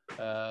him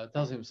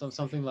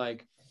something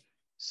like,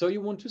 so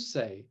you want to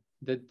say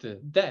that the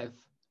death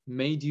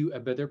made you a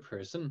better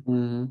person?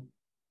 Mhm.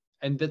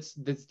 And that's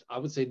I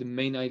would say the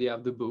main idea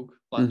of the book,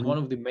 like one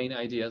of the main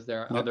ideas.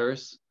 There are Yeah.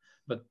 others,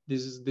 but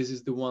this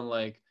is the one,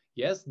 like,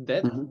 yes,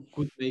 death Mhm.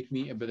 could make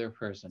me a better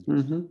person.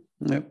 Mhm.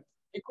 Yeah.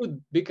 he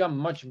could become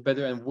much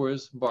better and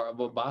worse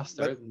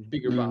bastard,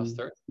 bigger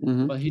bastard,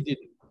 but he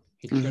didn't.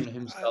 He turned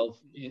himself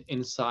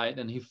inside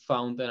and he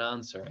found an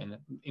answer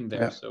in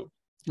there. Yeah. So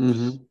it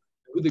was a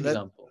good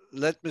example.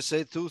 Let me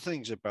say two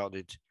things about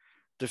it.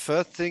 The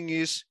first thing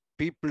is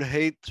people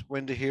hate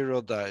when the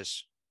hero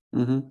dies,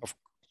 of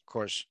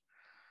course,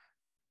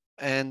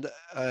 and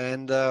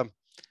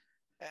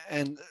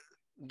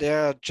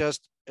there are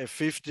just a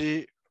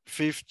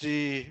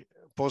 50-50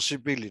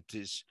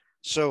 possibilities.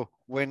 So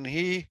when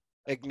he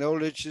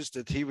acknowledges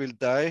that he will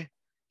die,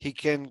 he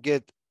can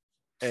get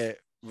a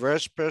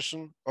worse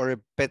person or a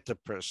better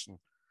person.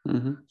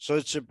 So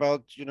it's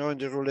about, in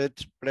the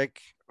roulette,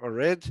 black or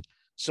red.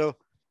 So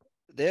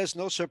there's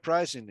no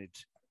surprise in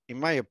it, in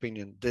my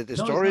opinion. The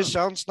story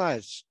sounds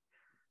nice.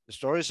 The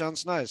story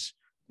sounds nice,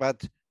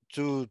 but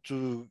to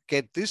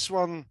get this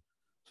one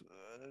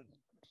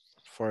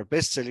for a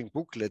best-selling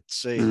book, let's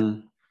say,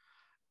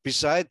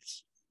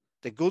 besides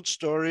the good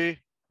story,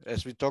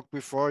 as we talked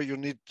before, you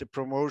need the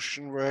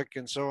promotion work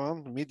and so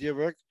on, media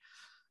work,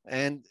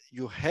 and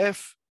you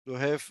have to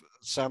have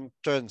some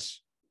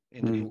turns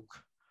in the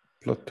book.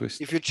 Plot twist.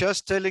 If you're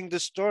just telling the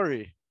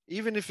story,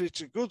 even if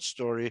it's a good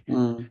story,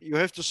 you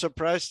have to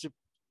surprise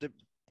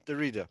the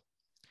reader.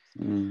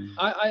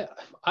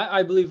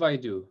 I believe I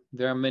do.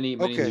 There are many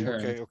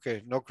turns.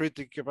 Okay. No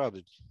critic about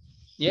it.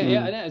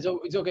 Yeah. So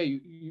it's okay.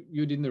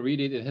 You didn't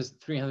read it. It has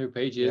 300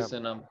 pages,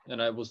 and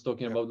I was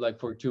talking about like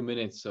for 2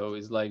 minutes. So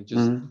it's like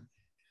just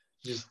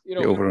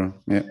overall,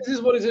 this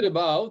is what is it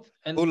about.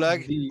 And who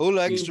likes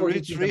to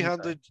read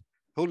 300?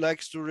 Who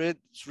likes to read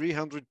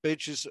 300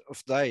 pages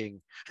of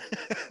dying?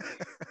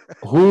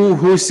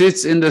 Who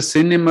sits in the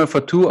cinema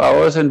for 2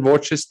 hours and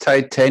watches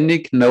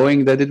Titanic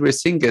knowing that it will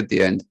sink at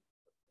the end?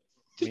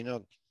 Me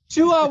not.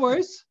 2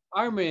 hours?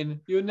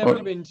 Armin, you've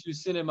never been to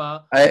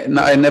cinema.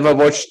 I never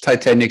watched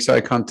Titanic, so I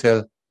can't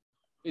tell.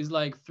 It's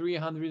like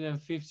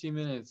 350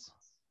 minutes.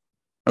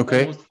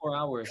 Okay. Almost 4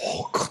 hours.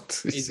 Oh God!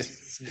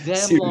 It's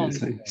damn long.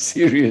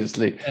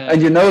 Seriously.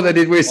 And you know that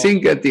it will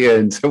sink at the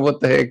end. So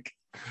what the heck?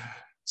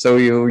 So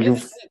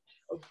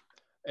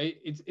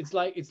it's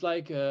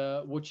like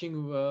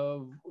watching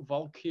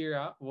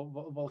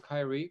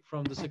Valkyrie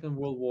from the Second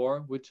World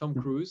War with Tom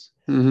Cruise.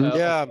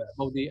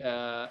 About the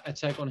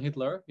attack on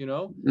Hitler. You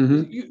know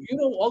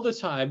all the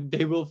time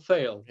they will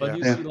fail, but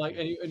you see like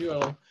and you're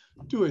like,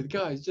 do it,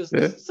 guys, just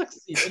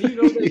succeed, and you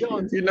know they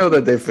don't. You know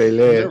that they fail.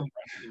 Yeah.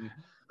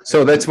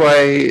 So that's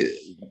why.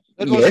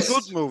 It was a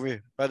good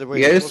movie, by the way.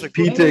 Yes,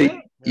 Peter.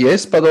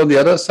 Yes, but on the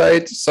other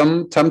side,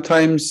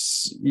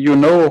 sometimes you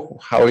know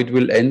how it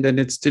will end, and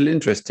it's still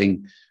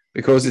interesting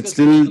because it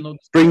still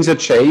brings a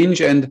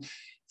change. And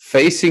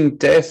facing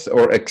death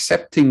or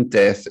accepting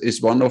death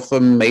is one of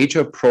the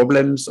major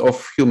problems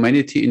of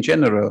humanity in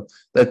general.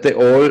 That they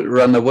all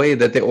run away,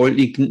 that they all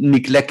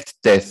neglect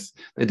death.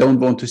 They don't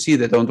want to see,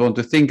 they don't want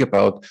to think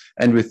about.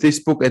 And with this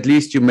book, at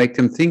least you make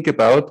them think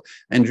about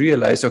and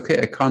realize,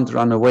 okay, I can't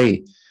run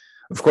away.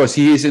 Of course,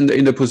 he is in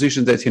the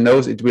position that he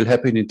knows it will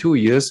happen in 2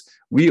 years.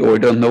 We all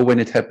don't know when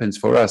it happens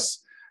for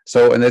us.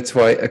 So, and that's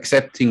why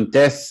accepting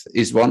death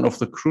is one of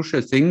the crucial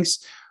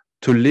things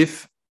to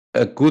live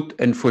a good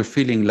and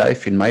fulfilling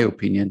life, in my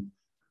opinion.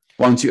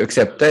 Once you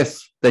accept death,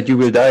 that you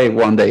will die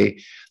one day,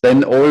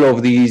 then all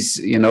of these,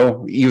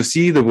 you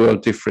see the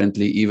world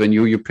differently, even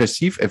you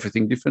perceive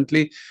everything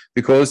differently,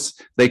 because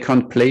they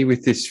can't play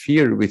with this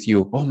fear with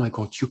you. Oh my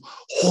God,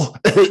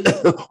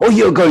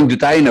 you're going to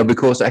die now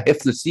because I have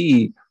to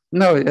see.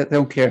 No, I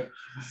don't care.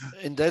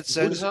 In that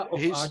sense, Buddha of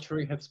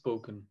archery have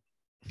spoken.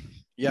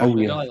 Yeah. Oh,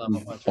 yeah.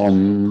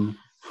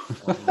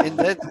 In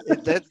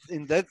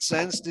that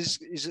sense, this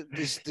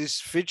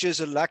Fitch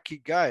is a lucky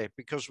guy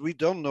because we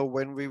don't know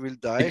when we will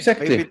die.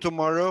 Exactly. Maybe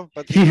tomorrow,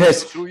 but he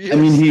has 2 years. I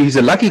mean, he's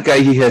a lucky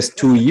guy. He has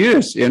 2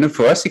 years.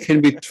 For us, it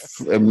can be.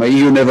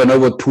 You never know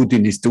what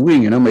Putin is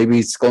doing. Maybe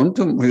it's gone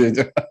to. I'm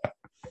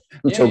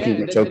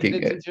joking. That's an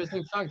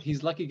interesting fact.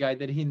 He's lucky guy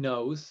that he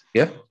knows.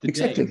 Yeah,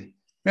 exactly. Day.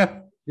 Yeah.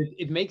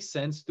 It makes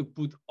sense to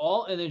put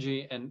all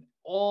energy and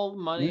all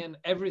money and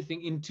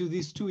everything into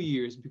these 2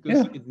 years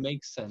because it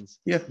makes sense.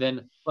 Yeah.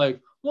 Then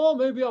well,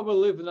 maybe I will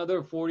live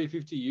another 40,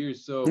 50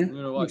 years. So,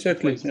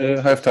 exactly.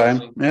 Have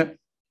time. Yeah.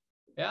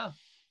 Yeah,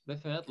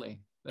 definitely.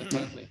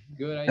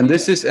 Good idea. And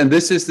this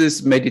is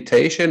this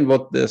meditation,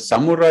 what the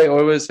samurai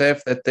always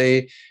have, that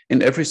they,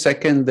 in every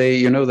second,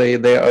 they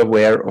are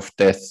aware of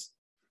death.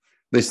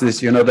 This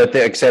is, that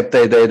they accept,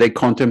 they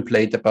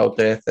contemplate about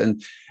death,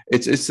 and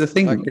it's the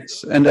thing.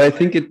 And I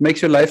think it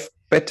makes your life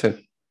better.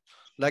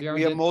 Like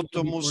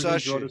Miyamoto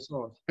Musashi.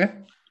 Yeah.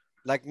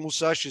 Like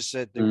Musashi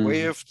said, the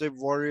way of the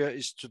warrior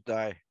is to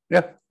die.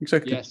 Yeah,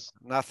 exactly. Yes.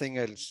 Nothing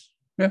else.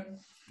 Yeah.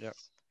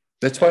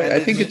 That's why I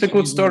think it's a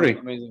good story.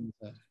 Amazing.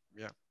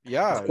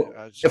 Yeah.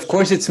 Of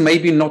course, it's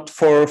maybe not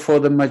for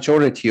the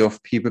majority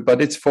of people,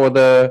 but it's for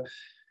the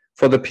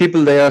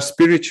people they are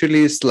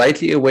spiritually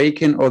slightly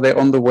awakened, or they're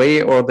on the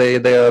way, or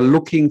they are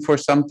looking for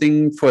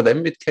something. For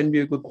them, it can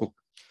be a good book,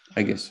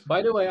 I guess.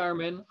 By the way,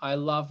 Armin, I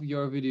love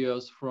your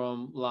videos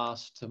from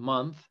last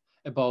month,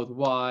 about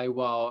why,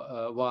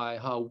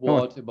 how, Oh,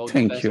 what, about the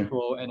thank best you.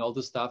 pro and all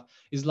the stuff.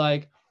 It's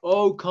like,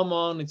 oh, come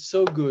on, it's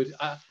so good.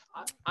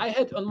 I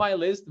had on my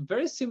list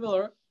very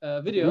similar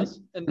videos,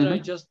 and then I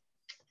just,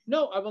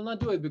 no, I will not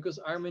do it because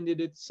Armin did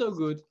it so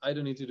good. I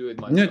don't need to do it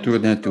No, myself. do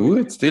not do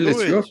it. Still,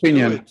 it's your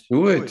opinion.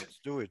 Do it.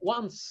 Do it.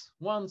 Once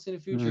in the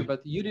future,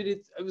 but you did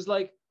it. I was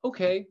like,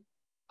 okay,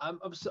 I'm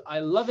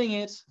loving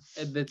it,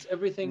 and that's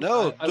everything.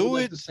 No, I do would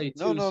like it. to say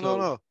No, too. no, no, So,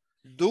 no.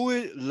 Do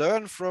it.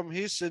 Learn from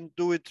his and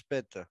do it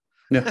better.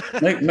 Yeah,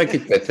 make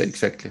it better.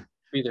 Exactly.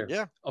 Peter,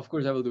 Yeah. of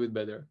course I will do it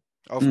better.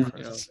 Of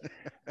course.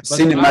 But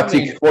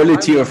Cinematic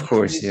quality, Armin of has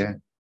course. this- Yeah.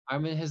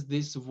 Armin has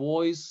this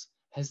voice,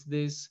 has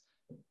this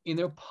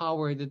inner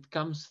power that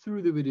comes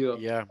through the video.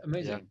 Yeah.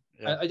 Amazing.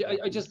 Yeah.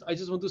 I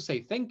just want to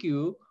say thank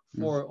you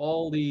for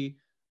all the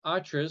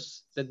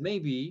archers that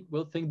maybe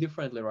will think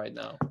differently right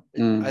now.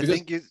 I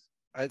Because-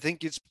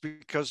 think it's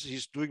because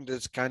he's doing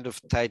this kind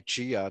of Tai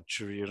Chi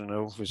archery, you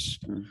know, with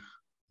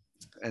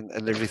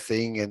and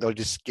everything and all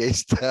this gay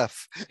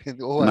stuff. And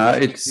No,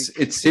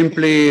 it's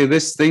simply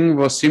this thing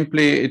was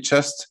simply it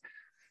just.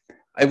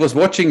 I was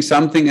watching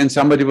something and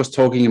somebody was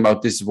talking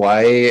about this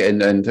why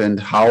and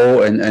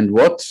how and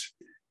what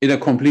in a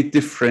complete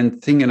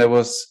different thing, and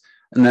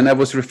then I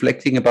was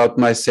reflecting about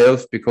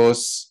myself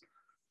because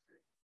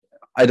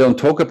I don't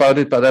talk about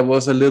it, but I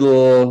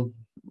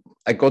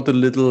got a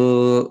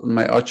little,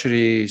 my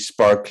archery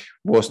spark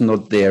was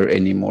not there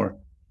anymore.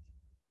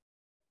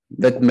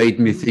 That made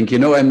me think,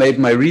 I made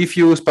my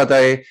reviews, but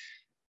I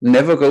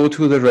never go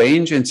to the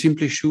range and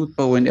simply shoot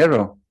bow and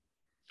arrow.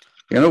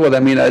 You know what I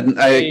mean?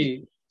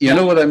 You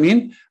know what I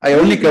mean? I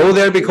only go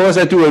there because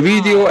I do a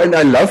video and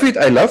I love it.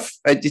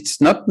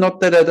 It's not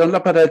that I don't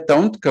love, but I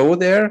don't go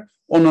there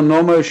on a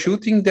normal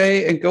shooting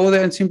day and go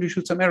there and simply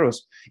shoot some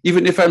arrows.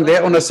 Even if I'm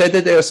there on a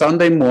Saturday or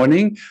Sunday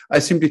morning, I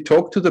simply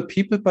talk to the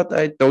people, but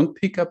I don't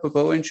pick up a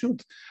bow and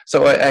shoot.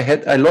 So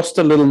I lost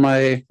a little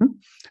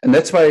and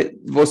that's why it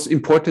was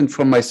important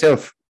for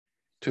myself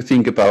to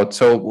think about.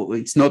 So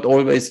it's not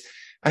always,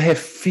 I have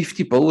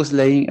 50 bows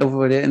laying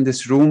over there in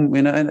this room,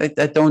 and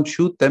I don't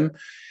shoot them.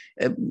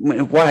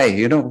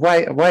 Why?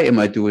 Why am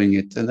I doing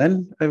it? And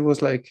then I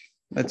was like,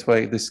 that's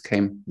why this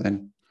came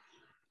then.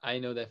 I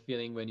know that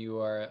feeling when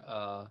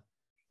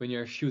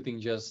you're shooting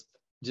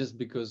just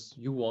because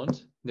you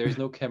want. There is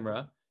no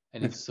camera,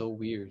 and it's so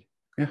weird.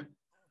 Yeah.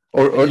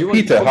 Or you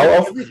Peter, how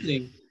often?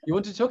 Everything. You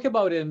want to talk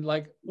about it, and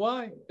like,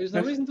 why? There's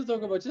no reason to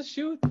talk about it. Just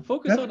shoot.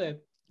 Focus on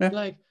it. Yeah.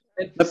 Like,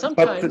 and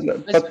sometimes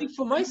I speak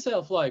for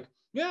myself. Like,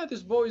 yeah,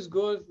 this bow is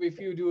good if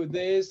you do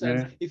this,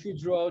 and if you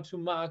draw to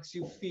max,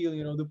 you feel,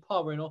 the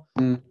power,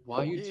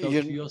 Why you talk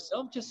to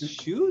yourself? Just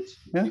shoot,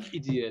 you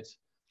idiot.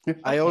 Yeah.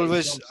 I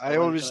always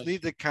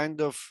need a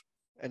kind of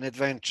an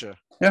adventure.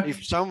 Yeah.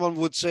 If someone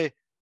would say,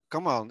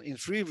 come on, in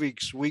 3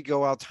 weeks, we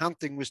go out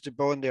hunting with the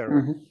bow and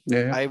arrow,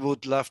 I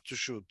would love to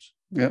shoot.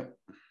 Yeah.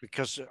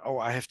 Because,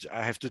 I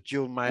have to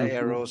tune my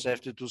arrows, I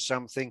have to do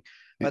something.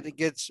 But it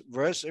gets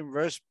worse and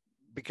worse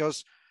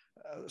because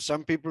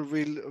some people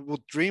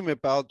would dream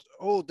about,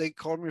 they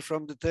call me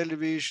from the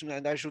television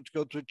and I should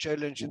go to a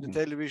challenge in the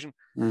television.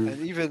 And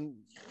even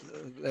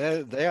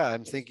there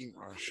I'm thinking,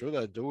 should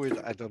I do it?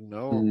 I don't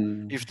know.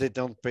 If they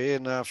don't pay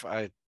enough,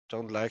 I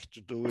don't like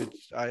to do it.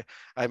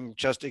 I'm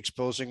just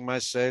exposing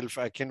myself.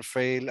 I can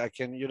fail. I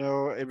can,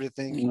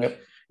 everything. Yep.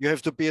 You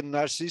have to be a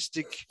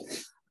narcissistic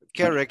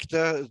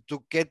character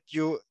to get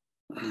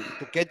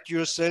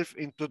yourself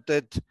into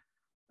that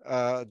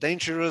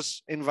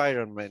dangerous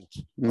environment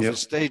of a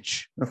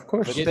stage, of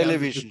course, of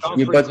television.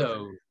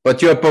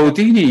 But you're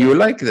Bodini, you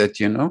like that,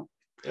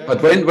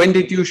 But when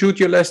did you shoot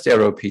your last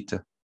arrow,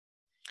 Peter?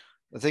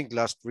 I think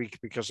last week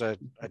because I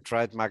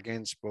tried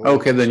Magen's bow.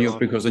 Okay, then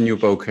because a new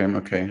bow came.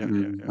 Okay,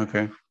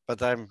 okay.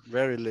 But I'm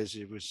very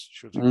lazy with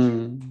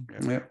shooting.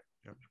 Yeah.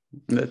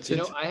 That's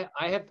it. I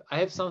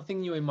have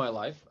something new in my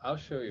life. I'll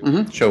show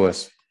you. Show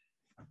us.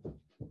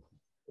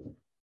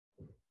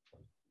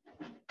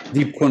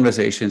 Deep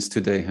conversations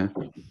today, huh?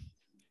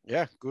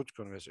 Yeah, good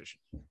conversation.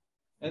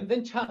 And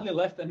then Charlie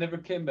left and never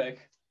came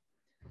back.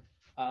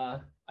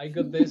 I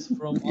got this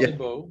from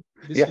Olibo,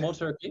 this small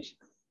Turkish,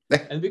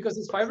 and because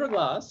it's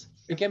fiberglass,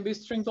 it can be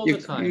stringed all the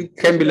time.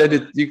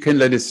 You can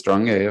let it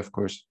strong, of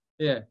course.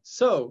 Yeah.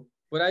 So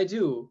what I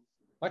do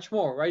much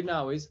more right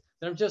now is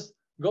that I'm just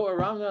go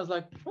around and I was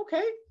like,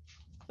 okay,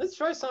 let's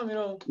try some,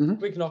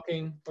 quick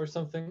knocking or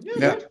something.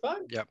 Yeah. Good,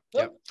 fine.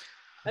 Yeah.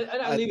 And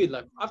I leave it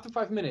like after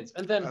 5 minutes,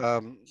 and then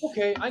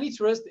okay, I need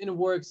to rest in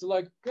work. So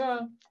like,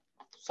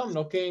 some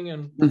knocking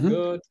and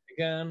good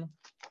again.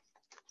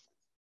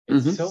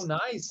 It's so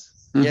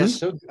nice. Yes.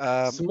 So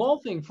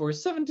small thing for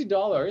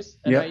 $70,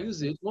 and I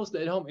use it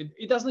mostly at home.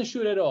 It doesn't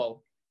shoot at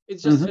all.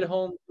 It's just at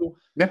home to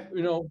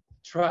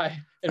try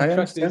and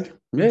practice.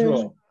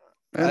 Draw.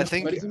 I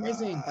think but it's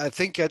amazing. I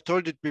think I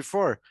told it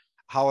before.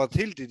 Howard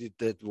Hill did it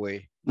that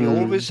way. He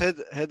always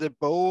had a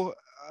bow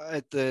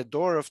at the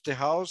door of the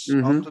house,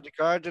 onto the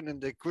garden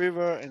and the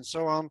quiver and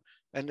so on.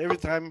 And every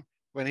time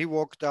when he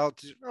walked out,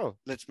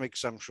 let's make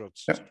some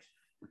shots. Yeah.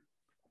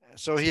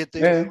 So he had the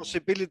Yeah.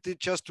 possibility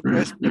just to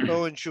press the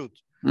bow and shoot.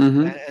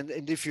 Mhm.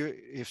 And if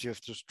you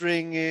have to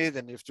string it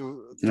and you have to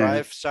Yeah.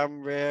 drive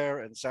somewhere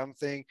and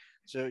something,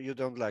 so you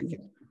don't like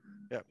it.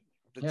 Yeah.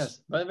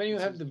 Yes, but when you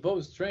have the bow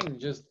string,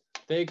 just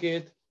take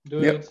it, do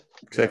Yep. it.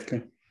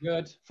 Exactly.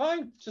 Good,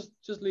 fine.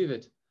 Just leave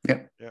it.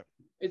 Yeah. Yeah.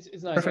 It's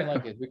nice. Perfect. I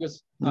like it because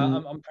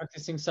Mhm. I'm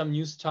practicing some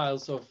new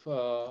styles of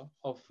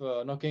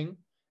knocking,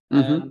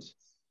 Mhm. and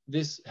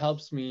this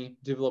helps me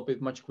develop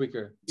it much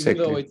quicker. Even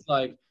though Exactly. it's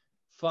like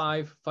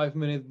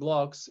 5-minute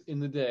blocks in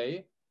the day,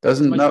 it's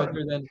Doesn't much know.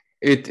 better than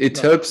It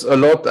no. helps a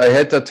lot. I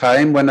had a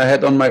time when I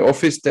had on my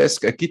office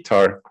desk a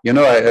guitar. You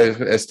know,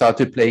 I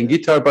started playing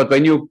guitar, but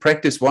when you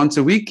practice once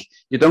a week,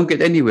 you don't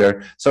get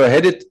anywhere. So I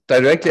had it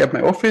directly at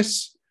my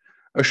office.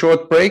 A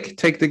short break,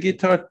 take the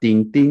guitar,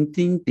 ding, ding,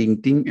 ding, ding,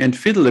 ding, and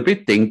fiddle a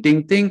bit, ding,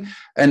 ding, ding.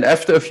 And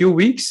after a few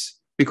weeks,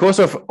 because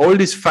of all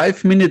these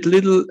 5-minute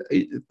little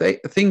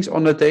things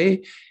on a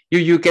day,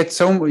 you get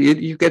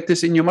you get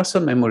this in your muscle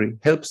memory.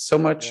 Helps so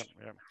much.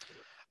 Yeah, yeah.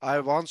 I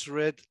once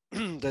read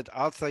that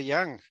Arthur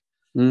Young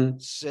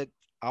Mm. said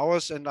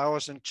hours and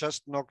hours and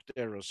just knocked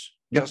arrows.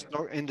 Yep. Just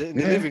knock in the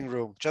Yeah. living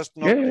room, just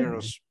knocked Yeah.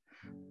 arrows.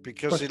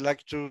 Because he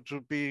liked to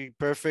be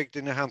perfect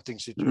in a hunting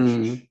Mm.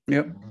 situation.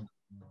 Yep.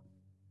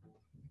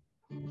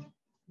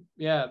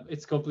 Yeah,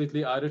 it's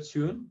completely out of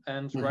tune,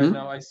 and right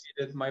now I see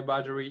that my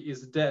battery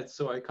is dead,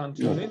 so I can't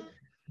tune it.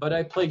 But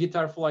I play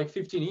guitar for like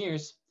 15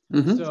 years,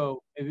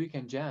 so maybe we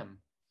can jam.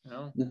 You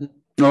know?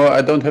 No,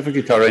 I don't have a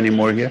guitar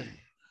anymore here.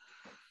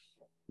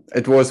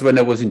 It was when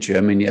I was in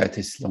Germany. It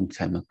is a long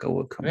time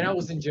ago. When I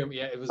was in Germany,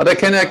 yeah, it was. But I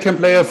can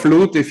play a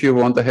flute if you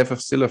want. I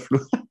have still a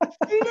flute.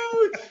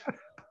 Flute.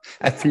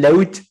 A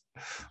flute.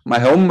 My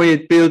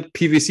homemade built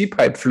PVC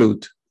pipe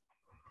flute,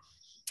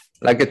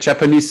 like a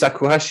Japanese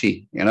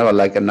shakuhachi. You know,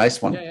 like a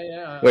nice one.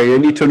 Yeah. Where you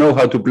need to know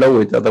how to blow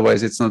it,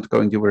 otherwise it's not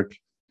going to work.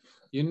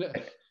 You know,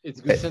 it's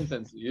a good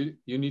sentence.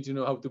 You need to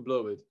know how to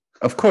blow it.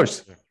 Of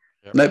course.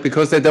 Yeah. No,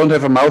 because they don't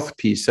have a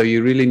mouthpiece, so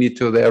you really need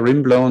to. They are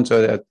rim blown,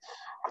 so they're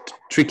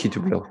tricky to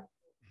blow.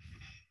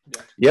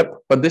 Yeah. Yep,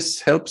 but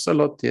this helps a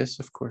lot. Yes,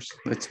 of course.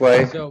 That's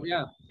why. So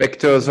yeah. Back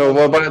to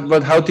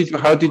but how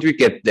did we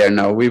get there?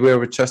 Now we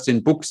were just in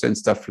books and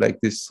stuff like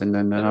this, and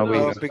then now we.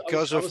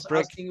 Because I of was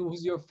break. asking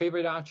who's your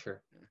favorite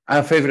archer.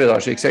 Our favorite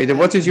archer. Excited.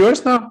 What is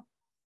yours now?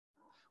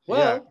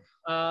 Well,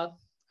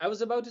 I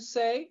was about to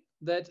say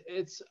that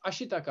it's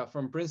Ashitaka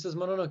from Princess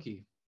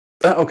Mononoke.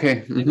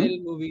 Okay.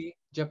 Animated movie,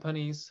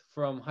 Japanese,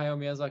 from Hayao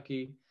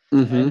Miyazaki.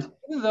 Mm-hmm. And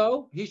even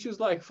though he shoots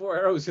like 4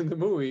 arrows in the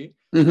movie,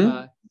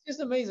 Mm-hmm. it's just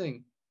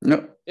amazing.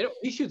 No. You know,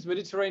 he shoots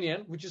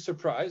Mediterranean, which is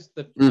surprised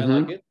that I Mm-hmm.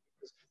 like it.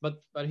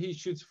 But he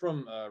shoots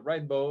from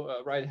right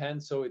bow, right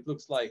hand, so it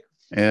looks like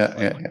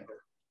Yeah.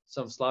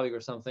 some Slavic or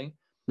something.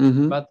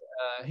 Mm-hmm. But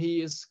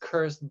he is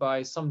cursed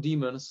by some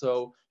demon,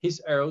 so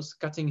his arrows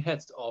cutting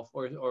heads off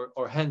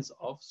or hands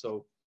off.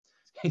 So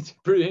it's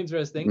pretty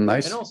interesting.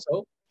 Nice. And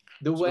also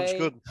the Sounds way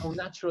good. how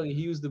naturally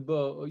he uses the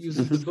bow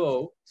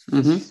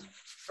Mm-hmm. is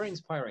very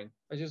inspiring.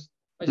 I just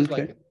like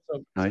Okay. it.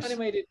 So Nice.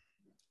 animated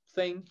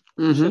thing,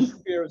 Mm-hmm. just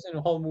appears in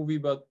a whole movie,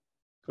 but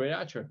great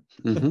archer.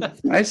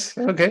 Mm-hmm. Nice.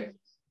 Okay.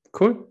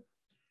 Cool.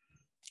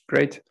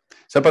 Great.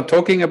 So, but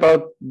talking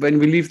about when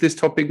we leave this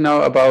topic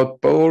now about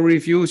bow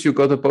reviews, you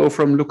got a bow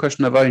from Lukasz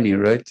Navalny,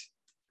 right?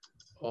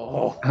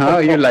 Oh, How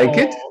you like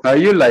it? How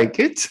you like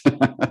it?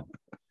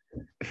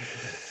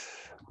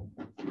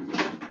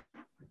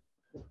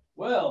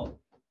 Well,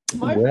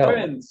 my Well,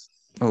 friends.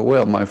 Oh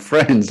well, my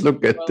friends,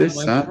 look at Well, this,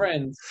 my huh?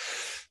 friends.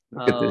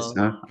 Look at this,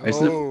 huh?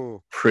 Isn't it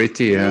Oh,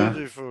 pretty?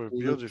 beautiful, Look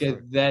beautiful.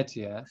 at that,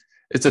 yeah.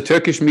 It's a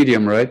Turkish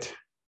medium, right?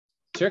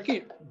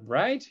 Turkey,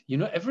 right? You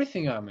know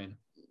everything, Armin.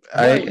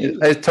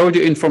 I told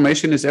you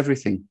information is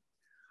everything.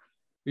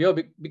 Yeah,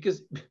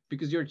 because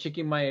you're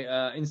checking my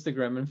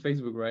Instagram and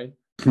Facebook, right?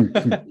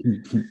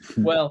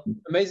 Well,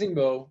 amazing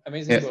bow,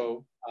 Yeah.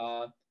 bow.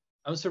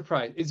 I'm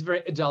surprised. It's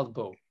very adult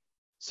bow.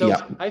 So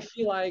Yeah. I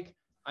feel like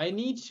I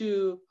need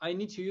to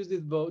use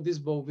this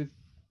bow with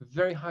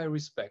very high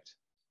respect.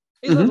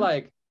 It's not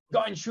like go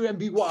and shoot and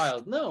be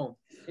wild. No,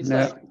 it's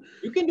Yeah. like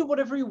you can do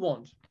whatever you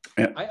want.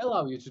 Yeah. I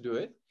allow you to do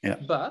it. Yeah.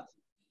 But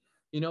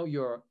you know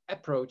your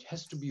approach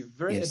has to be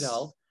very Yes.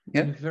 adult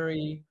Yeah. and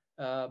very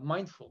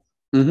mindful.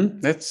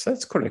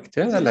 That's correct.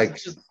 Yeah,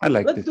 Let's I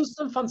like let's this. do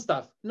some fun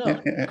stuff. No,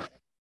 Yeah.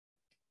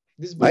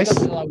 this book Nice.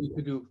 doesn't allow you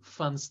to do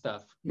fun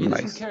stuff. He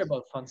doesn't Nice. care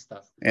about fun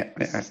stuff. Yeah.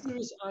 This is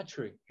serious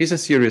archery. He's a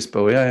serious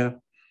bow. Yeah.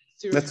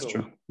 Serious That's bow.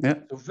 true. Yeah.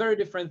 So very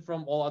different from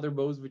all other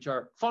bows, which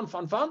are fun.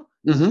 Mhm.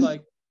 It's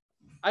like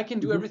I can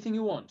do Mhm. everything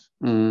you want.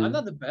 Mm. I'm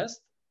not the best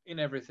in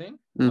everything.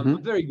 Mhm.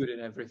 I'm very good in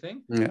everything.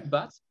 Yeah.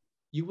 But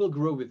you will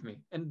grow with me,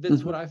 and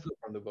that's what I feel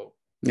from the bow.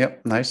 Yeah.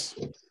 Nice.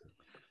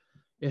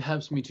 It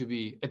helps me to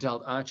be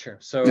adult archer.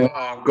 So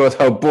Oh, God,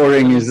 how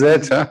boring is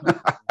that? Huh?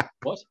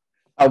 what?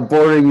 How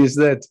boring is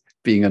that?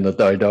 Being an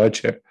adult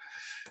archer.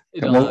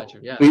 Adult on. archer,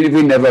 yeah.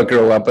 We never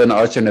grow up. An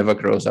archer never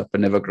grows up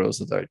and never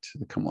grows adult.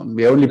 Come on.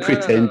 We only No.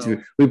 pretend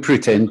to. We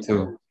pretend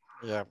to.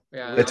 Yeah.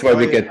 Yeah, That's why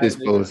we I- get this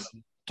I- both.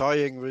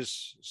 toying with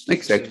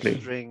sticks Exactly.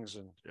 and strings,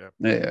 and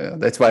Yeah,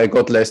 that's why I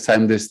got last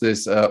time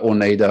this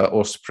Oneida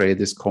Osprey,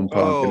 this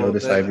compound,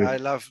 this hybrid. I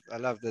love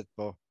that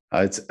bow.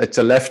 It's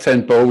a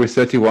left-hand bow with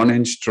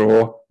 31-inch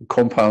draw,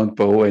 compound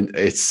bow, and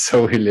it's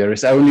so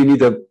hilarious. I only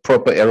need a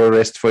proper arrow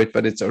rest for it,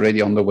 but it's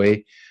already on the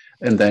way.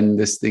 And then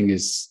this thing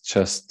is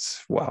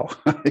just wow.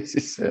 This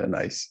is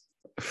nice.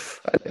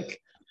 I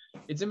like.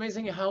 It's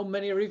amazing how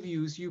many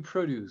reviews you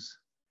produce.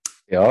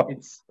 Yeah.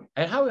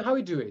 And how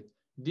you do it.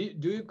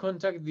 Do you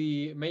contact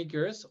the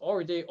makers,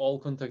 or they all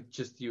contact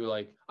just you?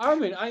 Like,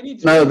 Armin, I need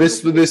to. No,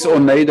 this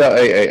Oneida,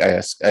 I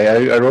asked.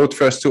 I wrote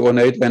first to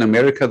Oneida in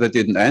America that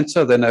didn't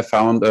answer. Then I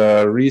found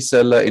a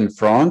reseller in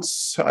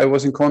France. I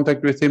was in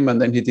contact with him, and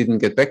then he didn't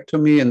get back to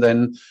me. And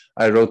then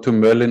I wrote to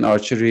Merlin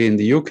Archery in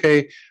the UK,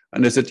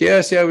 and they said,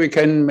 yes, we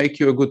can make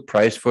you a good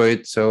price for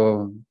it.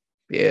 So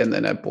yeah, and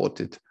then I bought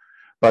it.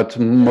 But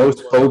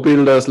most bow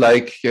builders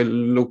like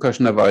Lukas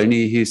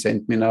Navalny, he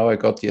sent me now. I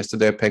got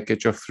yesterday a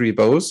package of 3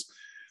 bows.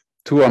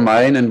 2 are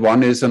mine, and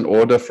 1 is an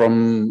order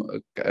from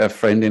a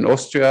friend in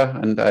Austria,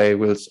 and I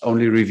will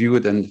only review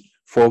it and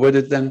forward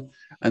it then.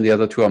 And the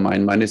other 2 are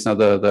mine. Mine is now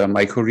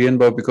my Korean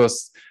bow,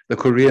 because the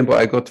Korean bow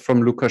I got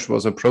from Lukas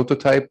was a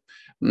prototype.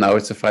 Now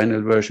it's a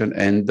final version,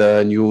 and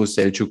the new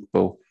Seljuk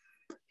bow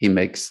he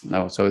makes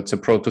now. So it's a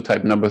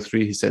prototype number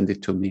 3. He sent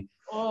it to me.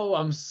 Oh,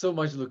 I'm so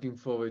much looking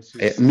forward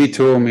to Me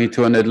too,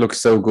 and it looks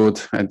so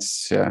good.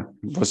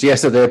 It was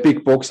yesterday a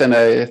big box, and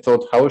I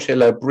thought, how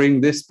shall I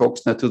bring this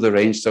box now to the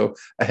range? So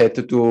I had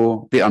to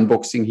do the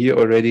unboxing here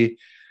already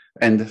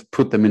and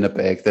put them in a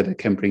bag that I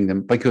can bring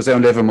them, because I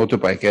only have a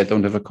motorbike. I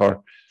don't have a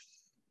car.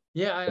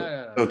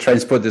 Yeah, So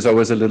transport is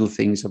always a little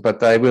thing. So,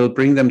 but I will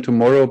bring them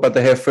tomorrow. But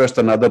I have first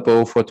another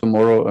bow for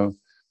tomorrow,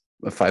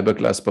 a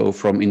fiberglass bow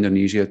from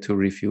Indonesia to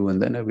review,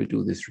 and then I will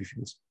do these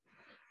reviews.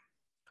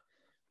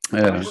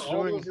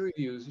 All those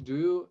reviews,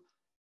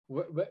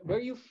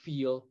 where you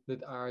feel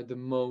that are the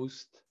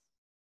most,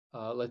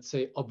 let's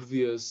say,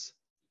 obvious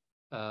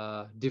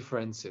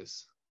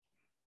differences?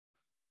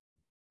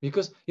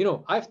 Because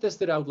I've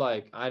tested out,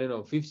 like, I don't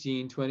know,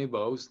 15, 20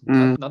 bows,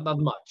 not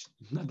much,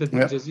 not that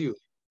much as you,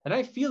 and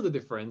I feel the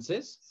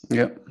differences.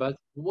 Yeah. But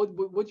what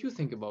do you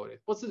think about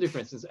it? What's the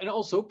differences? And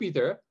also,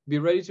 Peter, be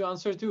ready to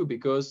answer too,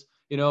 because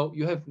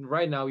you have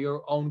right now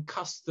your own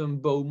custom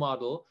bow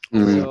model.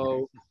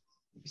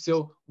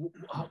 So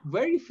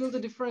where do you feel the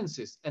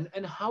differences,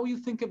 and how you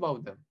think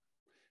about them?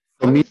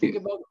 How do you think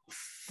about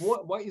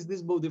why is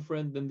this bow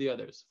different than the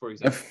others, for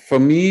example? For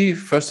me,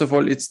 first of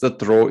all, it's the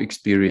draw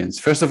experience.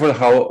 First of all,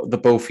 how the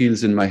bow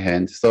feels in my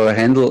hand. So a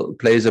handle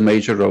plays a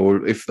major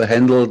role. If the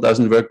handle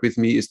doesn't work with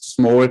me, is too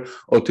small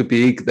or too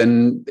big,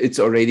 then it's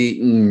already.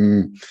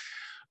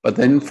 But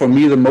then for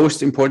me, the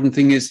most important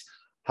thing is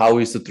how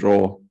is the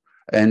draw.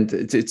 And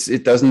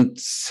it doesn't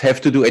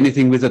have to do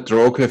anything with a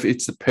draw curve.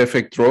 It's a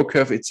perfect draw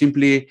curve. It's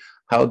simply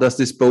how does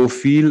this bow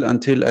feel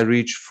until I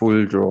reach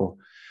full draw.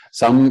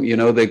 Some,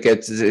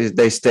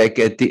 they stack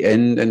at the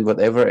end and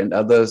whatever, and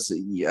others,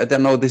 I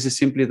don't know. This is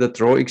simply the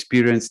draw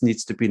experience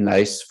needs to be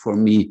nice for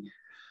me.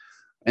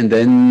 And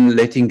then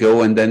letting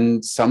go. And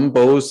then some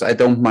bows, I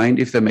don't mind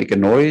if they make a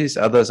noise.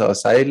 Others are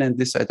silent.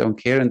 This I don't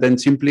care. And then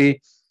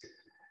simply,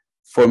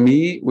 for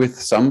me,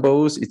 with some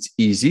bows, it's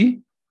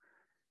easy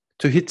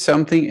to hit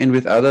something, and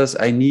with others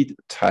I need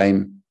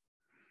time.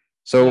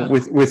 So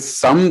with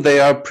some, they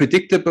are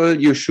predictable.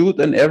 You shoot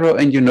an arrow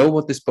and you know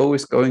what this bow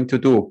is going to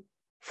do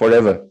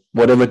forever.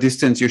 Whatever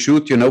distance you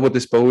shoot, you know what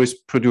this bow is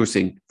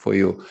producing for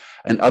you.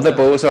 And other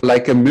bows are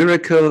like a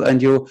miracle,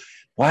 and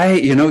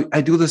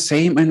I do the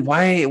same, and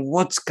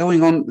what's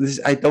going on?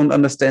 I don't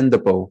understand the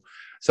bow.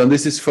 So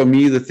this is for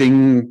me the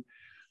thing.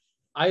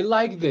 I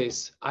like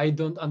this. I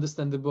don't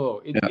understand the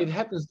bow. It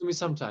happens to me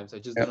sometimes. I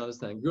just don't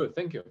understand. Good,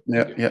 thank you.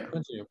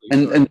 Continue,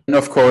 and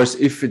of course,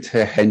 if it's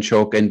a hand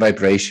choke and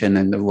vibration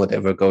and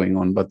whatever going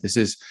on, but this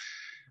is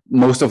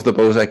most of the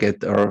bows I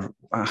get are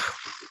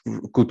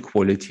good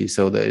quality,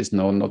 so there is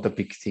not a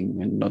big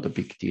thing and not a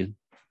big deal.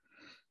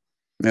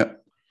 Yeah.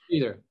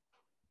 Peter.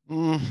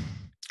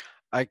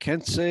 I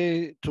can't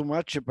say too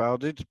much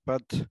about it,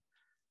 but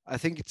I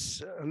think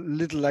it's a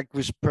little like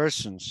with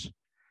persons.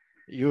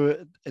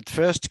 You, at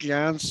first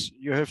glance,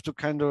 you have to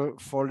kind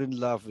of fall in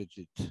love with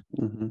it.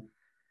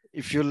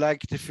 If you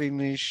like the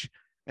finish,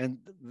 and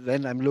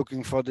then I'm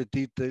looking for the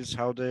details,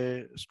 how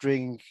the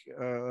string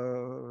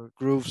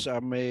grooves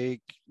are made,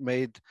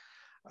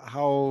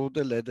 how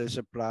the leather is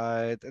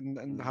applied,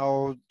 and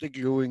how the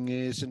gluing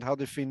is, and how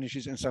the finish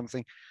is, and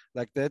something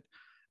like that.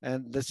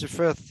 And that's the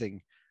first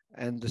thing.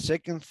 And the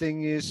second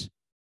thing is,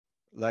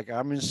 like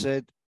Armin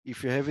said,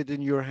 if you have it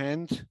in your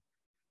hand,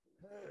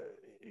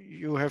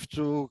 you have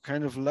to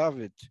kind of love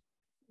it.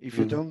 If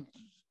you don't,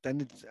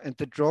 then and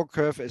the draw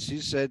curve, as he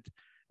said.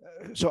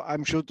 So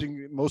I'm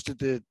shooting mostly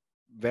the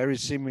very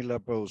similar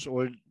bows,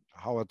 or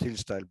Howard Hill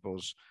style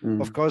bows.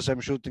 Of course, I'm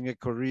shooting a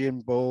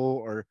Korean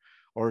bow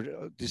or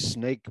the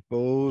snake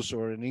bows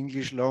or an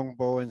English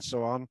longbow and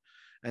so on,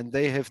 and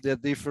they have their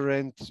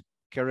different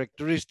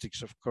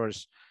characteristics, of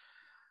course.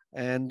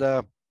 And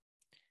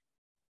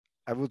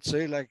I would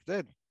say like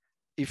that: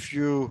 if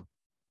you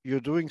you're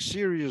doing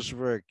serious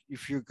work,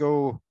 if you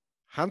go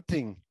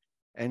hunting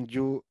and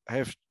you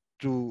have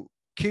to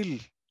kill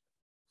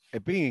a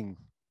being,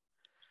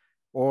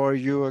 or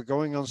you are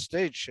going on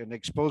stage and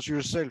expose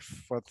yourself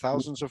for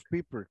thousands of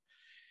people,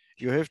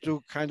 you have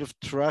to kind of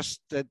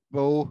trust that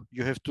bow.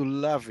 You have to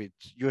love it.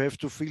 You have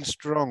to feel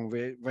strong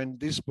when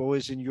this bow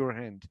is in your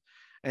hand.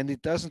 And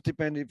it doesn't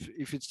depend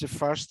if it's the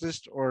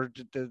fastest or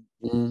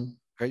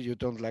okay, you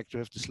don't like to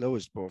have the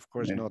slowest bow, of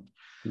course Yeah. not.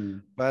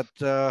 But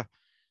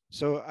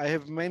so I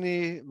have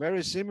many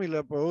very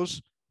similar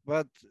bows,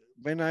 but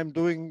when I'm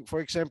doing, for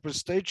example,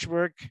 stage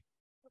work,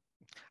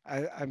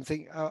 I'm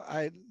thinking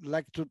I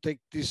like to take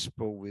this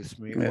bow with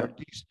me Yeah. or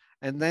this,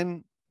 and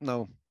then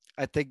no,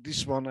 I take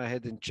this one I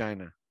had in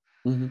China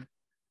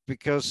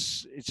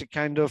because it's a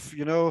kind of,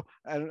 you know,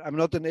 I'm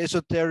not an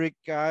esoteric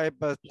guy,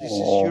 but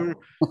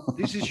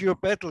this is your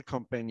battle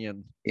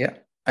companion. Yeah,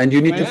 and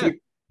you need to Yeah. feel,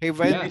 He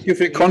went, you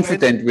feel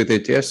confident with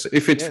it. Yes,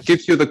 if it Yes.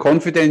 gives you the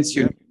confidence,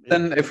 you Yeah,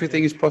 then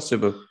everything is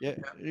possible. yeah,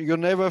 you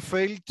never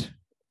failed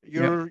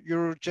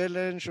your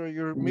challenge or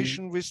your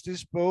mission with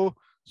this bow.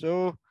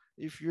 So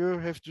if you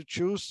have to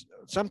choose,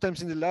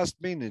 sometimes in the last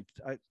minute,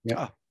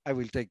 I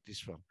will take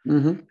this one.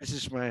 This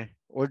is my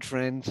old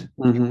friend.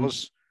 He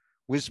was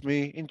with me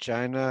in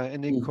China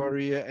and in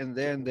Korea and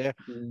there and there.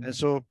 And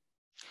so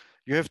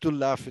you have to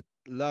love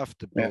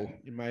the bow,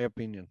 in my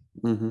opinion.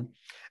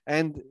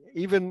 And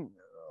even,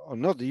 or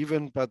not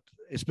even, but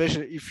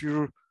especially if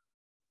you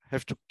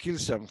have to kill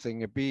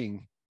something, a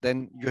being,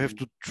 then you have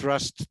to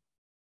trust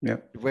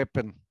the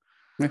weapon.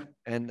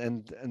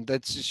 And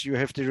that's, you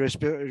have the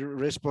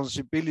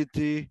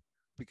responsibility,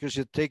 because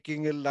you're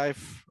taking a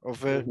life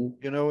of a,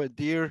 you know, a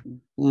deer.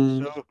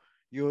 So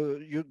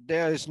you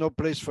there is no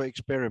place for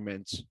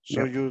experiments.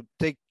 So you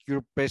take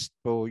your best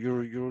bow,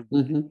 you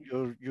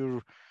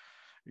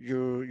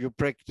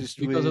practice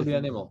Because with, of the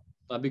animal,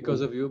 not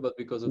because of you, but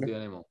because of the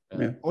animal.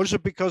 Yeah. also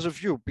because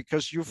of you,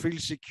 because you feel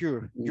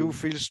secure, you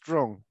feel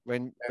strong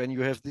when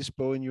you have this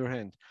bow in your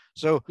hand.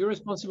 So You're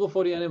responsible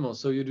for the animal,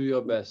 so you do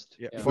your best.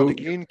 for the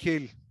clean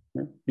kill.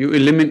 You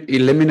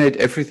eliminate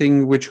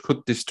everything which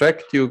could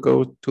distract you.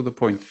 Go to the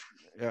point.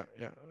 Yeah.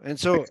 And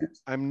so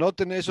I'm not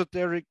an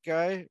esoteric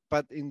guy,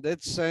 but in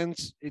that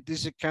sense, it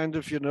is a kind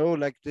of, you know,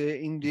 like the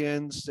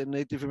Indians, the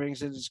Native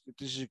Americans,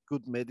 this is a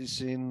good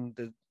medicine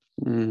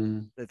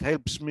that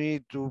helps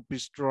me to be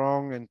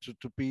strong and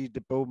to be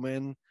the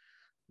bowman,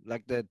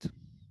 like that.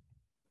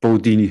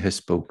 Bodini has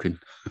spoken.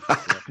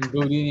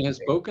 Bodini has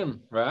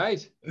spoken,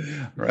 right?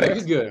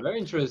 Very good, very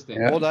interesting.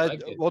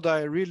 What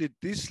I really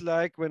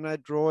dislike when I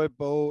draw a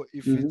bow,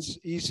 if it's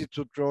easy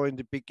to draw in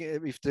the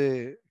beginning, if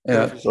the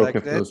curve is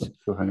like that,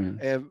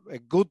 a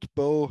good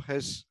bow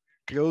has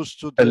close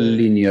to a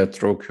linear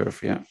throw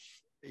curve,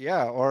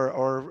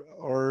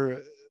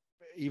 or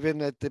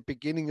even at the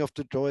beginning of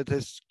the draw, it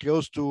has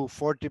close to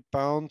 40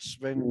 pounds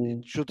when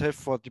it should have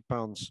 40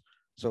 pounds.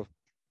 So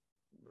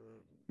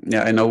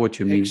yeah, I know what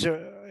you mean.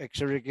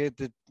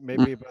 Exaggerated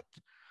maybe, but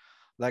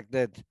like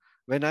that.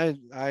 When I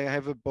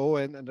have a bow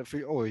and I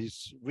feel, oh,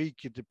 he's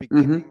weak at the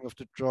beginning of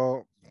the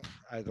draw,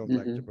 I don't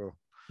like the bow.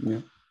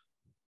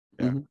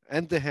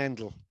 And the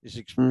handle is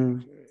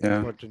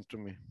important to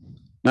me.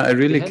 No, I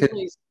really can.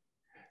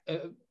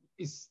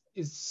 Is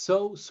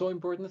so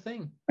important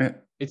thing.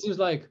 It seems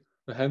like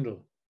the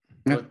handle.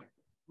 But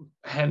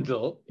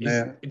handle is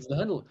it's the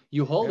handle.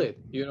 You hold it,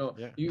 you know,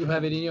 you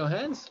have it in your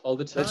hands all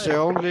the time. That's the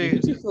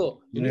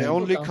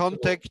only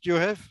contact you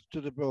have to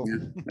the bow.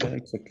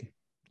 Exactly.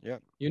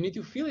 You need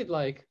to feel it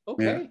like,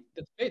 okay,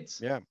 that fits.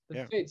 That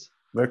fits.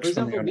 Works. For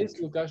example, this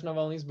Lukáš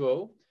Navalny's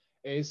bow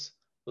is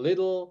a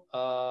little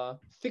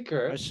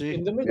thicker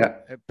in the middle.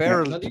 A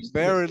barreled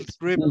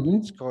grip,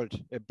 it's called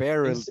a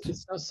barreled.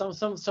 It's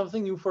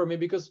something new for me,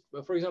 because,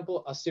 for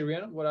example,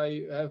 Assyrian, what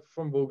I have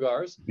from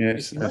Bulgars,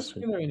 is much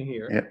thinner in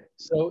here.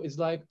 So it's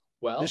like,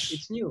 well,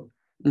 it's new.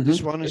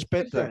 This one is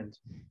better. Different.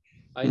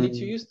 I need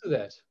to used to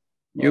that.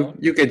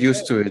 You get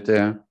used to it,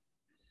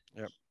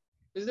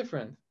 It's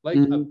different. Like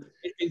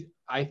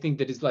I think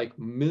that it's like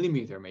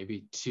millimeter,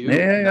 maybe 2.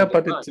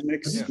 But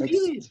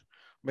it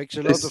makes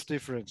a lot of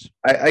difference.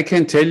 I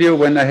can tell you,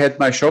 when I had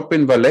my shop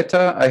in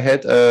Valletta, I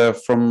had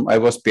I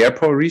was bear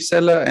paw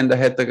reseller, and I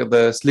had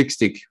the slick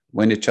stick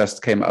when it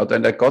just came out,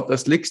 and I got a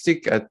slick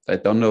stick at, I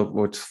don't know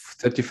what,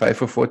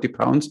 35 or 40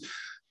 pounds,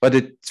 but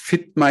it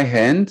fit my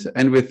hand,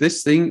 and with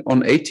this thing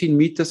on 18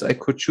 meters I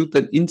could shoot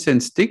an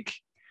incense stick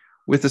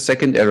with the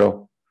second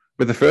arrow.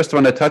 With the first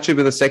one I touch it,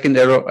 with the second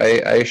arrow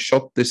I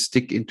shot this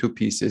stick into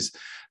pieces.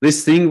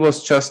 This thing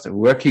was just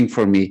working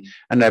for me,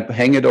 and I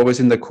hang it always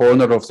in the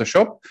corner of the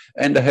shop,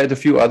 and I had a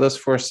few others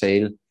for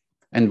sale.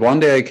 And one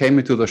day I came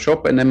into the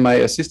shop, and then my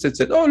assistant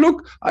said, "Oh,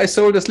 look, I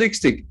sold a slick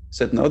stick." I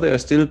said, "No, they are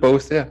still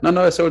both there." No,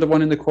 I sold the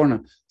one in the corner."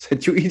 I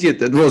said, "You idiot,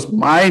 that was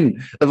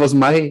mine. That was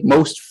my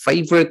most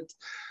favorite.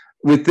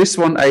 With this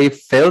one, I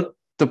felt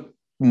the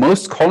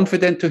most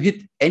confident to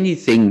hit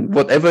anything,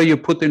 whatever you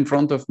put in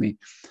front of me.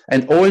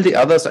 And all the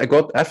others I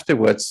got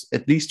afterwards,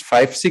 at least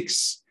 5,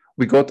 6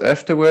 we got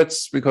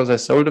afterwards, because I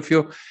sold a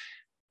few.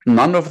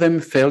 none of them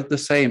felt the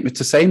same. It's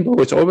the same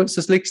bow. It's always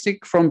a slick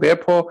stick from bear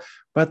paw,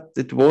 but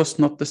it was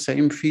not the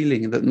same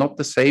feeling. That not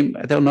the same.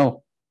 I don't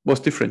know. Was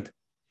different.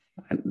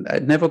 I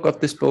never got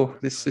this bow.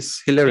 This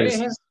is hilarious.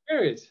 It has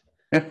spirit.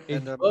 Yeah.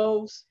 And,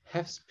 Bows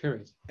have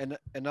spirit. And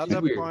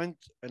It's weird.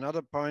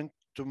 another point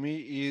to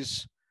me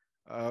is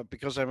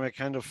because I'm a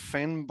kind of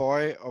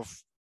fanboy of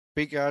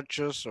big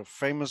archers or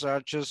famous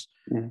archers,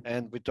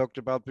 and we talked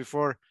about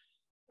before,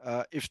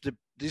 if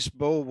this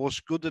bow was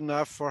good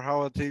enough for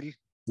Howard Hill,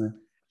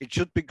 it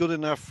should be good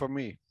enough for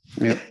me.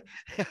 Yeah.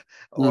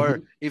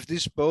 Or if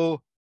this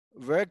bow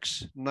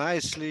works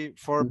nicely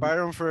for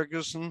Byron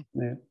Ferguson,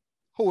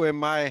 who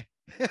am I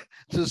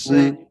to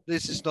say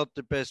this is not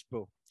the best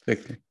bow?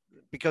 Exactly.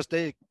 Because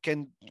they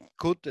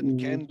could and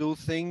can do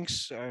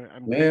things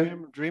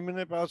I'm dreaming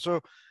about. So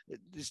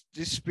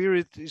this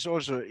spirit is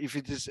also, if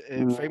it is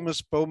a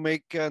famous bow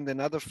maker and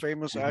another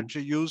famous archer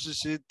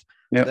uses it,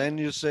 then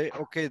you say,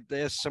 okay,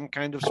 there's some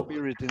kind of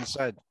spirit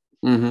inside.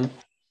 You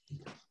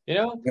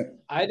know,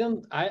 I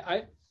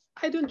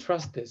don't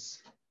trust this.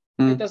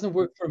 It doesn't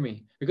work for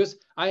me, because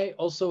I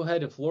also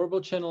had a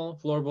floorball channel,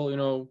 floorball, you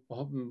know,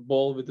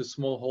 ball with the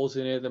small holes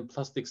in it and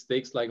plastic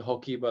sticks like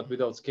hockey, but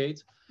without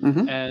skates.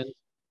 And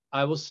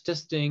I was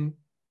testing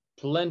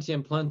plenty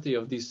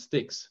of these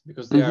sticks,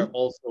 because they are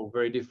also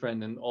very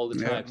different in all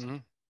the types.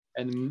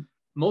 And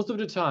most of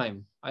the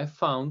time I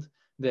found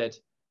that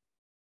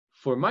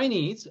for my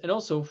needs and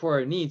also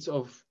for needs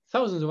of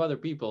thousands of other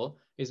people,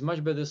 is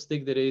much better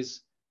stick that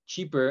is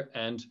cheaper,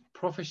 and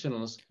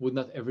professionals would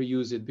not ever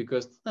use it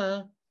because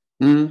No,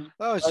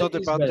 it's not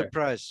about the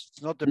price.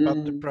 It's not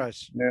about the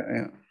price.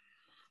 Yeah.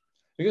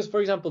 Because, for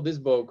example, this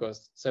bow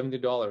costs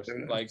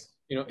 $70. Like,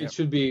 you know, it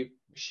should be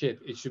shit.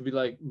 It should be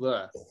like,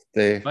 blah.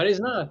 But it's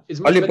not.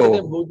 It's much better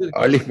than bows that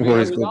cost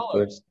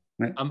 $300.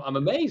 I'm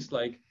amazed,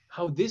 like,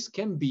 how this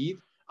can beat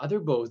other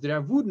bows that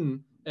are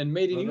wooden and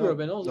made in Europe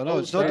and also. No,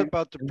 it's not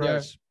about the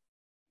price.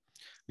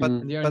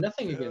 But there are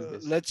nothing against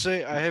this. Let's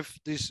say I have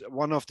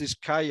one of these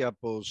Kaya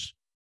bows.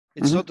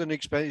 It's not an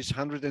expensive. It's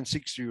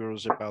 160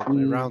 euros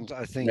around,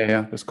 I think.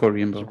 Yeah, that's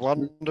Korean bow. It's a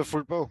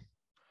wonderful bow.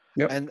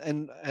 Yeah.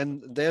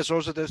 And there's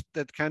also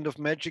that kind of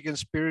magic and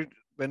spirit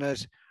when I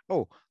say,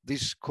 oh,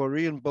 these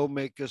Korean bow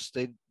makers,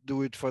 they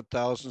do it for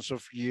thousands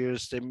of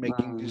years. They're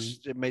making this.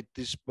 They made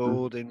this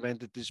bow. They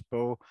invented this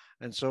bow,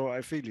 and so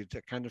I feel it.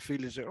 I kind of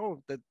feel it.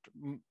 Oh, that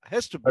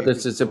has to be. But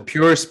it's a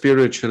pure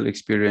spiritual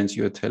experience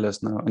you tell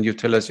us now, and you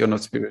tell us you're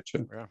not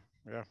spiritual. Yeah.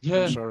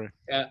 I'm sorry.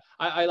 Yeah,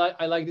 I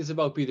like this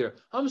about Peter.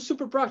 I'm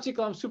super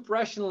practical. I'm super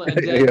rational, and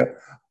then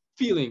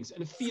feelings.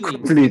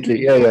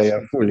 Completely. Yeah.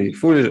 Fully.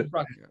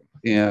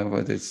 Yeah,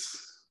 but it's.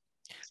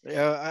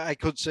 Yeah, I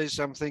could say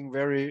something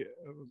very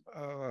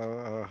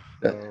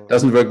that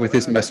doesn't work with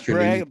his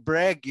masculine.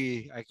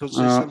 Braggy. I could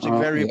say something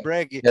very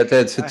braggy. Yeah,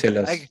 that's to tell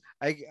us.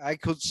 I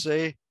could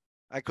say,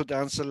 I could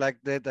answer like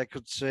that. I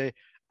could say,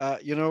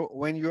 you know,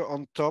 when you're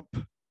on top,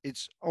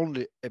 it's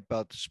only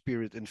about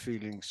spirit and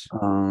feelings.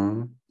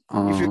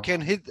 If you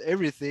can hit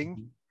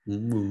everything,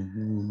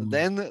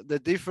 then the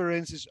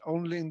difference is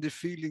only in the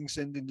feelings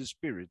and in the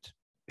spirit.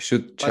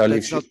 Should Charlie?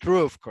 That's not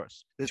true, of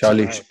course.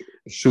 Charlie,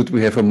 should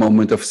we have a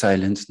moment of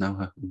silence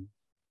now?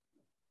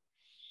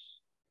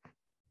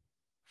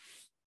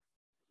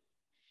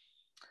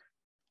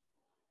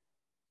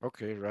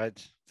 Okay, right.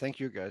 Thank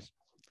you, guys.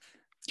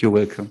 You're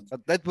welcome.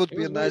 But that would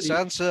be a nice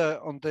answer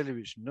on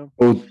television, no?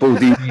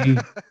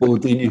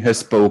 Bodini has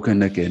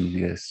spoken again.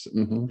 Yes.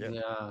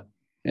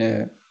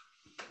 Yeah.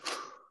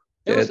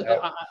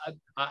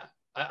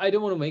 I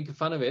don't want to make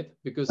fun of it,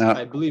 because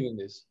I believe in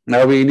this.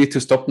 Now we need to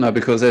stop now,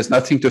 because there's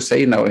nothing to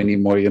say now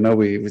anymore. You know,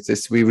 we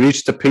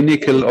reached the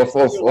pinnacle of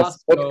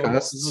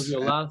podcasts. This was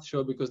your last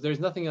show, because there's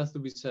nothing else to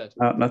be said.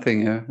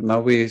 Nothing. Yeah. Now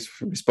we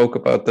spoke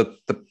about the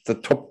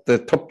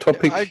top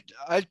topic.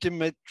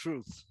 Ultimate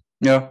truth.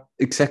 Yeah,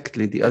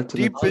 exactly. The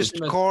ultimate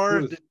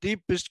the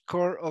deepest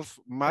core of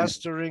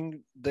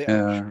mastering the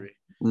archery.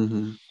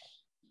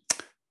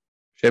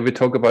 Shall we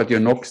talk about your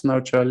nocks now,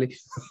 Charlie?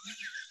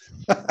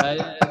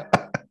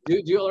 Do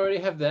you already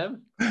have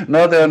them?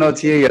 No, they're not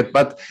here yet.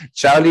 But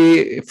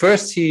Charlie,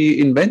 first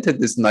he invented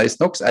this nice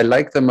nocks. I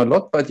like them a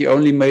lot, but he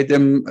only made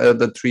them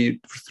the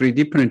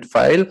 3D print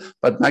file.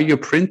 But now you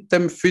print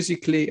them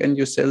physically and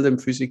you sell them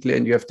physically,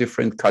 and you have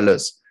different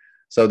colors.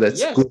 So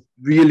that's good,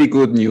 really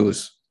good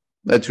news.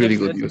 That's really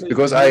good news,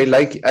 because I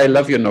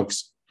love your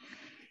nocks.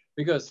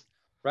 Because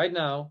right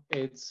now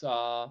it's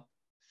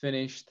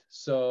finished,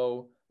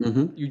 so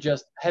you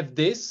just have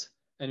this.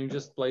 And you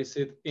just place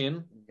it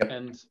in,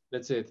 and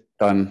that's it.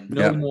 Done.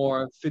 No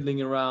more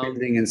fiddling around.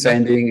 Fiddling and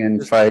sanding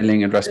and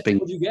filing and rasping.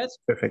 What you get?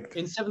 Perfect.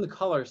 In 7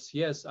 colors,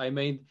 yes. I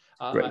made.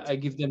 I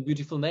give them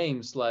beautiful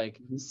names like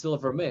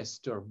Silver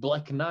Mist or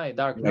Black Night,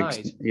 Dark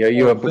Night. Yeah,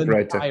 you are a book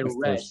writer.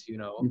 Red, you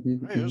know.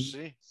 You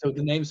see. So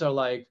the names are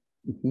like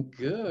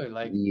good.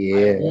 Like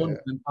I want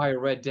Vampire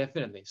Red,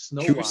 definitely.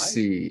 Snow White.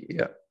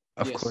 Yeah,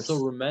 of course. So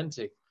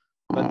romantic.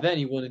 But then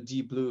you want a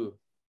deep blue.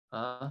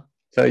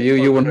 So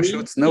you want to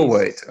shoot Snow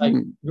White? Like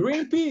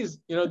green peas,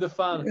 you know, the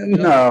fun.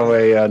 No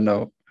way,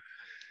 no.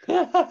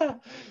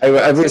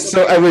 I will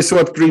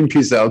sort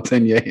Greenpeace out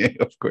then. Yeah,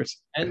 of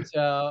course. And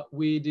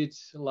we did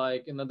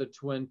like another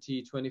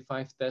 20,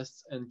 25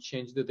 tests and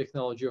changed the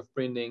technology of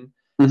printing.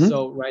 Mhm.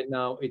 So right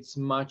now it's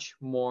much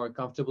more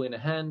comfortable in the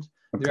hand.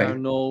 There Okay. are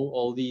no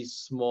all these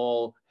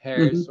small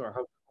hairs or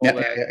how to Yeah,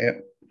 call that. yeah.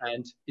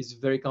 And it's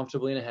very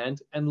comfortable in the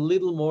hand and a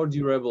little more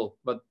durable.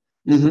 But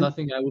this is Mhm.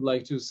 nothing I would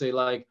like to say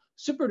like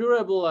super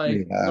durable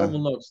like Yeah.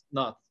 normal nocks.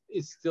 Not.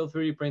 It's still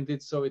 3D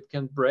printed, so it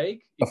can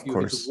break if Of you hit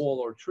a course. wall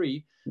or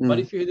tree. Mm. But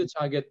if you hit a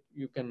target,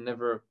 you can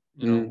never,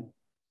 you know,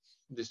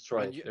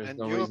 destroy And it. you, There's and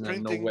no you're reason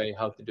and no printing, way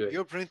how to do it.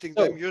 you're printing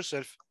So- them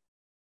yourself.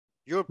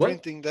 You're What?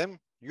 printing them.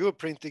 You're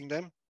printing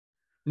them.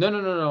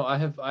 No. I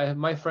have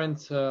my friend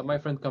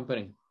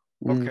company.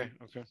 Okay.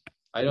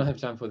 I don't have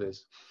time for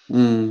this.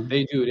 Mm.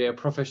 They do. They are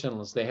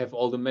professionals. They have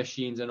all the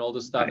machines and all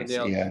the stuff, and Nice, they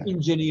are yeah.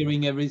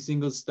 engineering every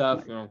single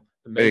stuff. You know,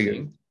 Very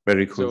amazing. good.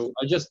 Very cool.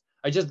 So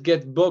I just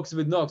get books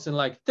with knocks and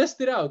like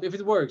test it out if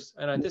it works,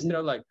 and I test it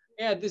out like,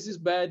 yeah, this is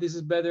bad, this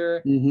is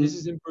better, this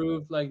is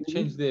improved, like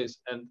change this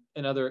and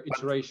another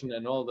iteration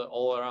and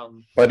all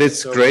around. But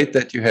it's So- great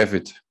that you have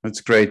it.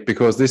 It's great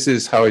because this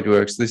is how it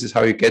works. This is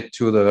how you get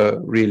to the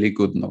really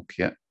good knock.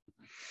 Yeah.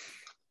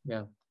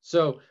 Yeah.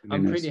 So Really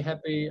I'm nice. pretty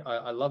happy.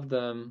 I love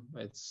them.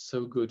 It's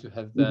so good to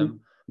have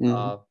them.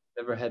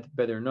 Never had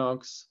better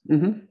knocks.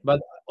 Mhm. But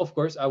of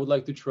course, I would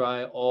like to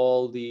try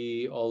all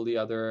the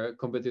other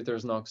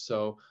competitors' knocks.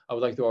 So I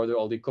would like to order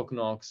all the cock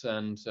knocks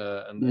and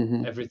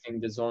everything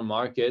that's on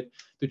market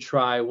to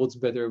try what's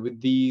better with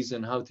these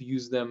and how to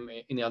use them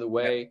in the other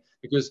way.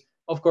 Because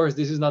of course,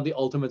 this is not the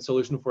ultimate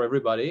solution for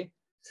everybody.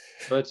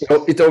 But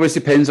It always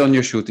depends on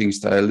your shooting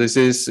style. This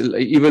is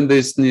even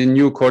this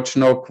new coach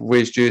knock,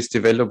 which is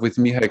developed with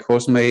Mihai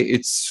Cosme.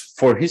 It's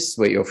for his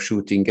way of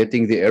shooting,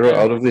 getting the arrow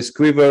out of this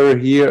quiver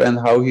here and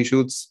how he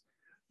shoots.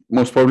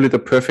 Most probably the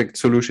perfect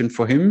solution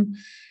for him.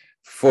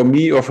 For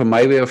me, or for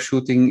my way of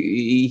shooting,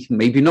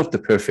 maybe not the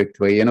perfect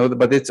way, you know.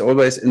 But it's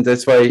always, and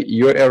that's why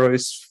your arrow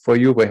is for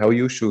you, by how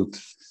you shoot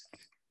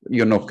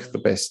your knock the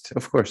best.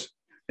 Of course,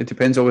 it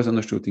depends always on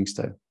the shooting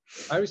style.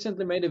 I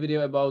recently made a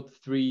video about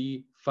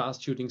 3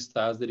 fast shooting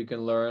styles that you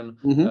can learn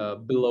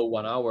below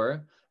 1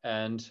 hour,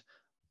 and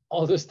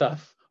all the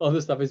stuff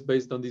is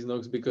based on these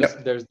knocks because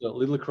there's the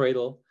little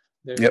cradle,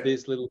 there's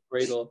this little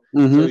cradle,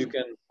 so you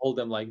can hold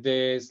them like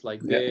this,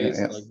 like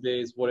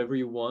this, whatever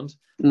you want,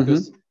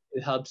 because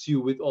it helps you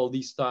with all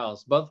these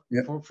styles. But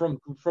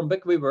from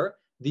back quiver,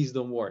 these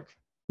don't work.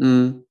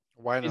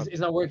 Why not? It's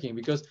not working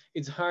because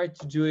it's hard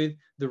to do it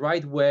the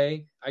right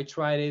way. I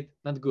tried it,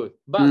 not good.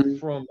 But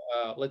from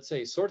let's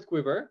say sword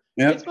quiver,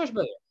 it's much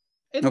better.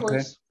 It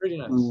works pretty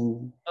nice,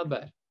 not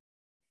bad.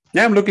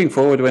 Yeah, I'm looking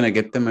forward when I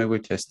get them. I will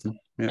test them.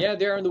 Yeah,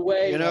 they're on the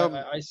way. You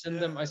know, I sent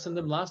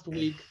them last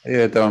week.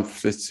 Yeah,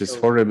 it's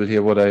horrible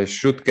here. What I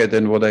should get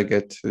and what I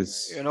get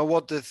is. You know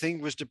what the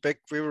thing with the back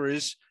quiver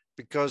is,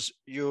 because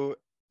you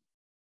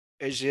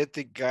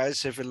Asiatic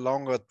guys have a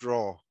longer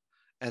draw,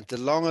 and the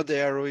longer the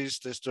arrow is,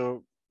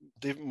 desto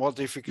more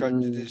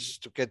difficult it is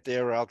to get the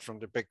arrow out from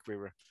the back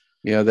quiver.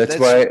 Yeah, that's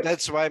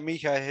why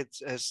Mihai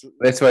has.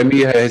 That's why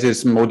Mihai has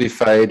this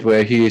modified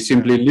where he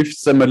simply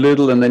lifts them a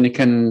little and then he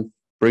can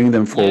bring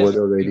them forward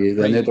already.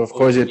 Then it, of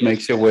course, it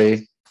makes your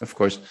way. Of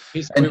course,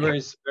 his quiver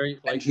is very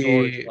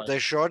short. The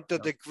shorter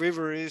the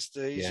quiver is,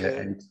 the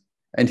easier.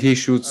 And he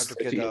shoots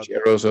 30-inch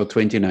arrows or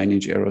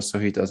 29-inch arrows, so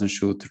he doesn't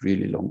shoot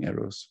really long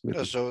arrows.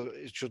 So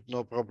it should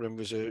no problem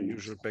with a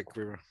usual back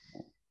quiver.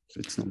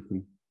 It's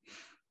nothing.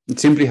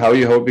 It's simply how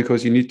you hold,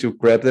 because you need to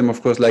grab them,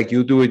 of course, like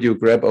you do it. You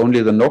grab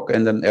only the knock,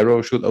 and an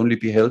arrow should only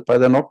be held by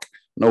the knock,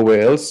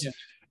 nowhere else. Yeah.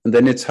 And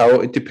then it's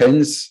how it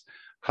depends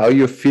how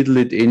you fiddle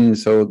it in.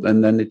 So,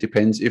 and then it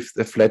depends if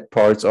the flat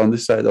part's on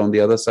this side, on the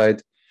other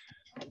side.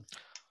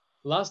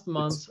 Last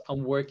month,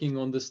 I'm working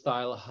on the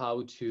style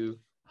how to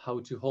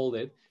hold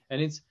it, and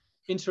it's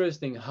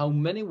interesting how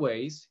many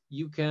ways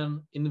you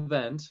can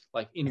invent.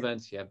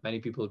 Yeah, many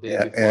people did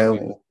it before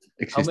me.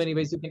 How many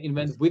ways you can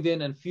invent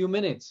within a few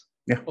minutes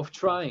of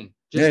trying.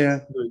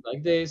 Just do it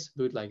like this,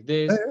 do it like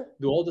this,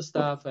 do all the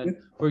stuff. And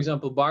for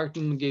example,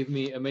 Barton gave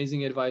me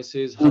amazing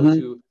advices how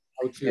to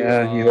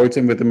he holds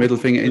him with the middle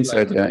finger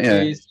inside.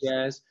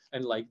 This,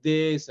 and like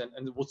this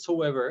and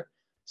whatsoever.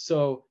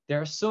 So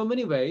there are so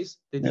many ways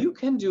that you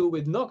can do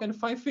with knock and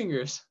 5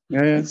 fingers.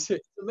 It's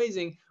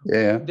amazing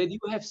that you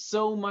have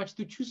so much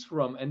to choose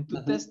from and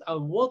to test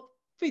out what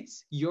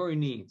fits your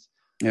needs.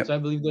 So I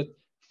believe that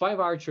 5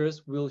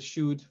 archers will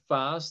shoot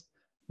fast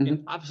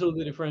in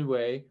absolutely different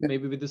way,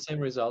 maybe with the same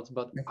results,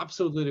 but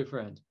absolutely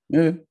different.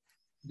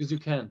 Because you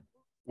can.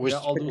 With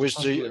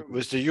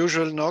the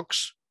usual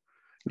knocks,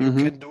 you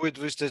can do it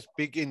with the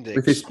big index.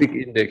 With this big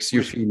index,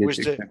 you feel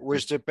it.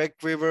 With the back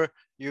quiver,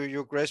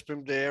 you grasp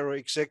him the arrow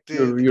exactly.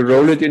 You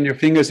roll it in your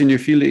fingers and you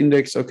feel the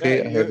index.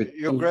 Okay, I have it.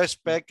 You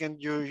grasp back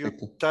and you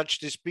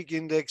touch this big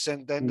index,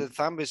 and then the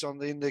thumb is on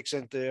the index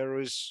and the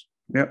arrow is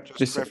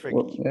just perfect.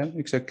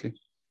 Exactly.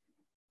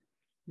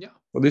 Yeah.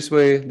 Well, this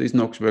way, these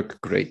knocks work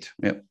great.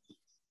 Yeah.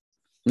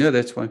 Yeah,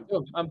 that's why.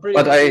 So I'm pretty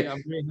But happy.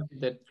 I'm very happy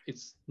that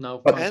it's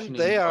now But- And functioning.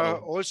 they are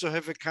well. also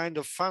have a kind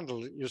of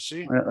funnel, you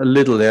see. a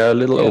little, yeah, a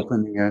little Yeah.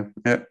 opening, yeah,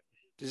 yeah.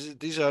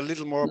 These are a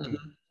little more open.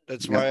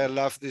 That's Yeah. why I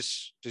love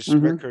this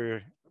Mhm.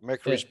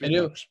 Mercury Yeah, speed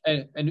knocks.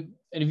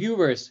 and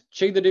viewers,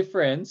 check the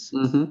difference.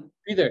 Mm-hmm.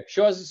 Peter,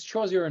 show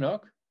us your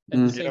knock at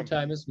the same Yeah.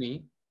 time as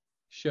me.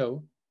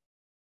 Show,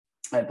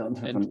 I don't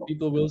have and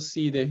people will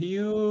see the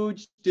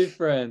huge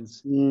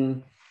difference.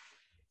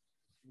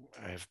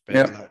 I have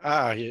Yeah.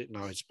 better. Here,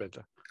 now it's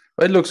better.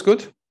 It looks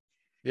good.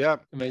 Yeah,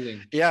 Amazing.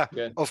 yeah.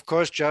 Good. Of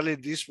course, Charlie,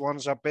 these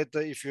ones are better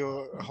if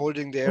you're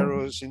holding the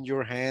arrows in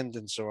your hand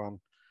and so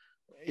on.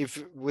 If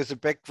with the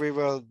back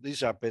quiver,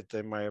 these are better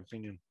in my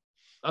opinion.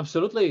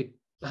 Absolutely.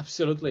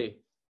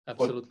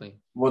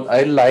 What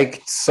I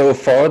liked so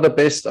far the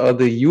best are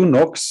the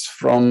nocks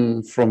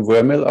from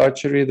Vermeil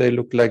Archery. They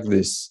look like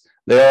this.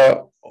 They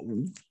are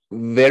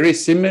very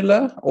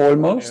similar,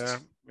 almost.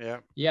 Yeah.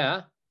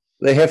 Yeah.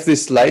 They have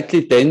this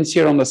slightly dense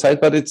here on the side,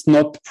 but it's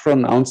not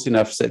pronounced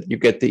enough that you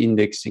get the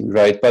indexing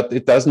right. But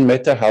it doesn't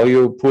matter how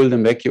you pull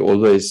them back, you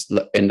always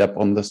end up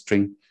on the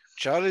string.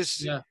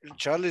 Charlie's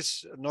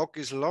knock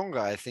is longer,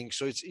 I think,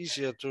 so it's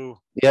easier to.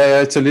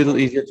 Yeah, it's a little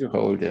easier to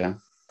hold. Yeah.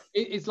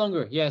 It's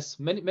longer. Yes.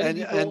 Many people.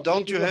 And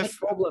don't you have have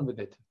problem with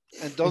it?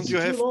 And don't It's you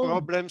too have long.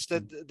 problems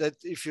that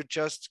if you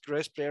just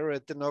grasp the arrow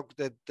at the knock,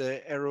 that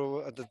the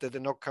arrow that the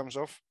knock comes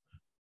off?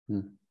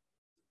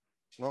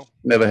 No,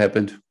 Never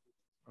happened.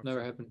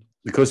 Never happened.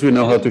 Because we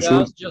know how to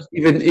shoot. Just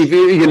Even if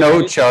you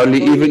know,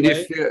 Charlie, even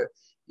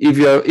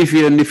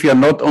if you're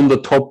not on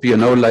the top,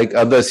 like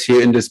others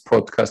here in this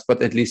podcast,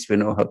 but at least we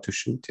know how to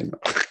shoot.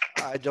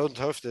 I don't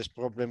have this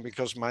problem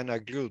because mine are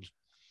glued.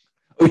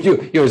 Oh,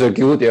 you're so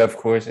good, yeah, of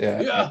course,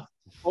 yeah. Yeah.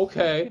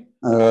 Okay.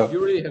 You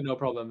really have no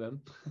problem then.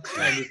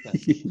 I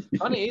understand.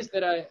 Funny is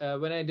that I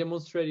when I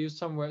demonstrate you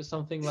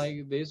something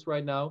like this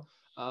right now,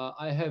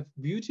 I have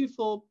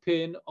beautiful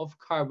pin of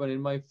carbon in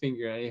my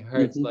finger and it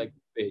hurts like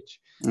a bitch.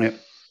 Yeah.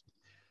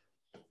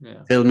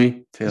 Yeah. Tell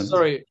me.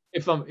 Sorry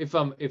if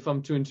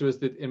I'm too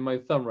interested in my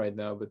thumb right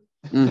now, but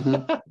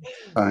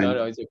Fine.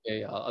 no, it's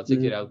okay. I'll check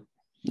it out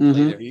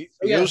Mhm. later.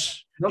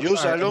 Use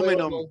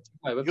aluminum. Use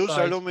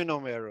website.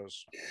 aluminum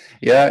arrows.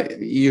 Yeah,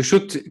 you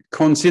should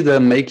consider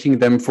making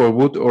them for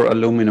wood or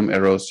aluminum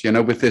arrows.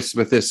 With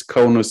this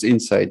conus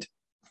inside.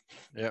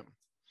 Yeah.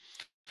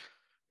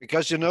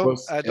 Because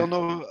I don't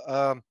know,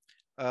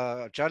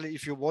 Charlie,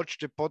 if you watch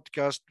the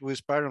podcast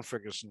with Byron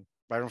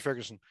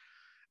Ferguson,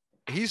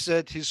 he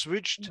said he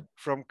switched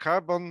from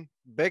carbon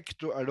back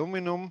to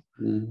aluminum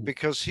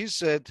because he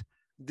said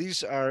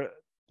these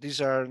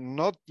are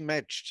not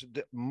matched.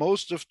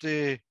 Most of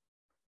the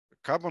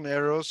carbon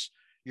arrows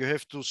you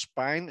have to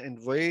spine and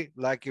weigh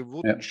like a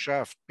wooden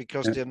shaft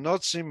because they're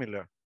not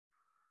similar.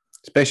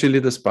 Especially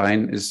the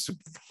spine is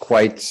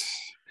quite.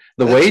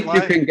 The That's weight why-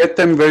 you can get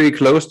them very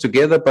close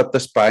together, but the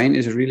spine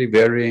is really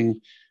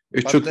varying.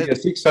 It But should be a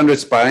 600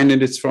 spine,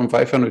 and it's from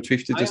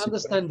 550 to. I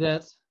understand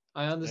that.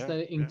 I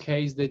understand in yeah.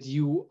 case that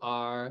you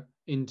are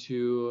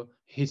into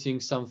hitting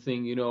something,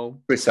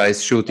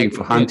 Precise shooting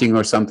for hunting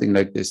or something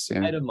like this.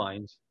 Yeah. I don't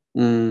mind.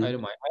 Mm. I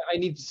don't mind. I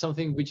need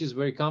something which is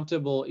very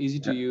comfortable, easy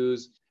to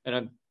use,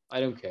 and I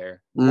don't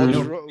care.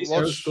 Mm. These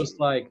arrows cost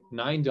like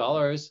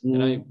 $9,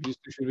 and I used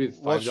to shoot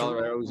with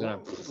 $5 arrows. And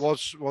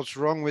What's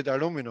wrong with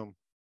aluminum?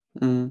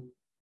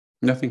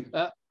 Nothing.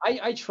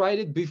 I tried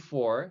it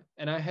before,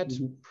 and I had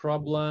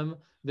problem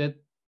that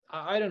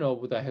I don't know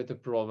what I had the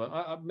problem.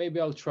 Maybe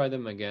I'll try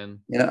them again.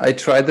 Yeah, I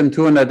tried them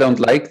too, and I don't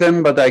like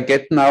them, but I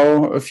get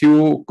now a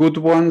few good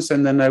ones,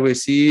 and then I will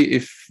see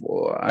if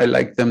I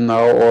like them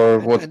now or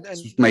what.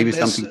 Maybe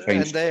something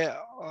changed. And they,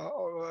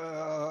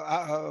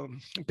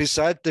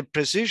 beside the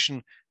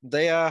precision,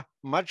 they are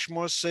much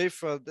more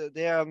safer.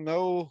 There are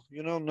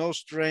no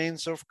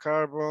strains of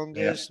carbon.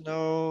 There's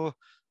no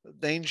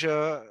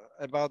danger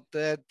about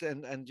that,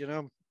 and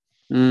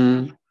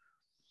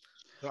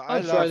So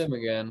I'll try them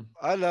again.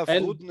 I love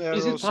And wooden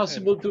arrows. is it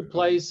possible to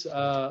place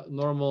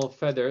normal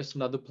feathers,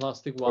 not the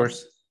plastic Of ones?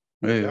 course.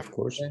 Yeah, of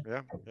course.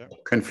 Yeah.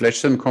 Can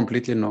flash them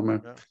completely normal.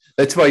 Yeah.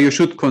 That's why you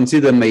should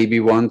consider maybe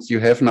once you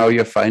have now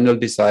your final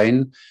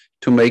design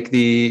to make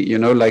the,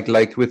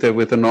 like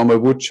with a normal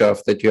wood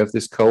shaft that you have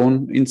this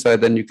cone inside,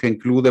 then you can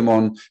glue them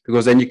on,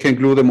 because then you can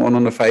glue them on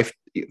a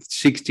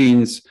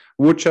 5/16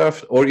 wood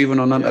shaft or even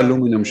on an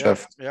aluminum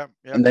shaft. Yeah.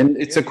 And then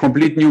it's a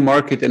complete new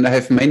market. And I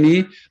have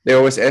many, they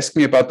always ask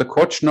me about the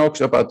Koch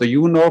nocks, about the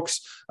U-nocks.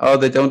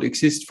 They don't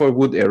exist for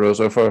wood arrows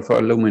or for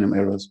aluminum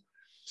arrows.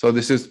 So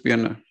this is,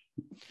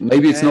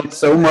 maybe it's not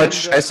so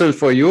much hassle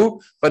for you,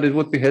 but it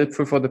would be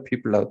helpful for the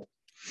people out.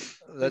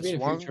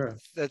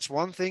 That's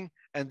one thing.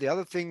 And the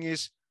other thing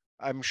is,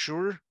 I'm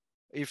sure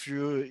if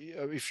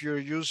you're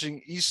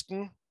using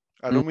Easton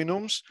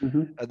aluminums,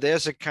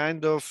 there's a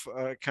kind of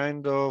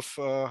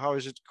how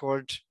is it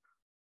called?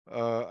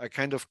 A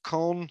kind of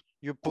cone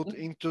you put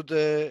into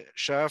the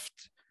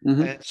shaft,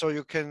 and so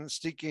you can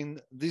stick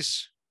in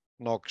these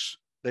nocks.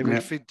 They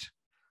will fit.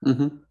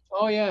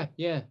 Oh yeah,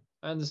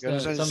 I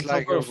understand. Some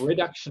like sort of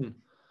reduction.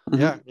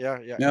 Yeah, yeah,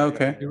 yeah. Yeah,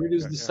 okay. You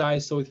reduce the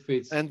size so it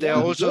fits. And there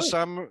Yeah, are also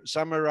good.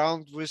 some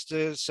around with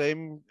the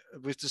same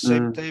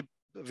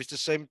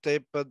Mm.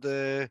 tape but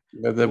The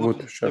wood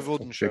the shaft.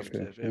 wooden shaft.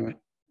 Yeah. Yeah.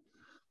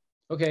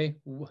 Okay,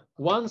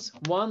 once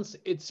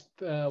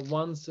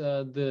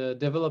the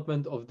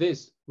development of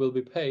this will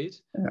be paid,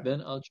 Yeah.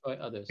 then I'll try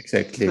others.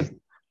 Exactly.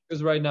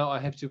 Because right now I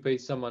have to pay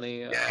some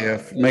money. Yeah,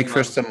 every make month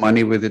first some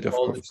money with it, of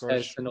all course. the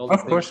tests and all Of the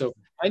things. course. So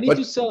I need But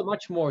to sell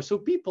much more. So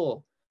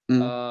people,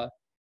 Mm.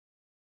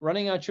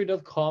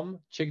 runningarchery.com,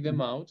 check them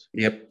out.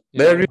 Yep, You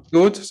they're know? really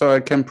good. So I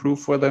can prove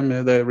for them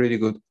they're really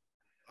good.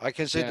 I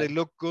can say Yeah. they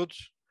look good.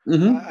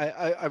 Mm-hmm.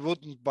 I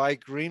wouldn't buy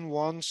green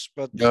ones,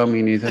 but No,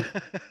 me neither.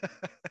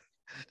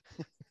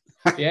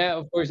 Yeah,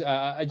 of course.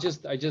 I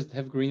just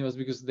have green ones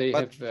because they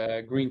But-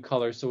 have green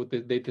color, so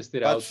they test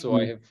it but out. So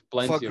I have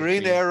plenty for of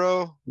green green.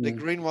 arrow, the Mm.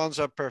 green ones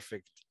are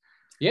perfect.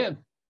 Yeah,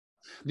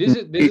 this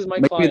is my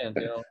Maybe- client.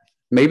 You know,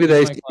 Maybe This is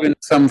there's my even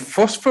some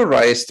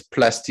phosphorized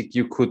plastic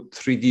you could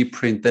 3D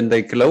print, then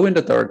they glow in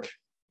the dark.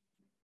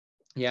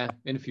 yeah.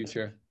 In the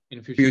future,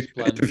 it's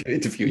planned In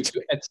the to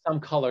future. add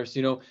some colors.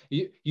 You know,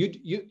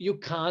 you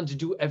can't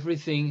do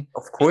everything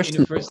Of course, in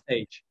the first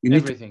stage. you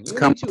need Everything. to You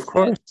come. need to Of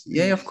course, add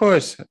yeah, of things.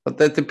 course. But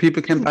that the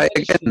people can buy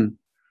again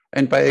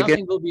and buy again.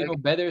 Something will be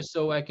better, so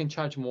I can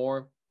charge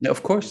more. Yeah,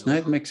 of course, no,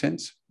 it makes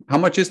sense. How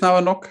much is now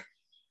a knock?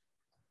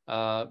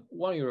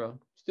 €1,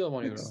 still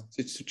 €1.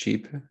 It's too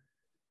cheap.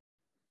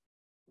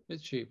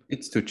 It's cheap.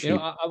 It's too cheap. You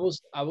know,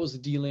 I was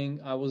dealing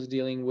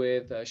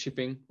with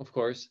shipping, of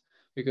course,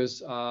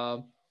 because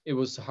it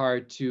was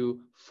hard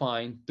to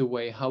find the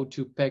way how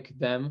to pack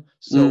them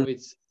so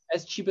it's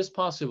as cheap as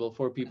possible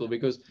for people.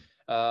 Because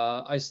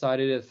I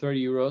started at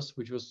 €30,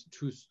 which was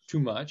too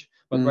much,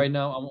 but right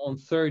now I'm on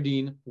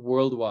 13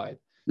 worldwide.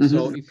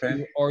 So if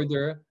you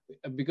order,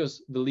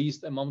 because the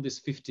least amount is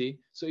 50,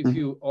 so if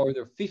you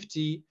order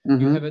 50,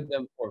 you have it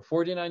them for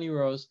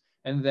 €49,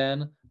 and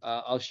then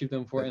I'll ship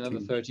them for another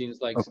 13. It's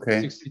like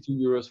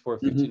 €62 for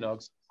 50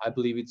 nocks. I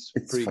believe it's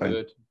pretty fine.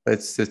 good.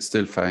 It's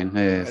still fine.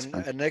 Yeah, it's And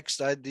fine. a next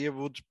idea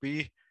would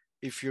be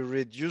if you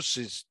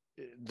reduce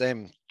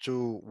them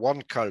to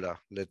one color,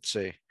 let's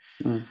say,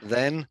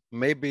 then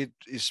maybe it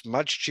is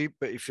much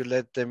cheaper if you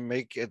let them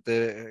make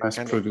the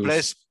kind of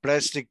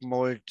plastic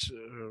mold.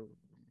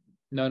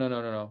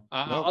 No.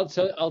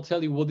 I'll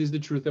tell you what is the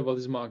truth about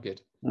this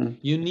market.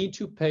 You need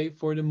to pay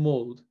for the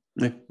mold,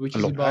 which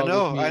is about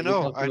I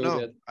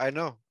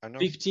know.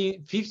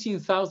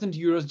 15,000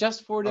 euros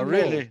just for the mold.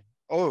 Really?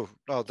 Oh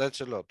no, that's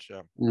a lot.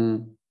 Yeah.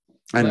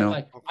 I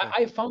know.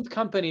 I found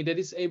company that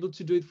is able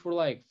to do it for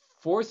like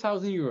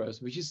 4,000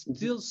 euros, which is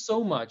still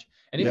so much.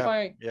 And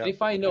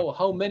if I know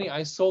how many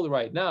I sold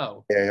right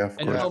now,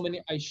 and how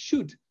many I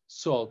should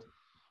sold,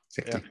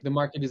 the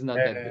market is not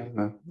that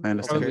big. I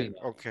understand.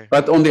 Okay.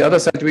 But on the other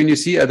side, when you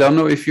see, I don't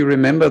know if you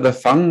remember the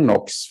Fang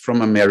nocks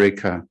from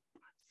America.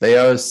 They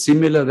are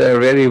similar.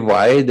 They're very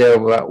wide. They're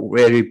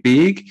very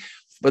big,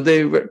 but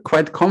they were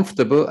quite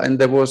comfortable. And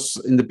there was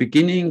in the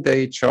beginning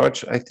they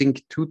charged, I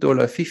think,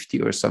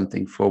 $2.50 or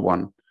something for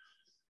one.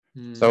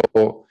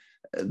 So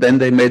then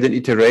they made an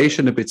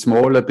iteration a bit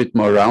smaller, a bit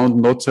more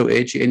round, not so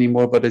edgy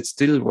anymore, but it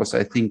still was,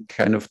 I think,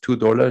 kind of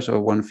 $2 or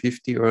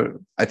 $1.50, or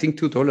I think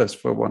 $2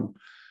 for one.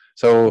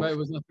 So but it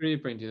was not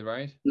 3D printed,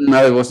 right?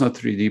 No, it was not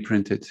 3D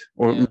printed.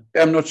 Or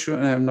I'm not sure.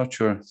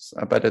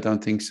 But I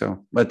don't think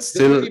so. But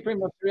still, the 3D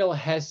print material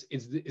has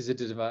its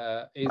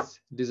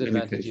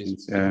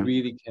disadvantages. It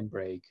really can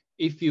break.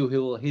 If you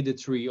will hit a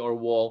tree or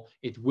wall,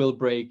 it will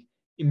break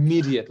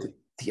immediately.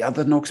 The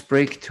other nocks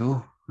break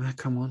too.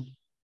 Come on.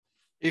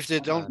 If they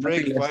don't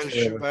break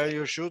while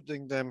you're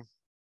shooting them.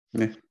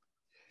 Yeah.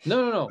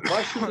 No.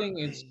 While shooting,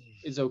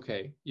 it's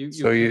okay. You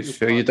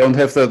don't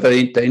have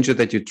the danger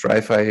that you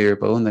dry fire your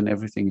bone and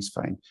everything is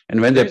fine.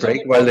 And when they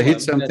break while they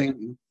hit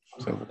something.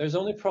 There's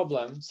only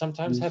problem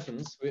sometimes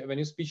happens when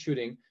you speed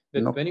shooting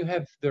that when you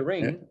have the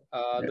ring,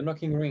 the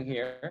knocking ring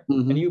here,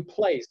 and you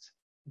place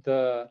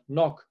the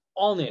knock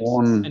on it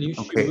and you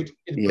shoot,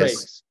 it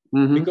breaks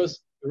because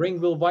the ring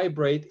will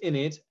vibrate in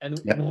it and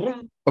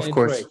of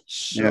course. Breaks.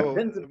 So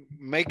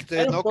make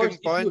the knocking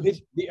point. If you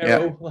hit the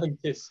arrow like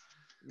this.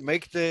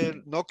 Make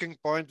the knocking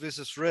point with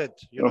a thread,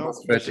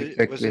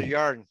 with a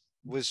yarn,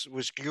 with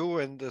glue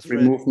and the thread.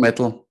 Remove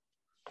metal.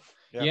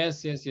 Yeah.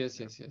 Yes.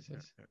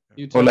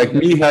 Or like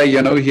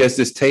Mihai, he has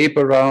this tape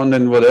around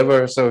and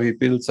whatever, so he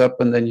builds up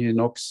and then he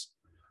knocks.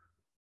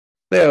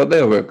 They'll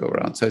work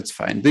around, so it's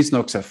fine. These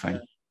knocks are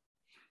fine.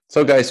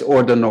 So guys,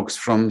 order knocks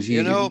from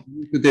to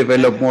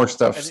develop more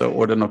stuff. So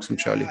order knocks from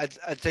Charlie. I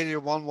tell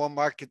you one more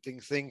marketing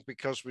thing,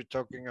 because we're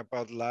talking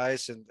about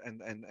lies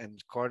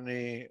and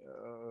corny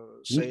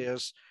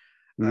sayers.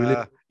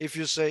 Really? If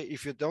you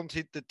don't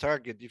hit the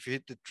target, if you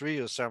hit the tree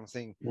or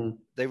something,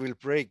 they will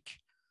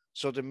break.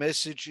 So the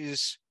message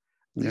is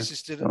this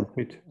is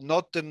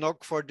not the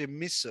knock for the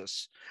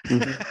missers.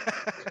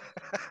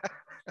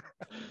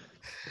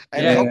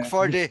 And knock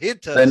for the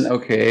hitters. Then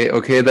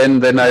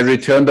then I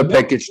return the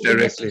package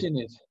directly.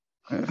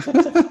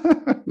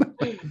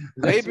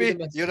 Maybe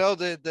the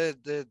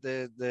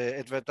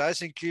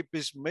advertising clip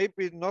is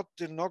maybe not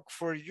the knock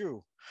for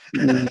you.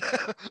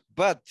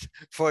 But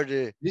for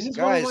the This is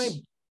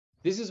guys,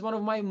 one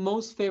of my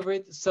most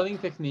favorite selling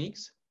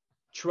techniques.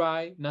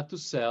 Try not to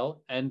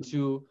sell and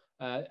to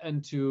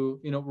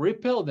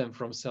repel them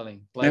from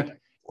selling. Like, Yeah,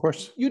 of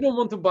course. you don't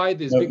want to buy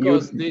this No,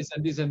 because this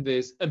and this and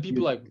this, and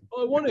people like,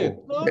 oh, I want it.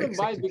 No, Yeah, don't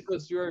buy it exactly.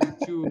 because you're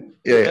too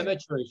Yeah.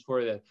 amateurish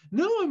for that.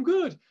 No, I'm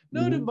good.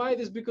 No, don't buy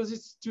this because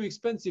it's too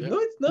expensive. No,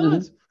 it's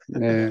not.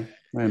 Yeah,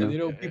 I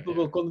know. And people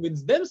will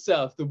convince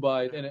themselves to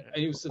buy it, and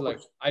you say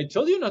like, I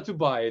told you not to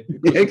buy it Yeah,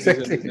 because of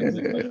this and exactly. this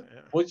and this. Like,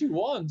 what you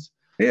want?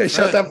 Yeah,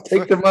 shut up,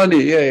 take the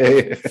money.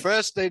 Yeah.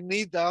 first they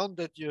need down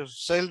that you're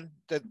selling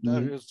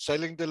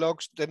the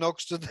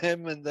nocks to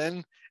them, and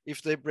then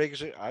if they break,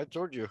 say, I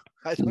told you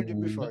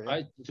before.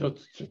 Yeah.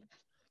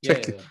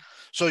 Yeah.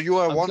 So you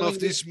are I'm one of telling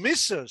these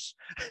missers.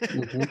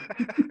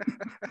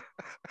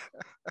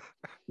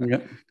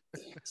 Yeah.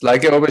 It's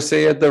like I always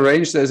say at the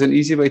range, there's an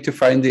easy way to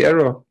find the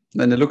arrow.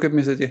 And they look at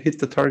me and say, you hit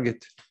the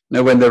target.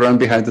 Now when they run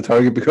behind the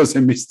target because they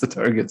missed the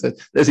target,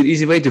 there's an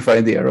easy way to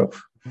find the arrow.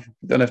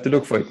 You don't have to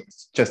look for it.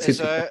 Just hit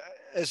it.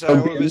 As I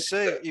always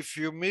say, if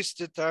you miss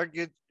the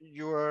target,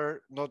 you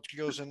are not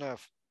close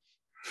enough.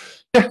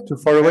 Yeah, too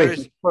far away.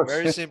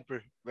 Very simple.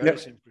 Very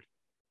simple.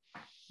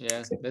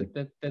 Yeah,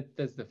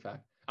 that's the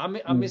fact.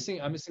 I'm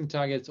missing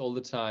targets all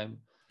the time.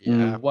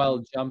 Yeah.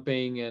 While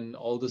jumping and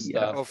all the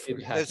stuff,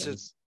 it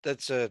happens.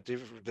 That's a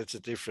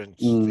different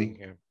thing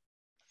here.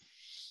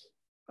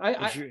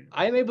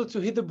 I'm able to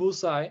hit the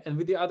bullseye, and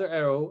with the other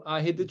arrow,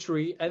 I hit the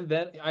tree, and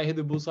then I hit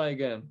the bullseye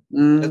again.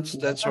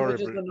 That's horrible. I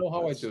just don't know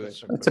how I do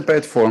it. That's a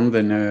bad form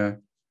then.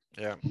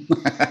 Yeah.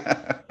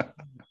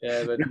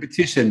 Yeah, but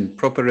repetition,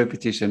 proper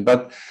repetition.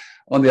 But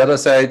on the other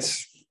side,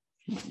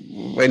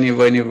 when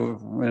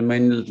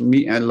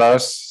me and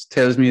Lars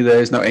tells me there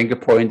is no anchor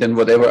point and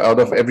whatever, out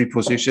of every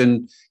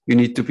position you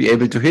need to be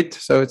able to hit,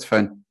 so it's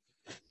fine.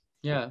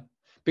 Yeah,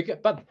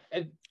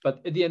 but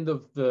at the end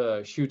of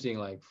the shooting,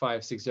 like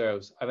 5-6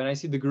 arrows, when I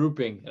see the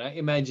grouping and I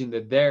imagine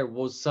that there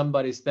was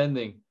somebody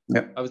standing,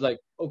 I was like,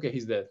 okay,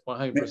 he's dead,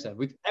 100%.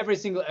 With every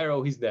single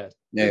arrow, he's dead.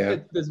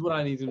 That's what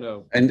I need to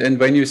know. And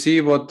when you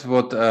see what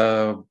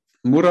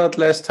Murat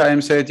last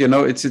time said,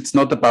 it's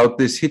not about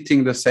this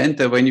hitting the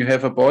center. When you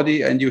have a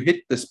body and you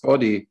hit this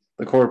body,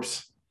 the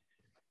corpse,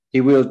 he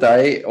will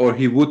die, or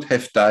he would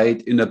have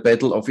died in a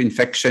battle of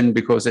infection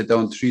because they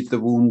don't treat the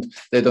wound.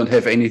 They don't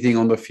have anything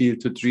on the field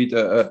to treat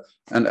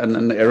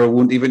an arrow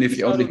wound. Even if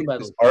he only hit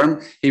his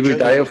arm, he will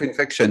die of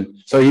infection.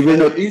 So he will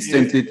not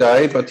instantly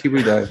die, but he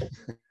will die.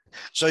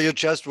 So you're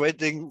just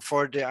waiting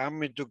for the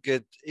army to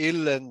get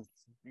ill, and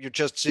you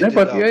just sit it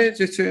out.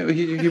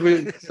 He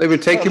will. They will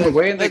take him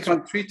away, and they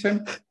can't treat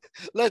him.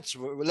 Let's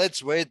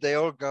wait. They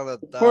all gonna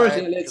die. Of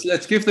course,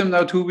 let's give them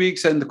now 2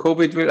 weeks, and the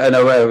COVID will. I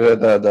know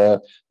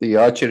the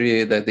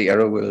archery, the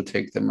arrow will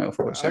take them. Of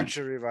course,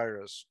 archery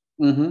virus.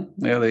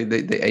 Yeah,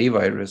 the A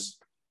virus.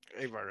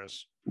 A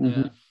virus.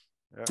 Mm-hmm.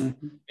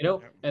 Yeah.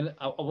 And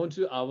I want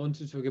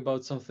to talk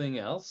about something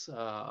else.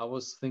 I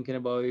was thinking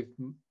about it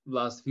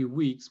last few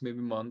weeks, maybe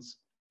months.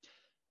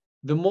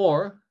 The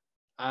more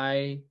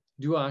I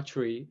do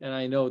archery, and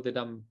I know that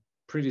I'm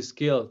pretty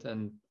skilled,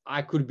 and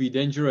I could be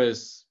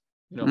dangerous.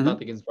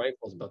 Not against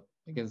rifles, but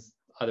against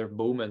other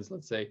bowmans,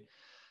 let's say.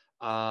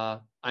 I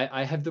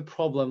have the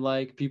problem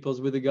like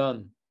people's with a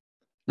gun.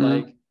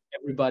 Like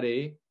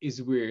everybody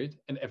is weird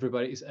and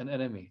everybody is an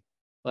enemy.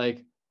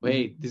 Like,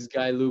 wait, this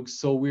guy looks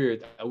so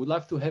weird. I would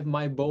love to have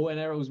my bow and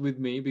arrows with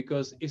me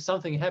because if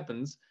something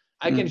happens,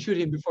 I can shoot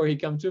him before he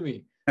comes to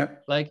me.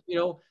 Like,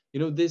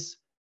 this,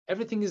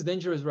 everything is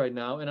dangerous right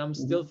now. And I'm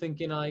still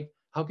thinking like,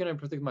 how can I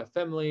protect my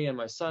family and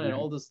my son and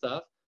all this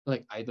stuff?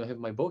 Like, I don't have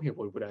my bow here.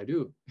 What would I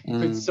do?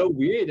 It's so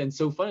weird and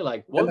so funny.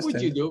 Like, what would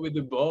you do with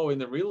the bow in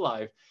the real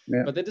life?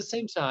 Yeah. But at the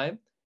same time,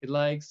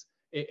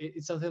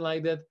 it's something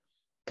like that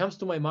comes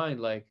to my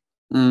mind. Like,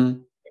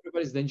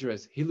 everybody's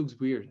dangerous. He looks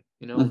weird.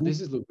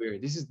 This is look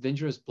weird. This is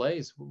dangerous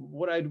place.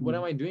 What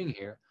am I doing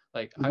here?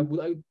 Like, I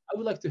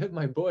would like to have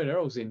my bow and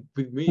arrows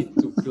with me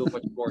to feel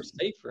much more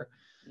safer.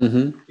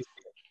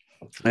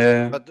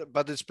 Yeah.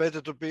 But it's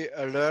better to be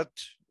alert.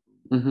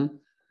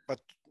 But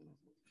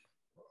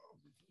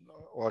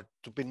or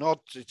to be not,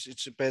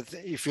 it's a bad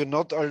thing. If you're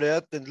not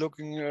alert and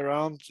looking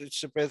around,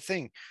 it's a bad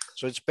thing.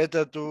 So it's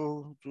better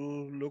to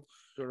look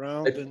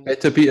around.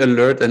 Better be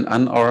alert and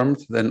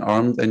unarmed than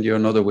armed and you're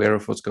not aware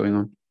of what's going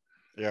on.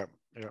 Yeah.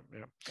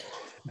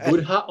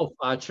 Buddha of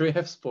archery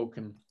have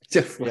spoken.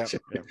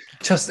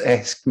 Just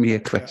ask me a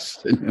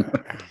question.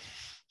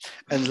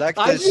 And like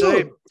they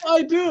say,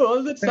 I do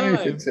all the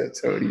time.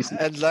 So easy.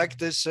 And like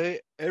they say,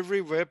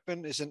 every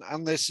weapon is an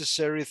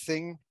unnecessary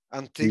thing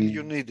until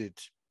you need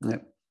it.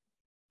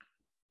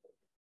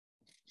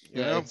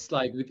 Yeah, it's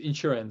like with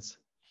insurance.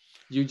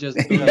 You just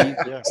believe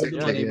the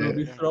money will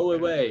be thrown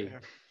away.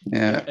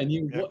 Yeah. And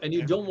you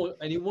don't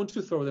want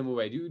to throw them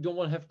away. You don't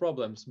want to have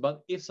problems.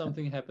 But if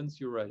something happens,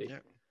 you're ready.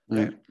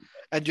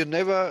 And you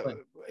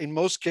never, in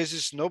most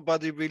cases,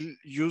 nobody will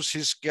use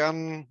his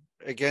gun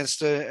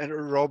against a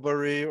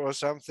robbery or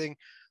something,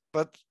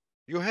 but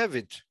you have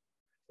it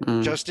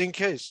just in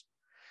case.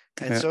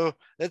 And so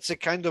that's a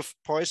kind of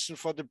poison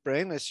for the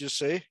brain, as you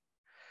say.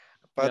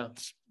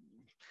 But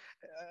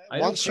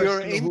once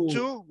you're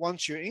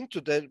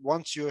into that,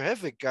 once you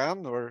have a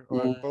gun or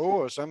a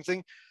bow or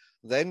something,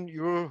 then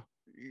you're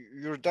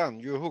done.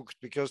 You're hooked,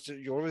 because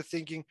you're always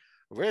thinking,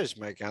 where is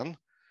my gun?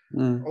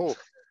 Oh,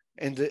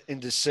 in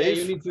the safe.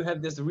 Yeah, you need to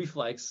have this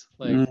reflex.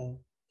 Like,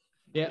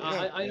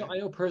 I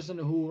know a person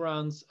who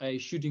runs a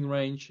shooting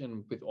range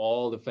and with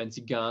all the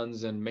fancy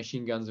guns and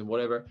machine guns and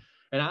whatever.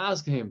 And I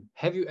asked him,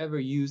 "Have you ever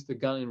used a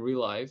gun in real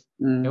life?"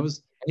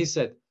 He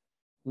said,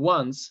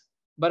 "Once,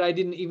 but I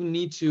didn't even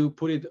need to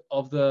put it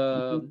off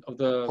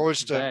the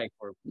holster bag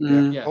or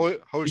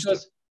holster.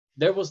 Because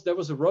there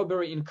was a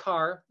robbery in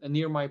car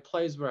near my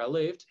place where I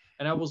lived,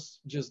 and I was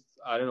just,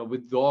 I don't know,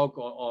 with dog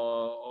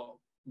or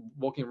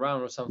walking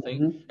around or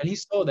something, and he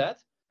saw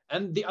that,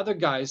 and the other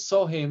guys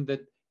saw him,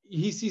 that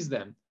he sees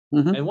them,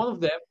 and one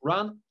of them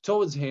ran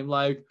towards him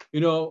like,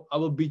 I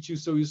will beat you,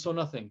 so you saw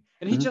nothing,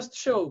 and he just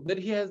showed that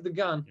he has the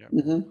gun.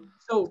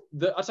 So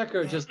the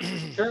attacker just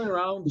turn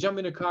around, jump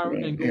in the car,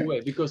 and go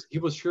away, because he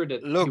was sure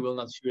that he will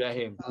not shoot at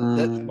him.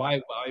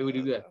 Why would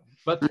he do that?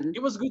 But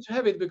it was good to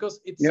have it, because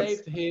it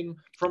saved him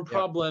from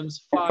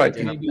problems, fight,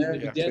 maybe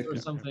death or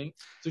something.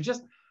 So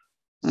just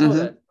saw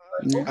that.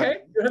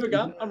 Okay, you have a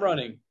gun, I'm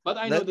running. But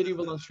I know that he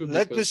will not shoot.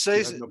 Let me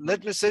say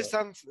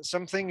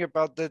something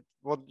about that,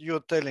 what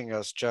you're telling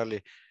us,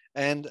 Charlie.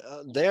 And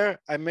there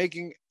I'm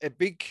making a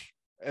big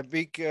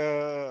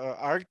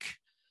arc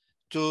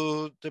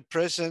to the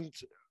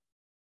present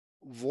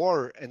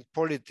war and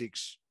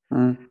politics,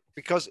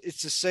 because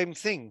it's the same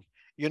thing.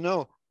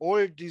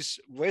 All these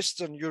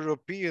Western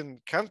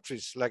European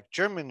countries like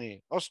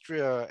Germany,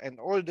 Austria, and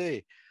all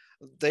they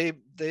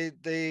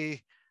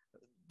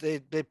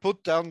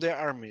put down their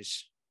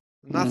armies.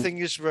 Nothing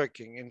is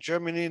working in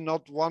Germany.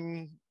 Not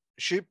one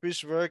ship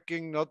is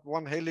working. Not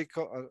one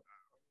helicopter.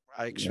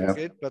 I expect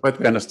it, but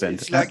we understand.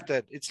 It's like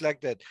that. It's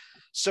like that.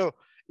 So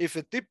if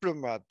a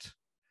diplomat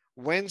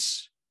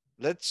went,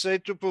 let's say,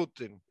 to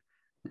Putin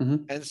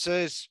and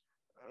says,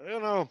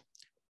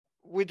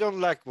 we don't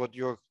like what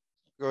you're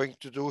going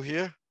to do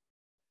here,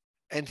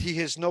 and he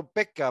has no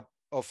backup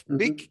of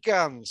big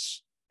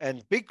guns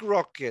and big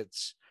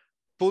rockets,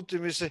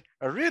 Putin will say,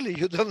 "Oh, really?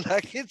 You don't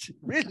like it?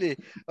 Really?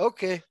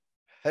 Okay.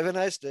 Have a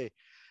nice day."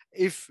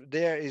 If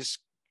there is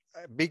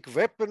big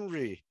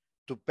weaponry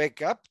to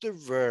back up the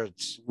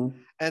words,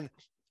 and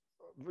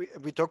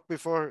we talked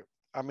before,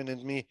 Amin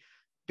and me,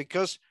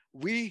 because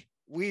we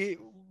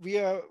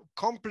are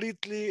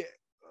completely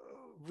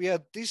we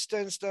are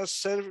distanced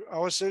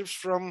ourselves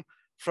from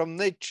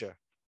nature,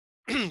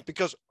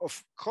 because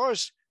of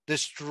course the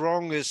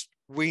strongest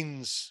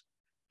wins,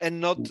 and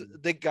not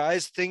the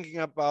guys thinking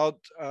about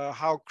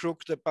how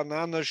crooked a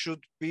banana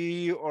should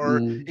be, or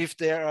if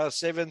there are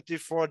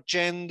 74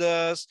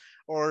 genders,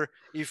 or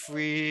if how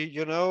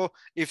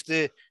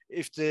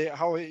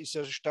is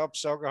a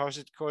Staubsauger, how is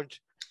it called?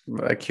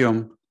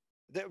 Vacuum.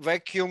 The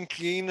vacuum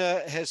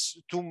cleaner has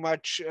too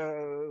much,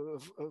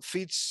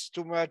 feeds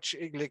too much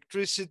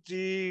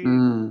electricity,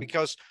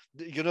 because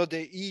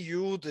the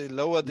EU, they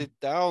lowered it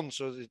down,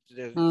 so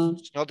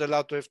it's not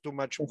allowed to have too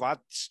much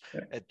watts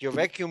at your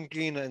vacuum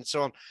cleaner and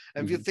so on.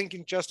 And we're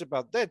thinking just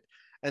about that.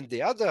 And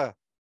the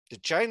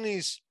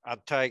Chinese are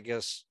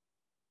tigers,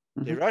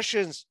 the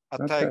Russians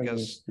are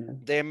tigers,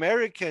 the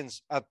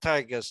Americans are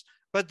tigers.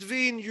 But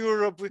we in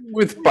Europe,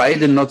 with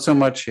Biden, not so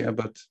much here,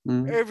 but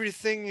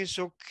everything is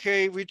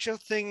okay. We're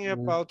just thinking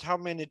about how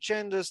many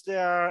genders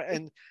there are,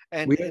 and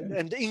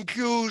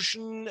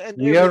inclusion, and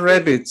we are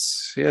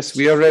rabbits. Yes,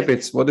 we are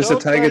rabbits. What is a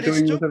tiger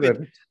doing with a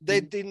rabbit?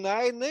 They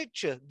deny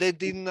nature. They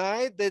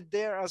deny that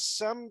there are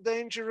some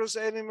dangerous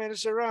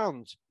animals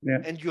around.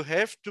 And you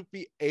have to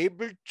be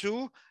able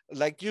to,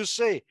 like you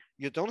say,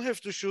 you don't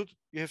have to shoot.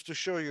 You have to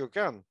show your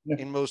gun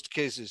in most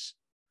cases.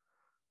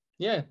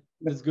 Yeah.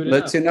 That's good enough.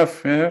 That's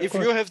enough. Yeah, if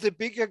you have the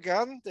bigger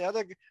gun, the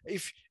other,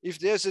 if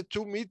there's a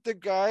 2-meter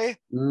guy,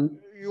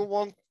 you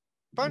won't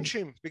punch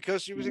him,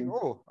 because you think,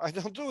 "Oh, I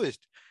don't do it."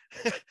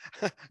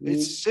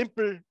 It's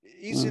simple,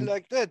 easy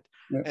like that.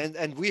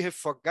 And we have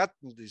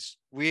forgotten this.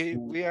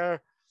 We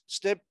are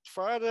stepped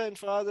farther and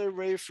farther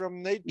away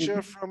from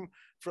nature. From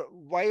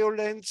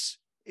violence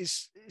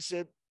is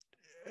a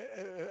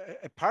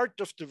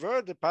part of the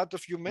world, a part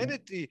of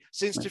humanity.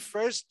 Since the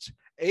first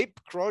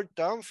ape crawled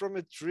down from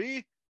a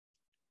tree.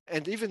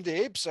 And even the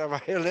apes are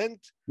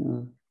violent,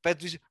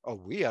 but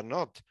we are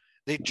not.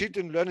 They cheat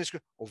and learn in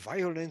school. Oh,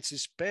 violence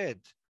is bad.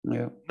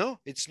 No,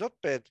 it's not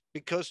bad,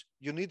 because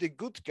you need a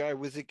good guy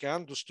with a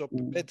gun to stop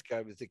the bad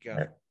guy with a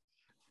gun.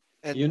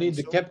 And you need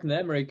the Captain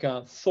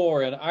America,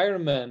 Thor, and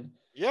Iron Man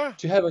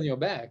to have on your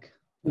back.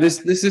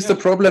 This is the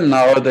problem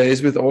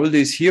nowadays with all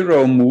these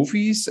hero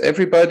movies.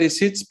 Everybody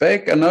sits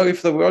back, and now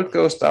if the world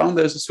goes down,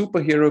 there's a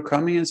superhero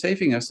coming and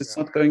saving us. It's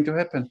not going to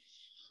happen.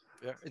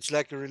 Yeah, it's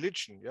like a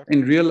religion. Yeah.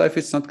 In real life,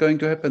 it's not going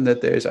to happen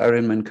that there is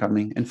Iron Man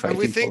coming and fighting. And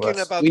we're thinking for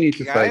us. about we need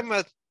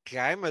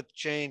climate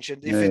change,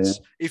 and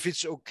if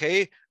it's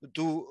okay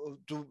to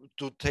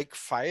take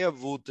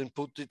firewood and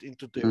put it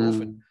into the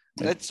oven.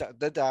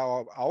 that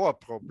are our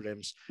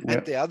problems. Yeah.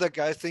 And the other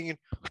guy thinking,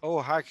 oh,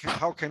 how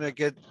can I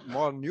get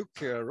more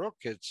nuclear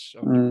rockets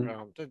on the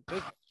ground?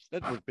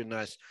 That would be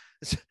nice.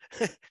 It's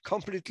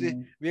completely,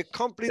 we're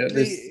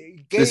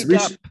completely this gayed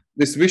up.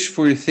 this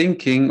wishful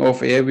thinking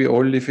of we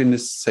all live in a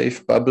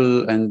safe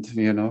bubble, and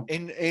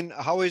In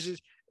how is it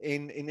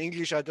in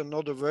English? I don't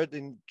know the word.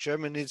 In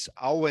German, it's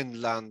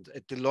Auenland,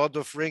 at the Lord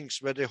of Rings,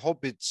 where the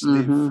hobbits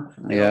live.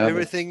 You know,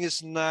 everything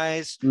is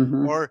nice.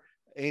 Or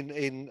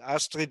in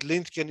Astrid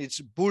Lindgren,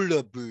 it's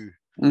Bullerbü.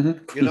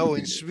 You know,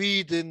 in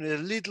Sweden, a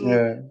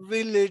little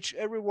village,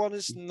 everyone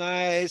is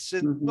nice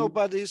and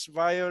nobody is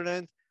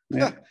violent.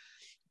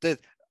 That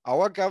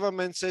our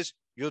government says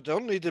you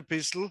don't need a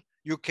pistol.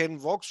 You can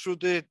walk through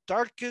the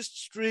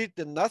darkest street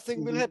and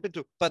nothing will happen to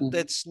you. But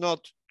that's not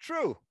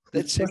true.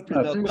 That's simply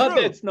not true. But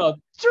that's not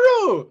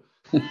true.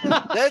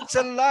 That's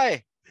a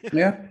lie.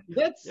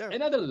 That's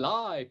another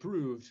lie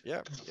proved.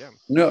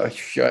 No,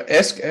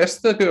 ask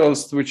the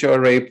girls which are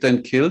raped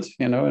and killed.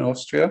 In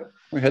Austria,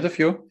 we had a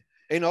few.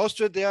 In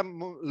Austria, there are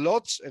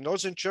lots, and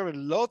also in Germany,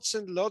 lots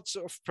and lots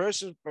of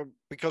persons.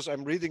 Because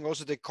I'm reading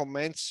also the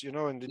comments, in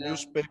the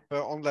newspaper,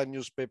 online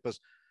newspapers.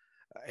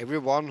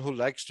 Everyone who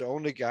likes to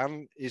own a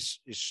gun is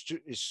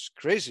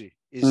crazy.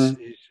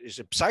 Is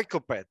a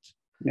psychopath.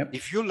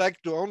 If you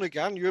like to own a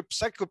gun, you're a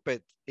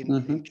psychopath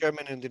in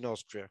Germany and in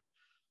Austria.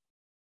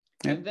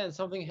 And then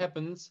something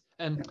happens,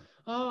 and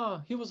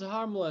he was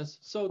harmless,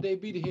 so they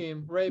beat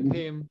him, rape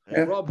him,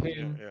 rob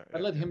him,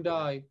 and let him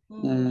die.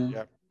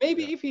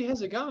 Maybe if he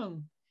has a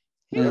gun,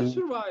 he will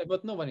survive,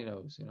 but nobody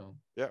knows,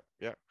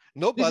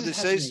 Nobody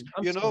says,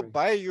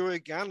 buy you a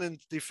gun and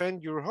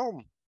defend your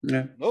home.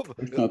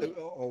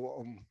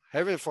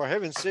 For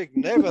heaven's sake,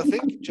 never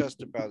think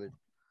just about it.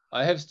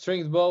 I have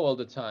stringed bow all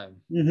the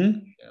time.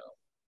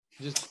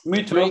 Just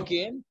break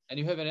in, and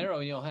you have an arrow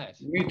in your head.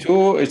 Me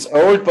too. It's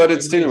old, but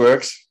it still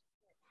works.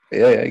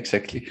 Yeah,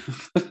 exactly.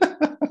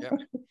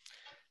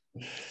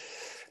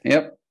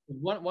 Yep.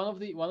 One of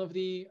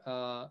the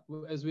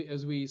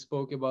as we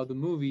spoke about the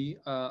movie,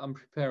 I'm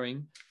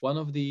preparing one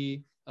of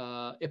the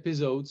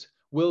episodes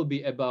will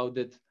be about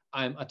that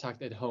I'm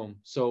attacked at home,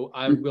 so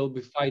I will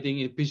be fighting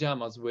in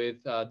pajamas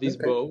with this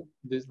bow,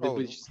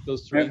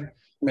 those string,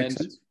 and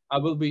I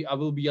will be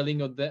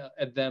yelling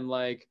at them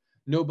like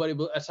nobody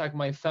will attack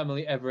my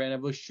family ever, and I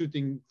was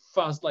shooting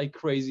fast like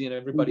crazy, and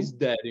everybody's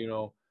dead.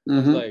 It's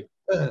like.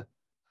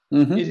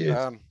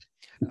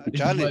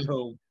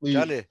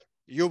 Charlie,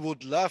 you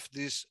would love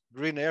this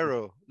green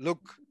arrow.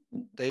 Look,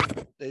 they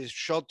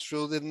shot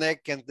through the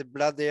neck and the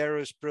bloody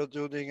arrow is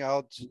protruding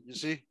out. You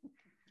see?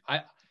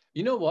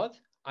 You know what?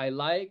 I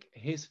like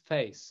his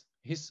face.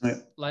 He's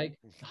like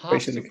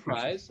half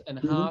surprise and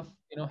half,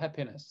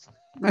 happiness.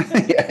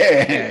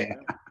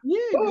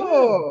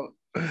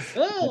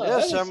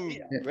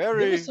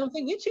 There's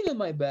something itching in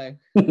my back.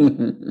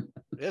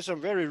 There's some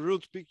very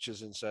rude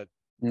pictures inside.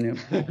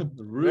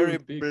 Very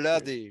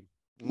bloody,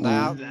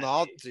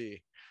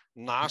 naughty,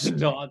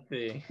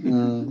 nasty.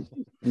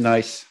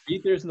 Nice.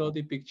 Peter's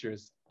naughty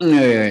pictures.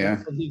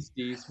 Yeah.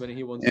 These when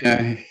he wants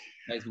a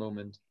nice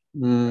moment.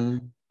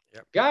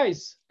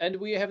 Guys, and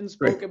we haven't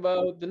spoke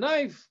about the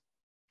knife.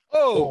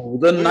 Oh,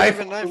 the knife.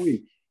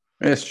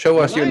 Yes, show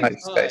us your knife,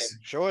 guys.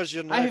 Show us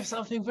your knife. I have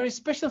something very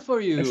special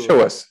for you. Yes,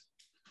 show us.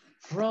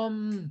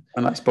 From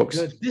a nice box.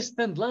 The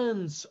distant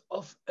lands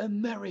of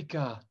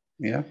America.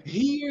 Yeah.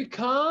 Here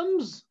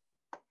comes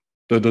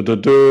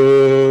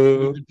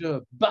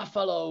the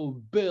Buffalo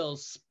Bill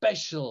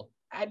Special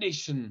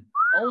Edition.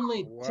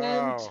 Only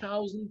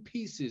 10,000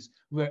 pieces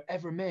were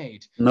ever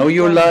made. No,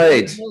 you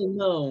lied.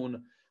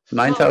 Well-known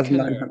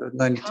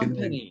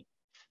 9,992.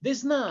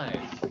 This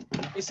knife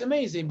is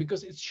amazing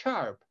because it's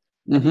sharp.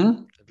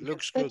 It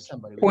looks good.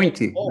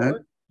 Pointy.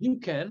 Or you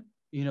can,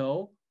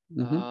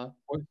 work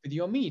with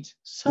your meat.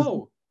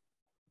 So,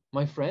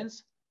 my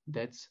friends,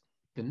 that's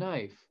the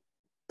knife.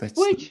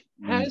 Which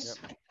has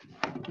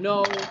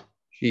no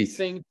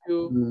thing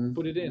to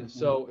put it in,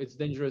 so it's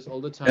dangerous all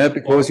the time. Yeah,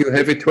 because you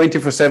have it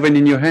 24/7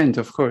 in your hand,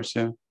 of course.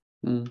 Yeah.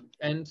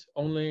 And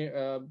only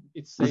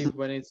it's safe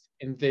when it's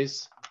in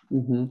this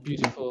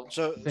beautiful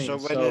thing. So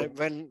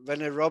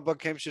when a robber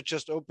comes, you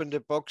just open the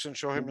box and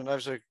show him the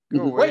knife. Like,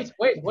 go away.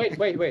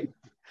 Wait.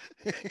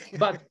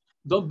 But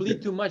don't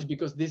bleed too much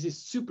because this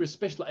is super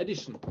special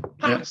edition.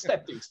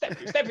 Step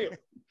you.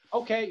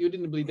 Okay, you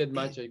didn't bleed that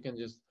much. You can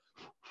just.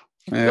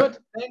 Good,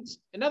 thanks.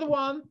 Another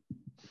one.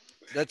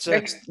 That's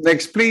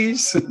next,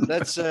 please.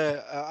 That's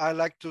I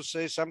like to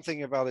say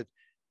something about it.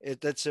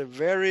 That's a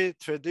very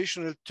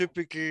traditional,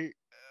 typical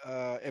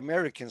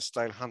American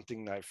style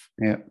hunting knife.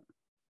 Yeah.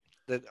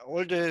 That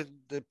all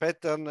the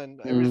pattern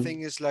and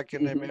everything is like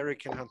an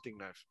American hunting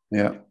knife.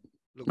 Yeah.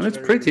 Well, it's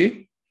pretty.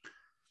 Good.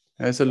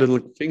 There's a little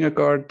finger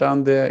guard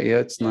down there. Yeah,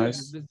 it's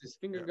nice. This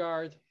finger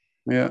guard.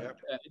 Yeah.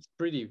 It's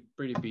pretty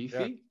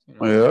beefy.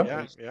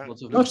 Yeah.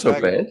 Not so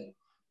bad.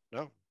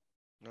 No.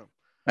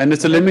 And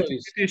it's a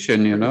limited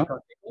edition, you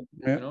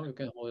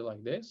can hold it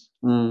like this.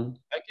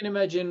 I can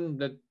imagine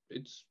that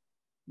it's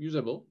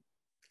usable.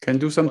 Can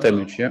do some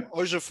damage, yeah.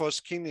 Also for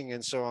skinning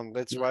and so on.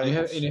 That's why you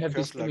have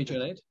this image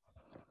on it.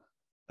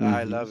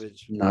 I love it.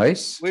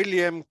 Nice.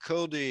 William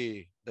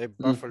Cody, the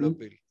Buffalo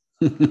Bill.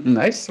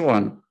 Nice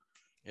one.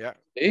 Yeah.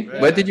 Hey,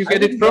 Yeah. where did you I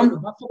get it didn't know the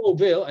from? Buffalo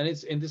Bill, and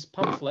it's in this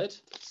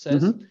pamphlet,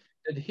 says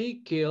that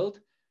he killed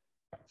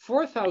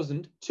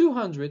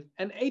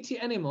 4,280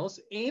 animals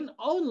in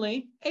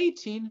only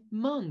 18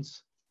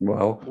 months.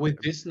 Wow.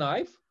 With this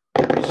knife?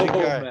 Busy Oh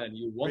guy. man,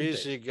 you want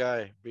Busy it.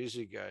 guy.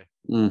 Busy guy.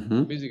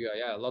 Busy guy,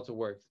 yeah, lots of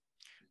work.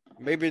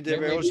 Maybe there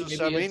were also Maybe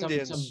some he had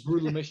Indians. some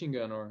brutal machine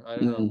gun, or I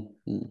don't know.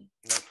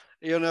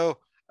 You know,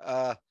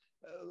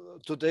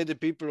 today the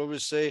people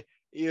always say,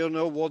 you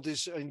know, what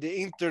is in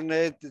the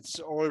internet, it's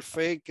all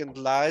fake and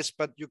lies,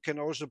 but you can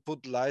also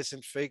put lies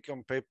and fake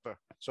on paper.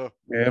 So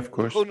Yeah, of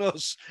course. who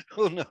knows?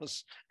 Who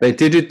knows? They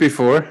did it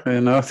before,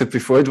 you know.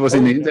 Before it was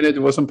in the internet,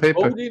 it was on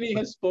paper. Bodini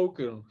has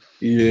spoken.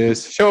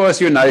 Yes. Show us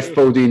your knife,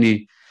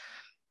 Bodini.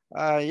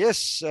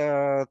 Yes,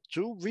 2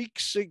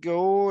 weeks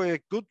ago, a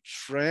good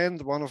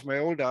friend, one of my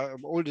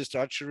oldest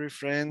archery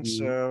friends,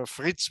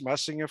 Fritz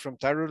Massinger from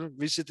Tyrol,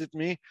 visited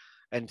me,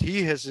 and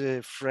he has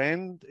a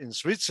friend in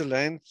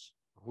Switzerland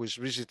who is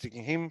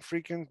visiting him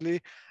frequently,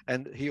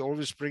 and he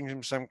always brings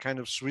him some kind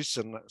of Swiss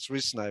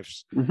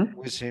knives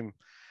with him,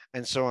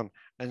 and so on.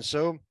 And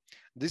so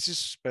this is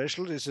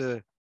special. It's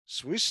a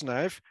Swiss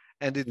knife,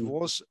 and it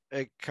was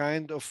a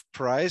kind of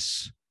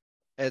prize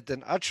at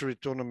an archery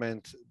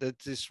tournament.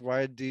 That is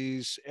why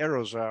these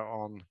arrows are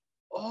on.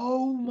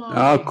 Oh my!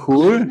 Ah,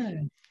 cool.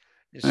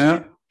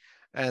 Yeah.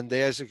 And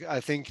there's, I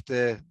think,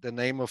 the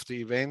name of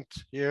the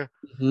event here.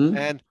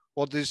 And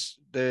what is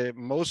the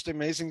most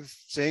amazing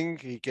thing?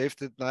 He gave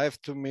the knife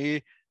to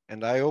me,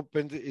 and I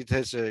opened it. It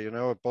has a, you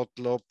know, a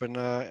bottle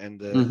opener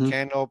and a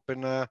can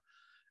opener,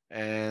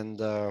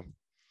 and a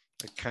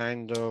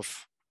kind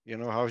of, you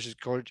know, how is it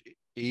called?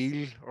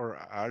 Eel or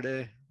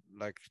ale,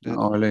 like that.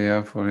 Ale,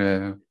 yeah,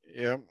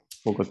 Yeah.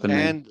 Forgot the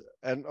name.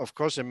 And of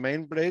course a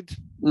main blade.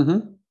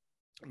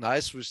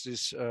 Nice with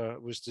this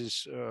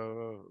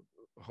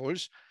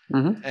holes.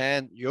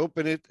 And you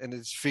open it and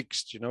it's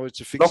fixed. You know,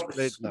 it's a fixed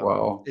blade now.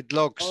 Wow. It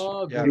locks.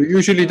 Oh, yeah. You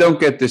usually don't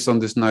get this on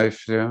this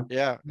knife, yeah.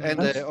 Yeah, and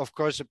of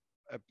course a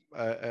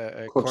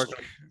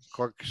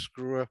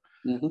corkscrew.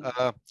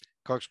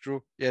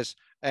 Corkscrew. Yes,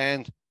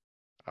 and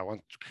I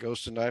want to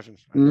close the knife. And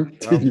I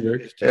don't know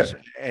if there's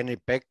any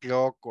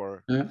backlock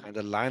or and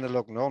a liner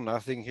lock. No,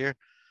 nothing here.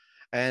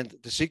 And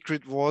the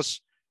secret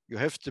was you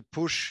have to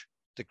push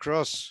the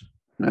cross.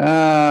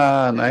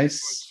 Ah,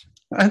 nice.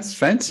 That's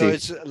fancy. So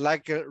it's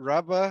like a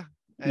rubber,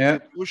 and you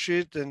push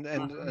it,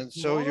 and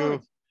so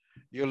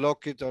you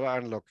lock it or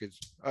unlock it.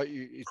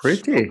 It's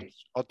pretty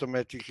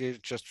automatically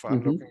just for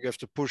unlocking. You have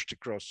to push the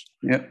cross.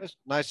 Yeah, that's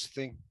a nice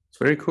thing. It's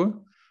very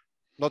cool.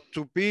 Not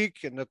too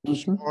big and not too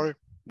small.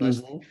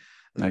 Nice.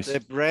 Nice. The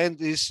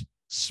brand is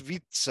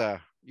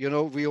Svitzer. You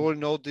know, we all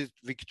know the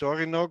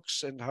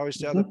Victorinox, and how is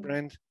the other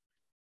brand?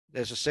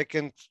 There's a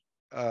second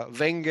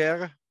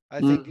Wenger, I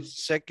think is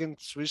the second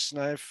Swiss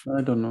knife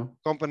I don't know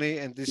company,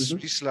 and this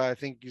Swissler I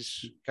think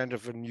is kind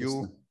of a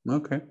new.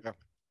 Okay. Yeah,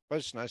 but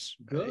it's nice.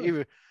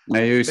 Now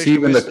you see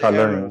even the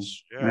color.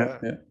 Arrows.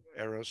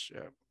 Arrows.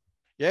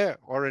 Yeah,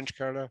 orange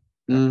color.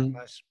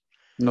 Nice.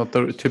 Not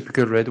the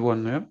typical red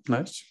one. Yeah,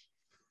 nice.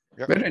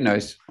 Yeah. Very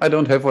nice. I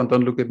don't have one.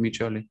 Don't look at me,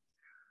 Charlie.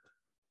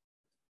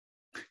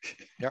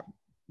 Yeah,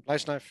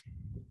 nice knife.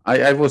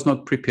 I was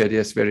not prepared.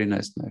 Yes, very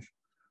nice knife.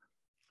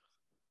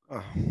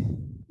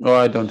 Oh,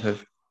 I don't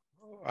have.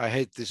 I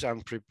hate this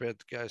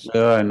unprepared guys.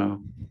 Yeah, I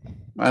know.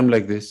 I'm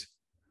like this.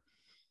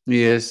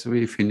 Yes,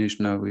 we finished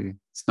now.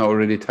 It's now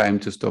already time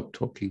to stop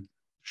talking.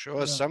 Show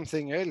us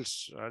something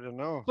else. I don't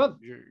know. But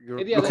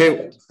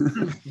okay,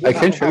 I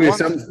can show you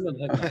something.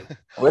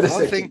 Wait a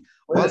second.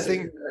 One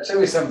thing. Show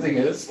you something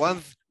else.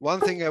 One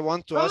thing I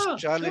want to ask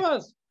Charlie. Show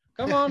us.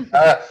 Come on.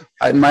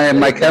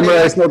 My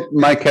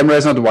camera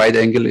is not wide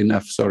angle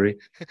enough. Sorry.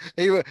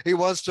 He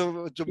wants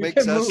to make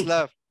us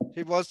laugh.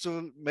 He wants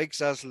to make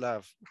us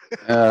laugh.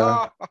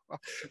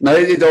 No,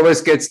 it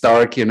always gets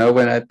dark. You know,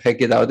 when I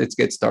pack it out, it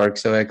gets dark,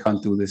 so I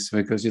can't do this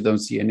because you don't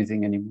see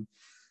anything anymore.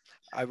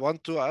 I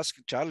want to ask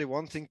Charlie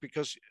one thing,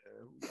 because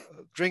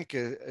drink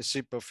a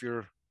sip of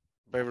your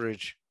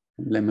beverage.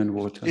 Lemon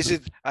water. Is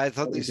it? I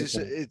thought this is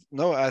it.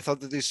 No, I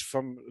thought it is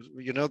from,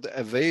 you know,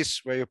 a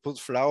vase where you put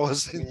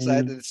flowers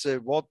inside. And it's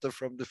water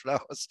from the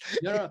flowers.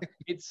 No,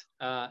 it's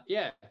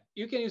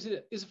you can use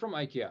it. It's from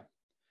IKEA,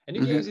 and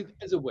you can use it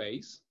as a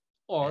vase,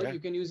 or you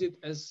can use it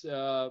as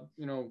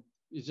you know,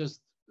 you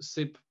just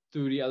sip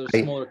to the other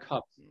smaller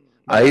cup.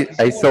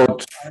 I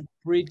thought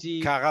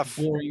pretty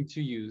boring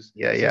to use.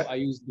 Yeah. So I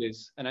use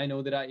this, and I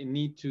know that I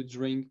need to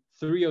drink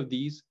 3 of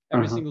these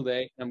every single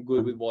day. And I'm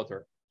good with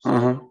water.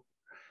 So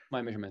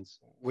my measurements.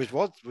 With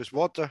what? With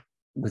water?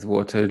 With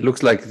water. It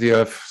looks like you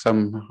have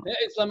some. Yeah,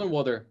 it's lemon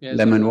water. Yeah,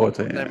 lemon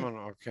water. Yeah. Lemon.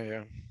 Okay.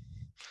 Yeah.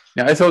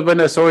 Yeah, I thought when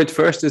I saw it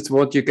first, it's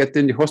what you get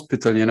in the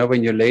hospital. You know,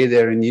 when you lay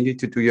there and you need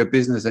to do your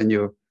business, and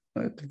you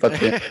But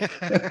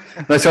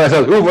that's why I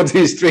thought, oh, what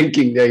he's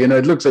drinking there.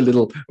 It looks a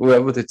little,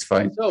 well, but it's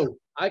fine. So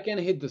I can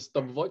hit the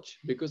stopwatch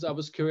because I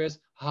was curious,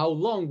 how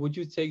long would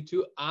you take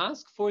to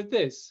ask for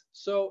this?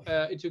 So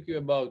it took you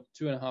about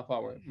 2.5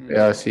 hours.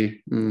 Yeah, I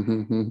see.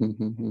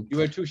 You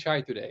were too shy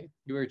today.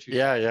 You were too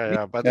shy.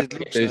 Yeah. But it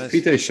looks nice.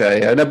 Peter is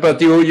shy,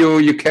 but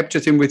you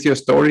captured him with your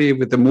story,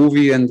 with the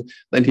movie, and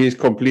then he's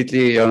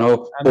completely, I'm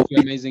too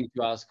amazing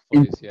to ask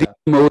for this. Yeah.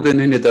 mode,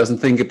 and he doesn't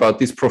think about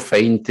these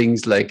profane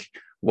things like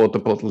water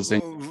bottles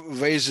and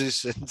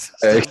Vases and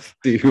stuff.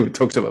 who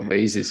talks about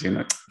vases,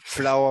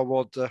 Flower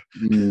water.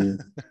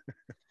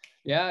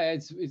 Yeah,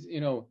 it's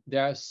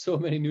there are so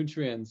many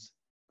nutrients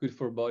good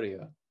for body.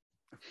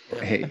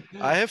 Hey,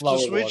 I have to Flower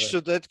switch water.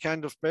 to that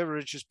kind of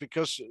beverages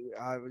because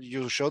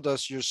you showed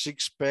us your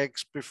 6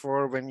 packs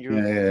before when you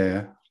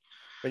yeah.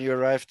 when you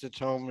arrived at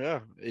home. Yeah,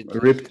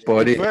 Ripped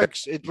body. It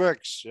works. It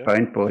works. Yeah.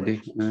 Fine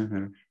body.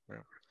 Uh-huh.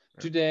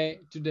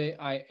 Today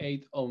I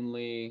ate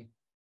only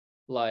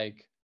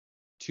like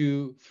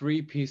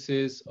 2-3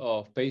 pieces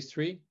of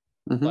pastry,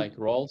 Mhm. like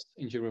rolls.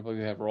 In Czech Republic,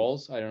 you have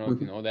rolls. I don't know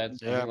if you know that.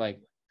 Something like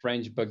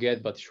French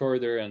baguette, but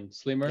shorter and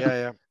slimmer.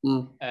 Yeah.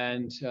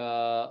 And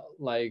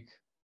like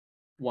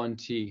 1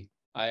 tea.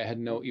 I had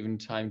no even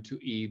time to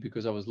eat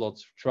because I was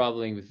lots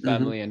traveling with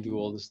family and do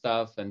all the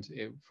stuff and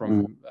from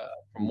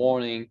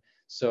morning.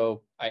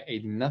 So I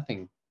ate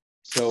nothing.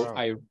 So Wow.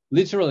 I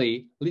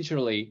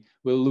literally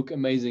will look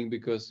amazing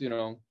because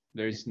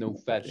there is no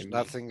fat in me.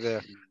 Nothing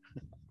there.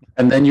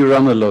 And then you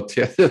run a lot,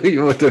 yeah.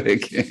 You were doing.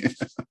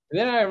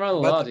 Then I run a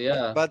lot,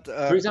 yeah. But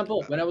For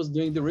example, when I was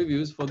doing the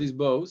reviews for these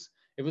bows,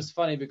 it was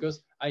funny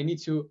because I need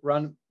to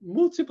run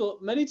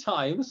many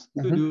times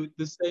to do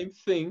the same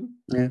thing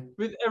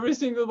with every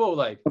single bow.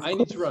 Like I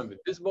need to run with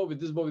this bow, with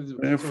this bow, with this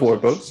bow. 4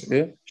 bows,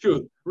 yeah.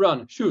 Shoot,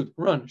 run, shoot,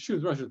 run,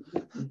 shoot, run, shoot.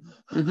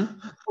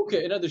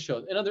 Okay, another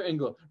shot, another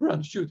angle.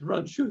 Run, shoot,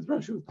 run, shoot,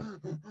 run, shoot.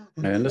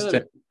 I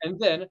understand. And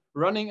then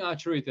running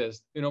archery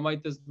test. My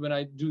test when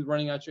I do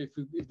running archery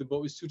if the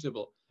bow is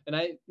suitable, and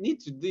I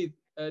need to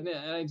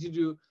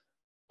do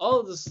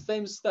all the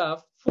same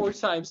stuff 4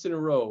 times in a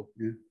row.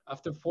 Yeah.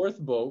 After 4th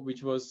bow,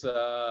 which was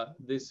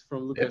this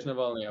from Lukáš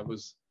Navalny, I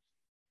was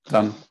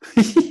Done.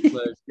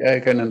 like, Yeah, I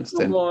can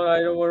understand. come on, I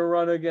don't want to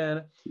run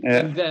again.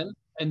 Yeah.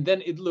 And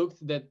then it looked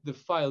that the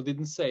file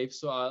didn't save,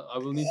 so I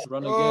will need to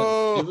run again.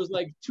 Oh. It was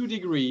like 2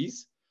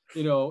 degrees,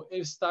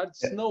 it started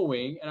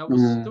snowing, and I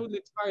was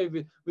totally tired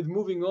with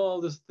moving all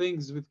these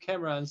things with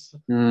cameras.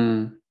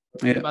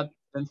 Yeah. But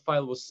then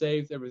file was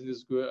saved, everything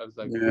was good. I was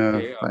like, Yeah,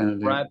 okay, I'll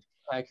finally.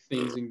 pack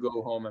things and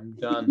go home. I'm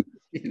done.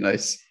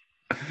 Nice.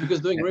 Because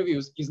doing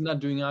reviews is not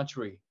doing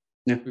archery.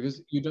 Yeah.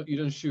 Because you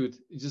don't shoot.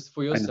 It's just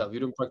for yourself. You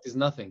don't practice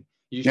nothing.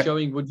 You're Yeah.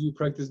 showing what you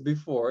practiced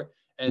before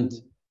and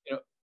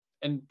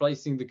and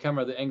placing the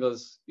camera, the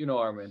angles,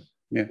 Armin.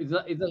 Yeah. It's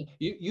not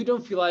you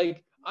don't feel like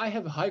I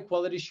have high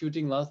quality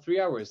shooting last 3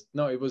 hours.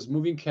 No, it was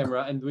moving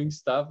camera and doing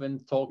stuff and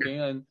talking,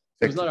 and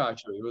it was not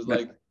archery. It was Yeah.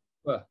 like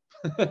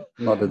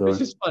Not at all.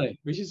 which is funny.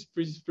 Which is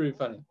pretty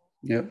funny.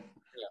 Yeah.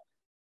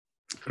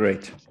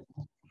 Great.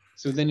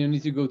 So then you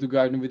need to go to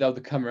garden without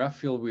the camera,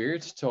 feel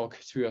weird, talk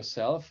to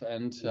yourself,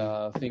 and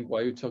think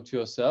while you talk to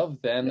yourself.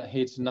 Then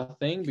hit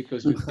nothing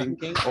because you're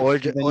thinking. All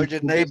the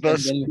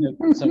neighbors. Then you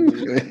have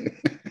something.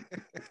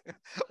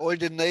 All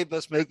the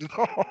neighbors make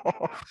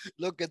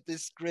look at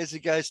this crazy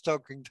guy's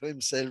talking to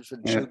himself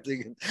and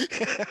shooting.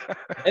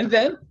 and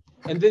then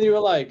you were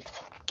like,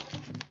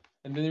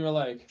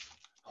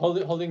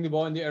 holding the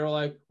ball in the air,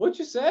 like, what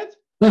you said?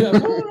 Yeah.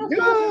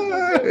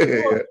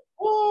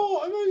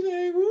 Oh,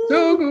 amazing! Woo!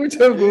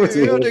 So good.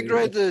 You're the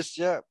greatest.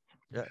 Yeah.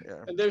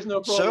 And there's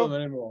no problem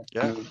anymore.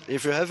 Yeah.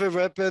 If you have a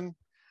weapon,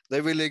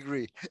 they will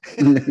agree.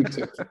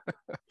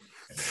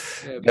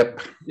 Yeah,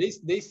 Yep.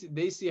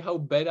 they see how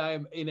bad I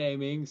am in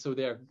aiming, so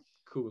they're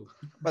cool.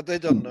 But they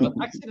don't know.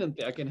 But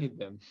accidentally, I can hit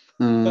them.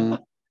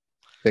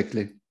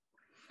 Exactly.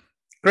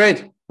 Great.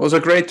 It was a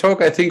great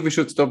talk. I think we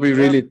should stop. We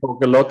really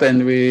talk a lot,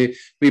 and we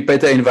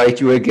better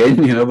invite you again.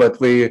 But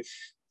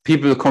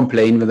people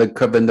complain when the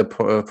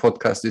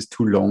podcast is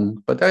too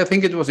long. But I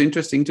think it was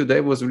interesting today.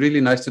 It was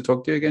really nice to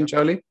talk to you again,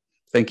 Charlie.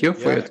 Thank you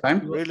for your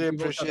time. Really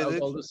appreciate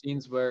it. All the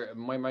scenes where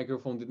my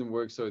microphone didn't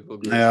work, so it will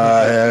be.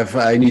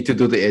 I need to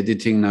do the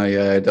editing now.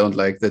 Yeah, I don't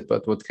like that,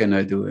 but what can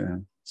I do?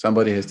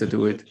 Somebody has to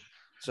do it.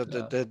 So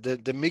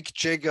the Mick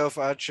Jagger of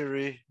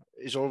archery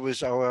is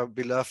always our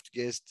beloved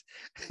guest.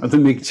 The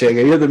Mick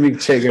Jagger. You're the Mick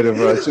Jagger of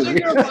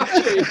archery.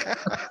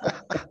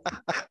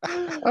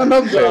 I'm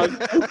not bad.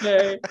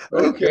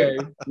 Okay.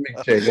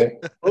 Mick Jagger.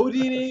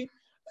 Houdini,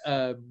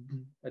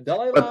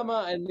 Dalai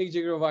Lama, and Mick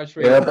Jagger of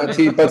archery. Yeah, but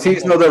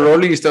he's not a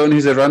Rolling Stone.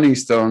 He's a Running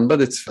Stone.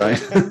 But it's fine.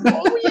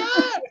 Oh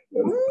yeah!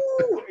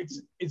 Woo!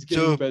 It's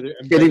getting better.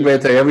 And Getting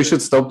better. Yeah, we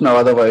should stop now.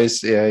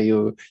 Otherwise, yeah,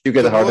 you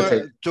get a heart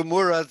attack. To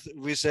Murat,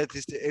 we said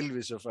he's the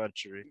Elvis of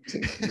archery.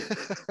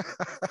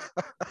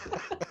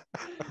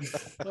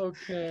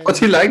 Okay. But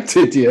he liked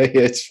it. Yeah,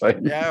 it's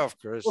fine. Yeah, of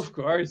course. Of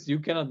course, you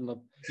cannot not.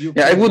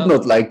 Yeah, I would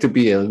not like to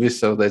be Elvis,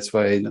 so that's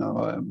why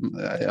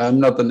I'm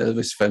not an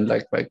Elvis fan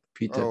like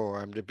Peter. Oh,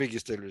 I'm the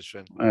biggest Elvis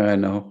fan. I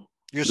know.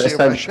 You Last see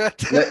time, my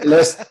shirt?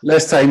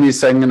 last time he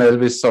sang an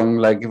Elvis song,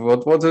 like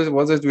what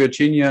was it?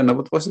 Virginia? No,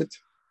 what was it?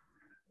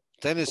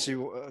 Tennessee,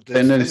 the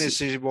Tennessee.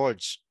 Tennessee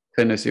Waltz.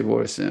 Tennessee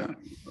Wars, yeah.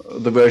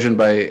 The version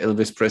by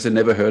Elvis Presley,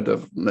 never heard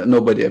of.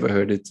 Nobody ever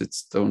heard it.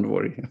 It's don't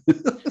worry.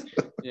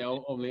 Yeah,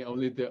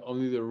 only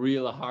the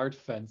real hard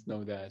fans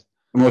know that.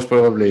 Most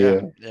probably,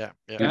 yeah. Yeah.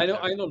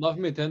 I know Love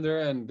Me Tender,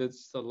 and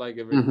that's like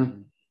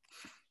everything.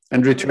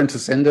 And Return to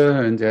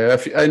Sender, and yeah,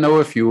 I know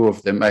a few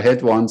of them. I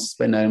had once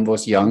when I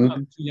was young.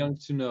 I'm too young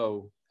to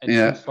know, and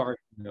Yeah. too far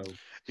to know.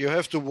 You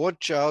have to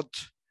watch out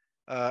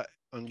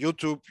on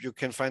YouTube. You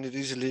can find it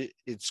easily.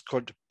 It's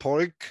called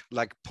polk,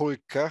 like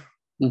polka,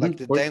 like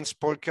the dance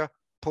polka.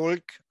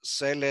 Polk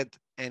Salad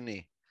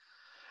Annie.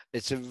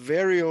 It's a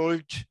very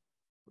old,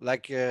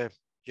 like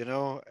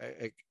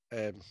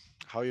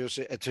how you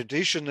say, a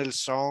traditional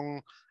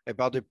song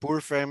about a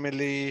poor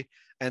family,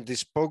 and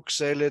this polk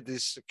salad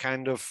is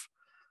kind of,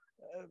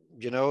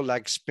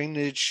 like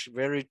spinach,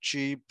 very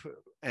cheap,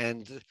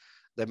 and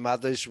the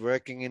mother is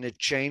working in a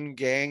chain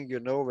gang,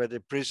 where the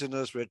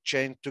prisoners were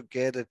chained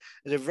together.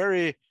 It's a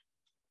very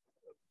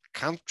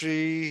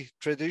country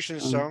tradition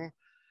song,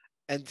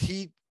 and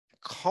he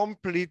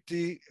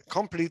completely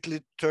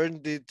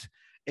turned it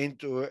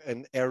into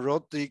an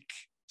erotic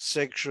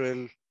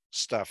sexual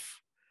stuff.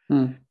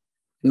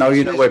 Now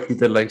you know why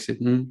Peter likes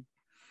it.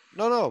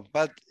 No,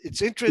 but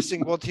it's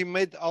interesting what he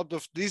made out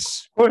of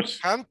this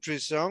country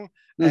song,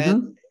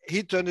 and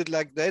he turned it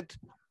like that.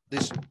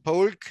 This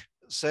polk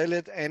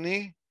salad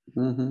Annie,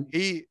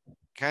 he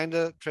kind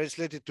of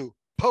translated to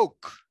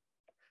poke.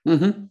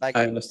 Like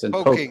I understand.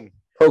 Poking.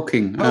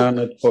 Poking,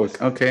 not poke.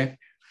 Okay.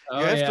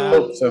 You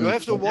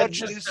have to watch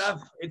this.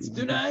 It's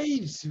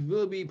tonight.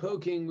 We'll be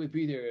poking with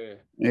Peter.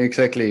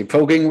 Exactly.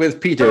 Poking with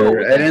Peter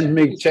and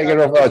Mick Jagger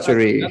of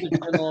archery.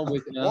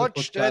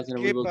 Watch that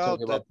clip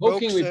out.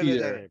 Poking with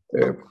Peter.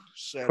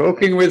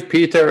 Poking with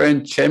Peter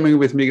and jamming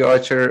with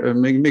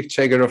Mick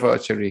Jagger of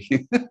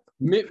archery.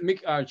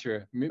 Mick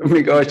Archer.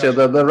 Mick Archer,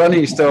 the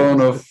running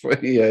stone of I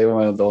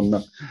don't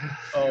know.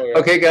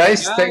 Okay,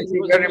 guys, thank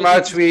you very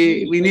much.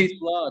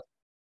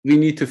 We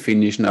need to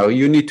finish now.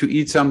 You need to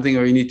eat something,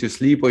 or you need to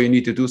sleep, or you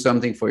need to do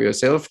something for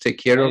yourself. Take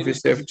care of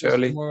yourself,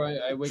 Charlie.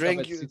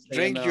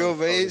 Drink your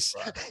vase.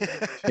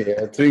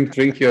 Yeah,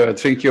 drink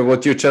your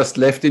what you just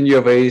left in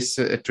your vase.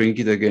 Drink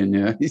it again.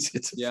 Yeah,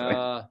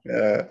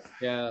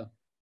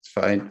 it's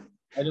fine.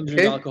 I don't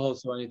drink alcohol,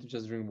 so I need to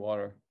just drink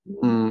water.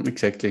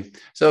 Exactly.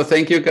 So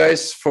thank you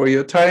guys for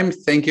your time.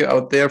 Thank you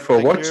out there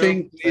for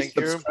watching. Please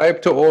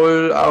subscribe to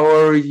all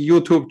our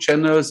YouTube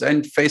channels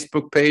and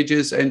Facebook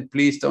pages, and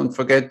please don't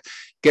forget,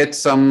 get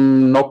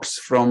some nocks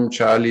from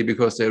Charlie,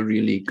 because they're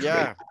really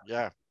great.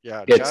 Yeah.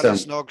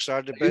 Charlie's nocks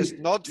are the best.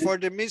 Not for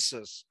the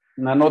misses.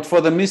 No, not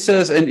for the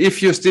misses. And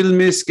if you still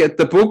miss, get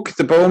the book,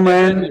 the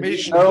Bowman,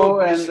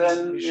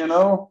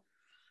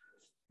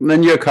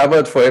 then you're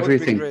covered for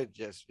everything. Great.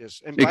 Yes.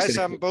 And buy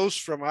some bows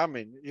from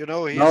Armin.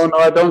 No,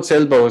 I don't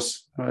sell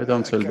bows. I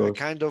don't sell bows. A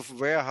kind of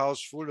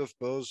warehouse full of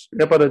bows.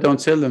 Yeah, but I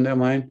don't sell them. They're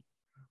mine.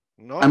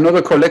 No? I'm not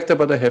a collector,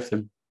 but I have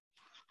them.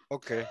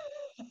 Okay.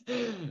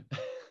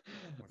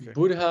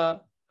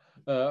 Buddha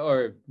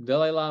or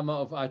Dalai Lama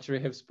of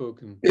archery have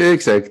spoken.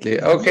 Exactly.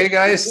 Okay,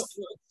 guys.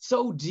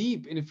 So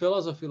deep in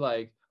philosophy,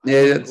 like.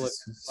 Yeah,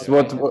 it's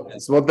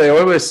what they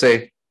always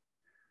say.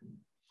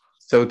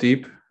 So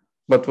deep.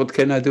 But what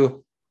can I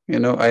do?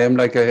 I am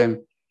like I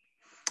am.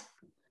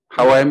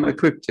 How I am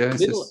equipped. Yeah.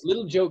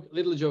 Little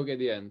joke at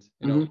the end.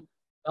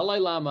 Dalai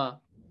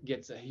Lama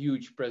gets a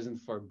huge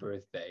present for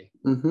birthday.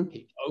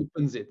 He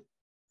opens it,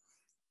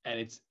 and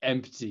it's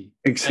empty.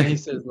 Exactly. And he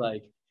says,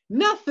 like,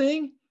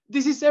 nothing.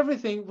 This is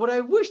everything what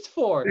I wished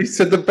for. It's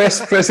the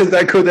best present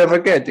I could ever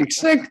get.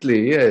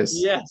 Exactly. Yes.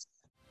 Yes.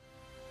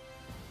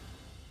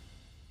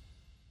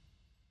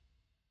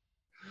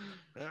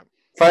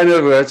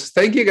 Final words.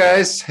 Thank you,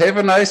 guys. Have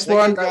a nice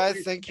one. Thank you,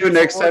 guys. Thank you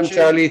next time,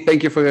 Charlie.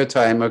 Thank you for your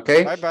time.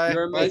 Okay.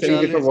 Bye.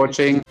 Thank you for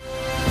watching.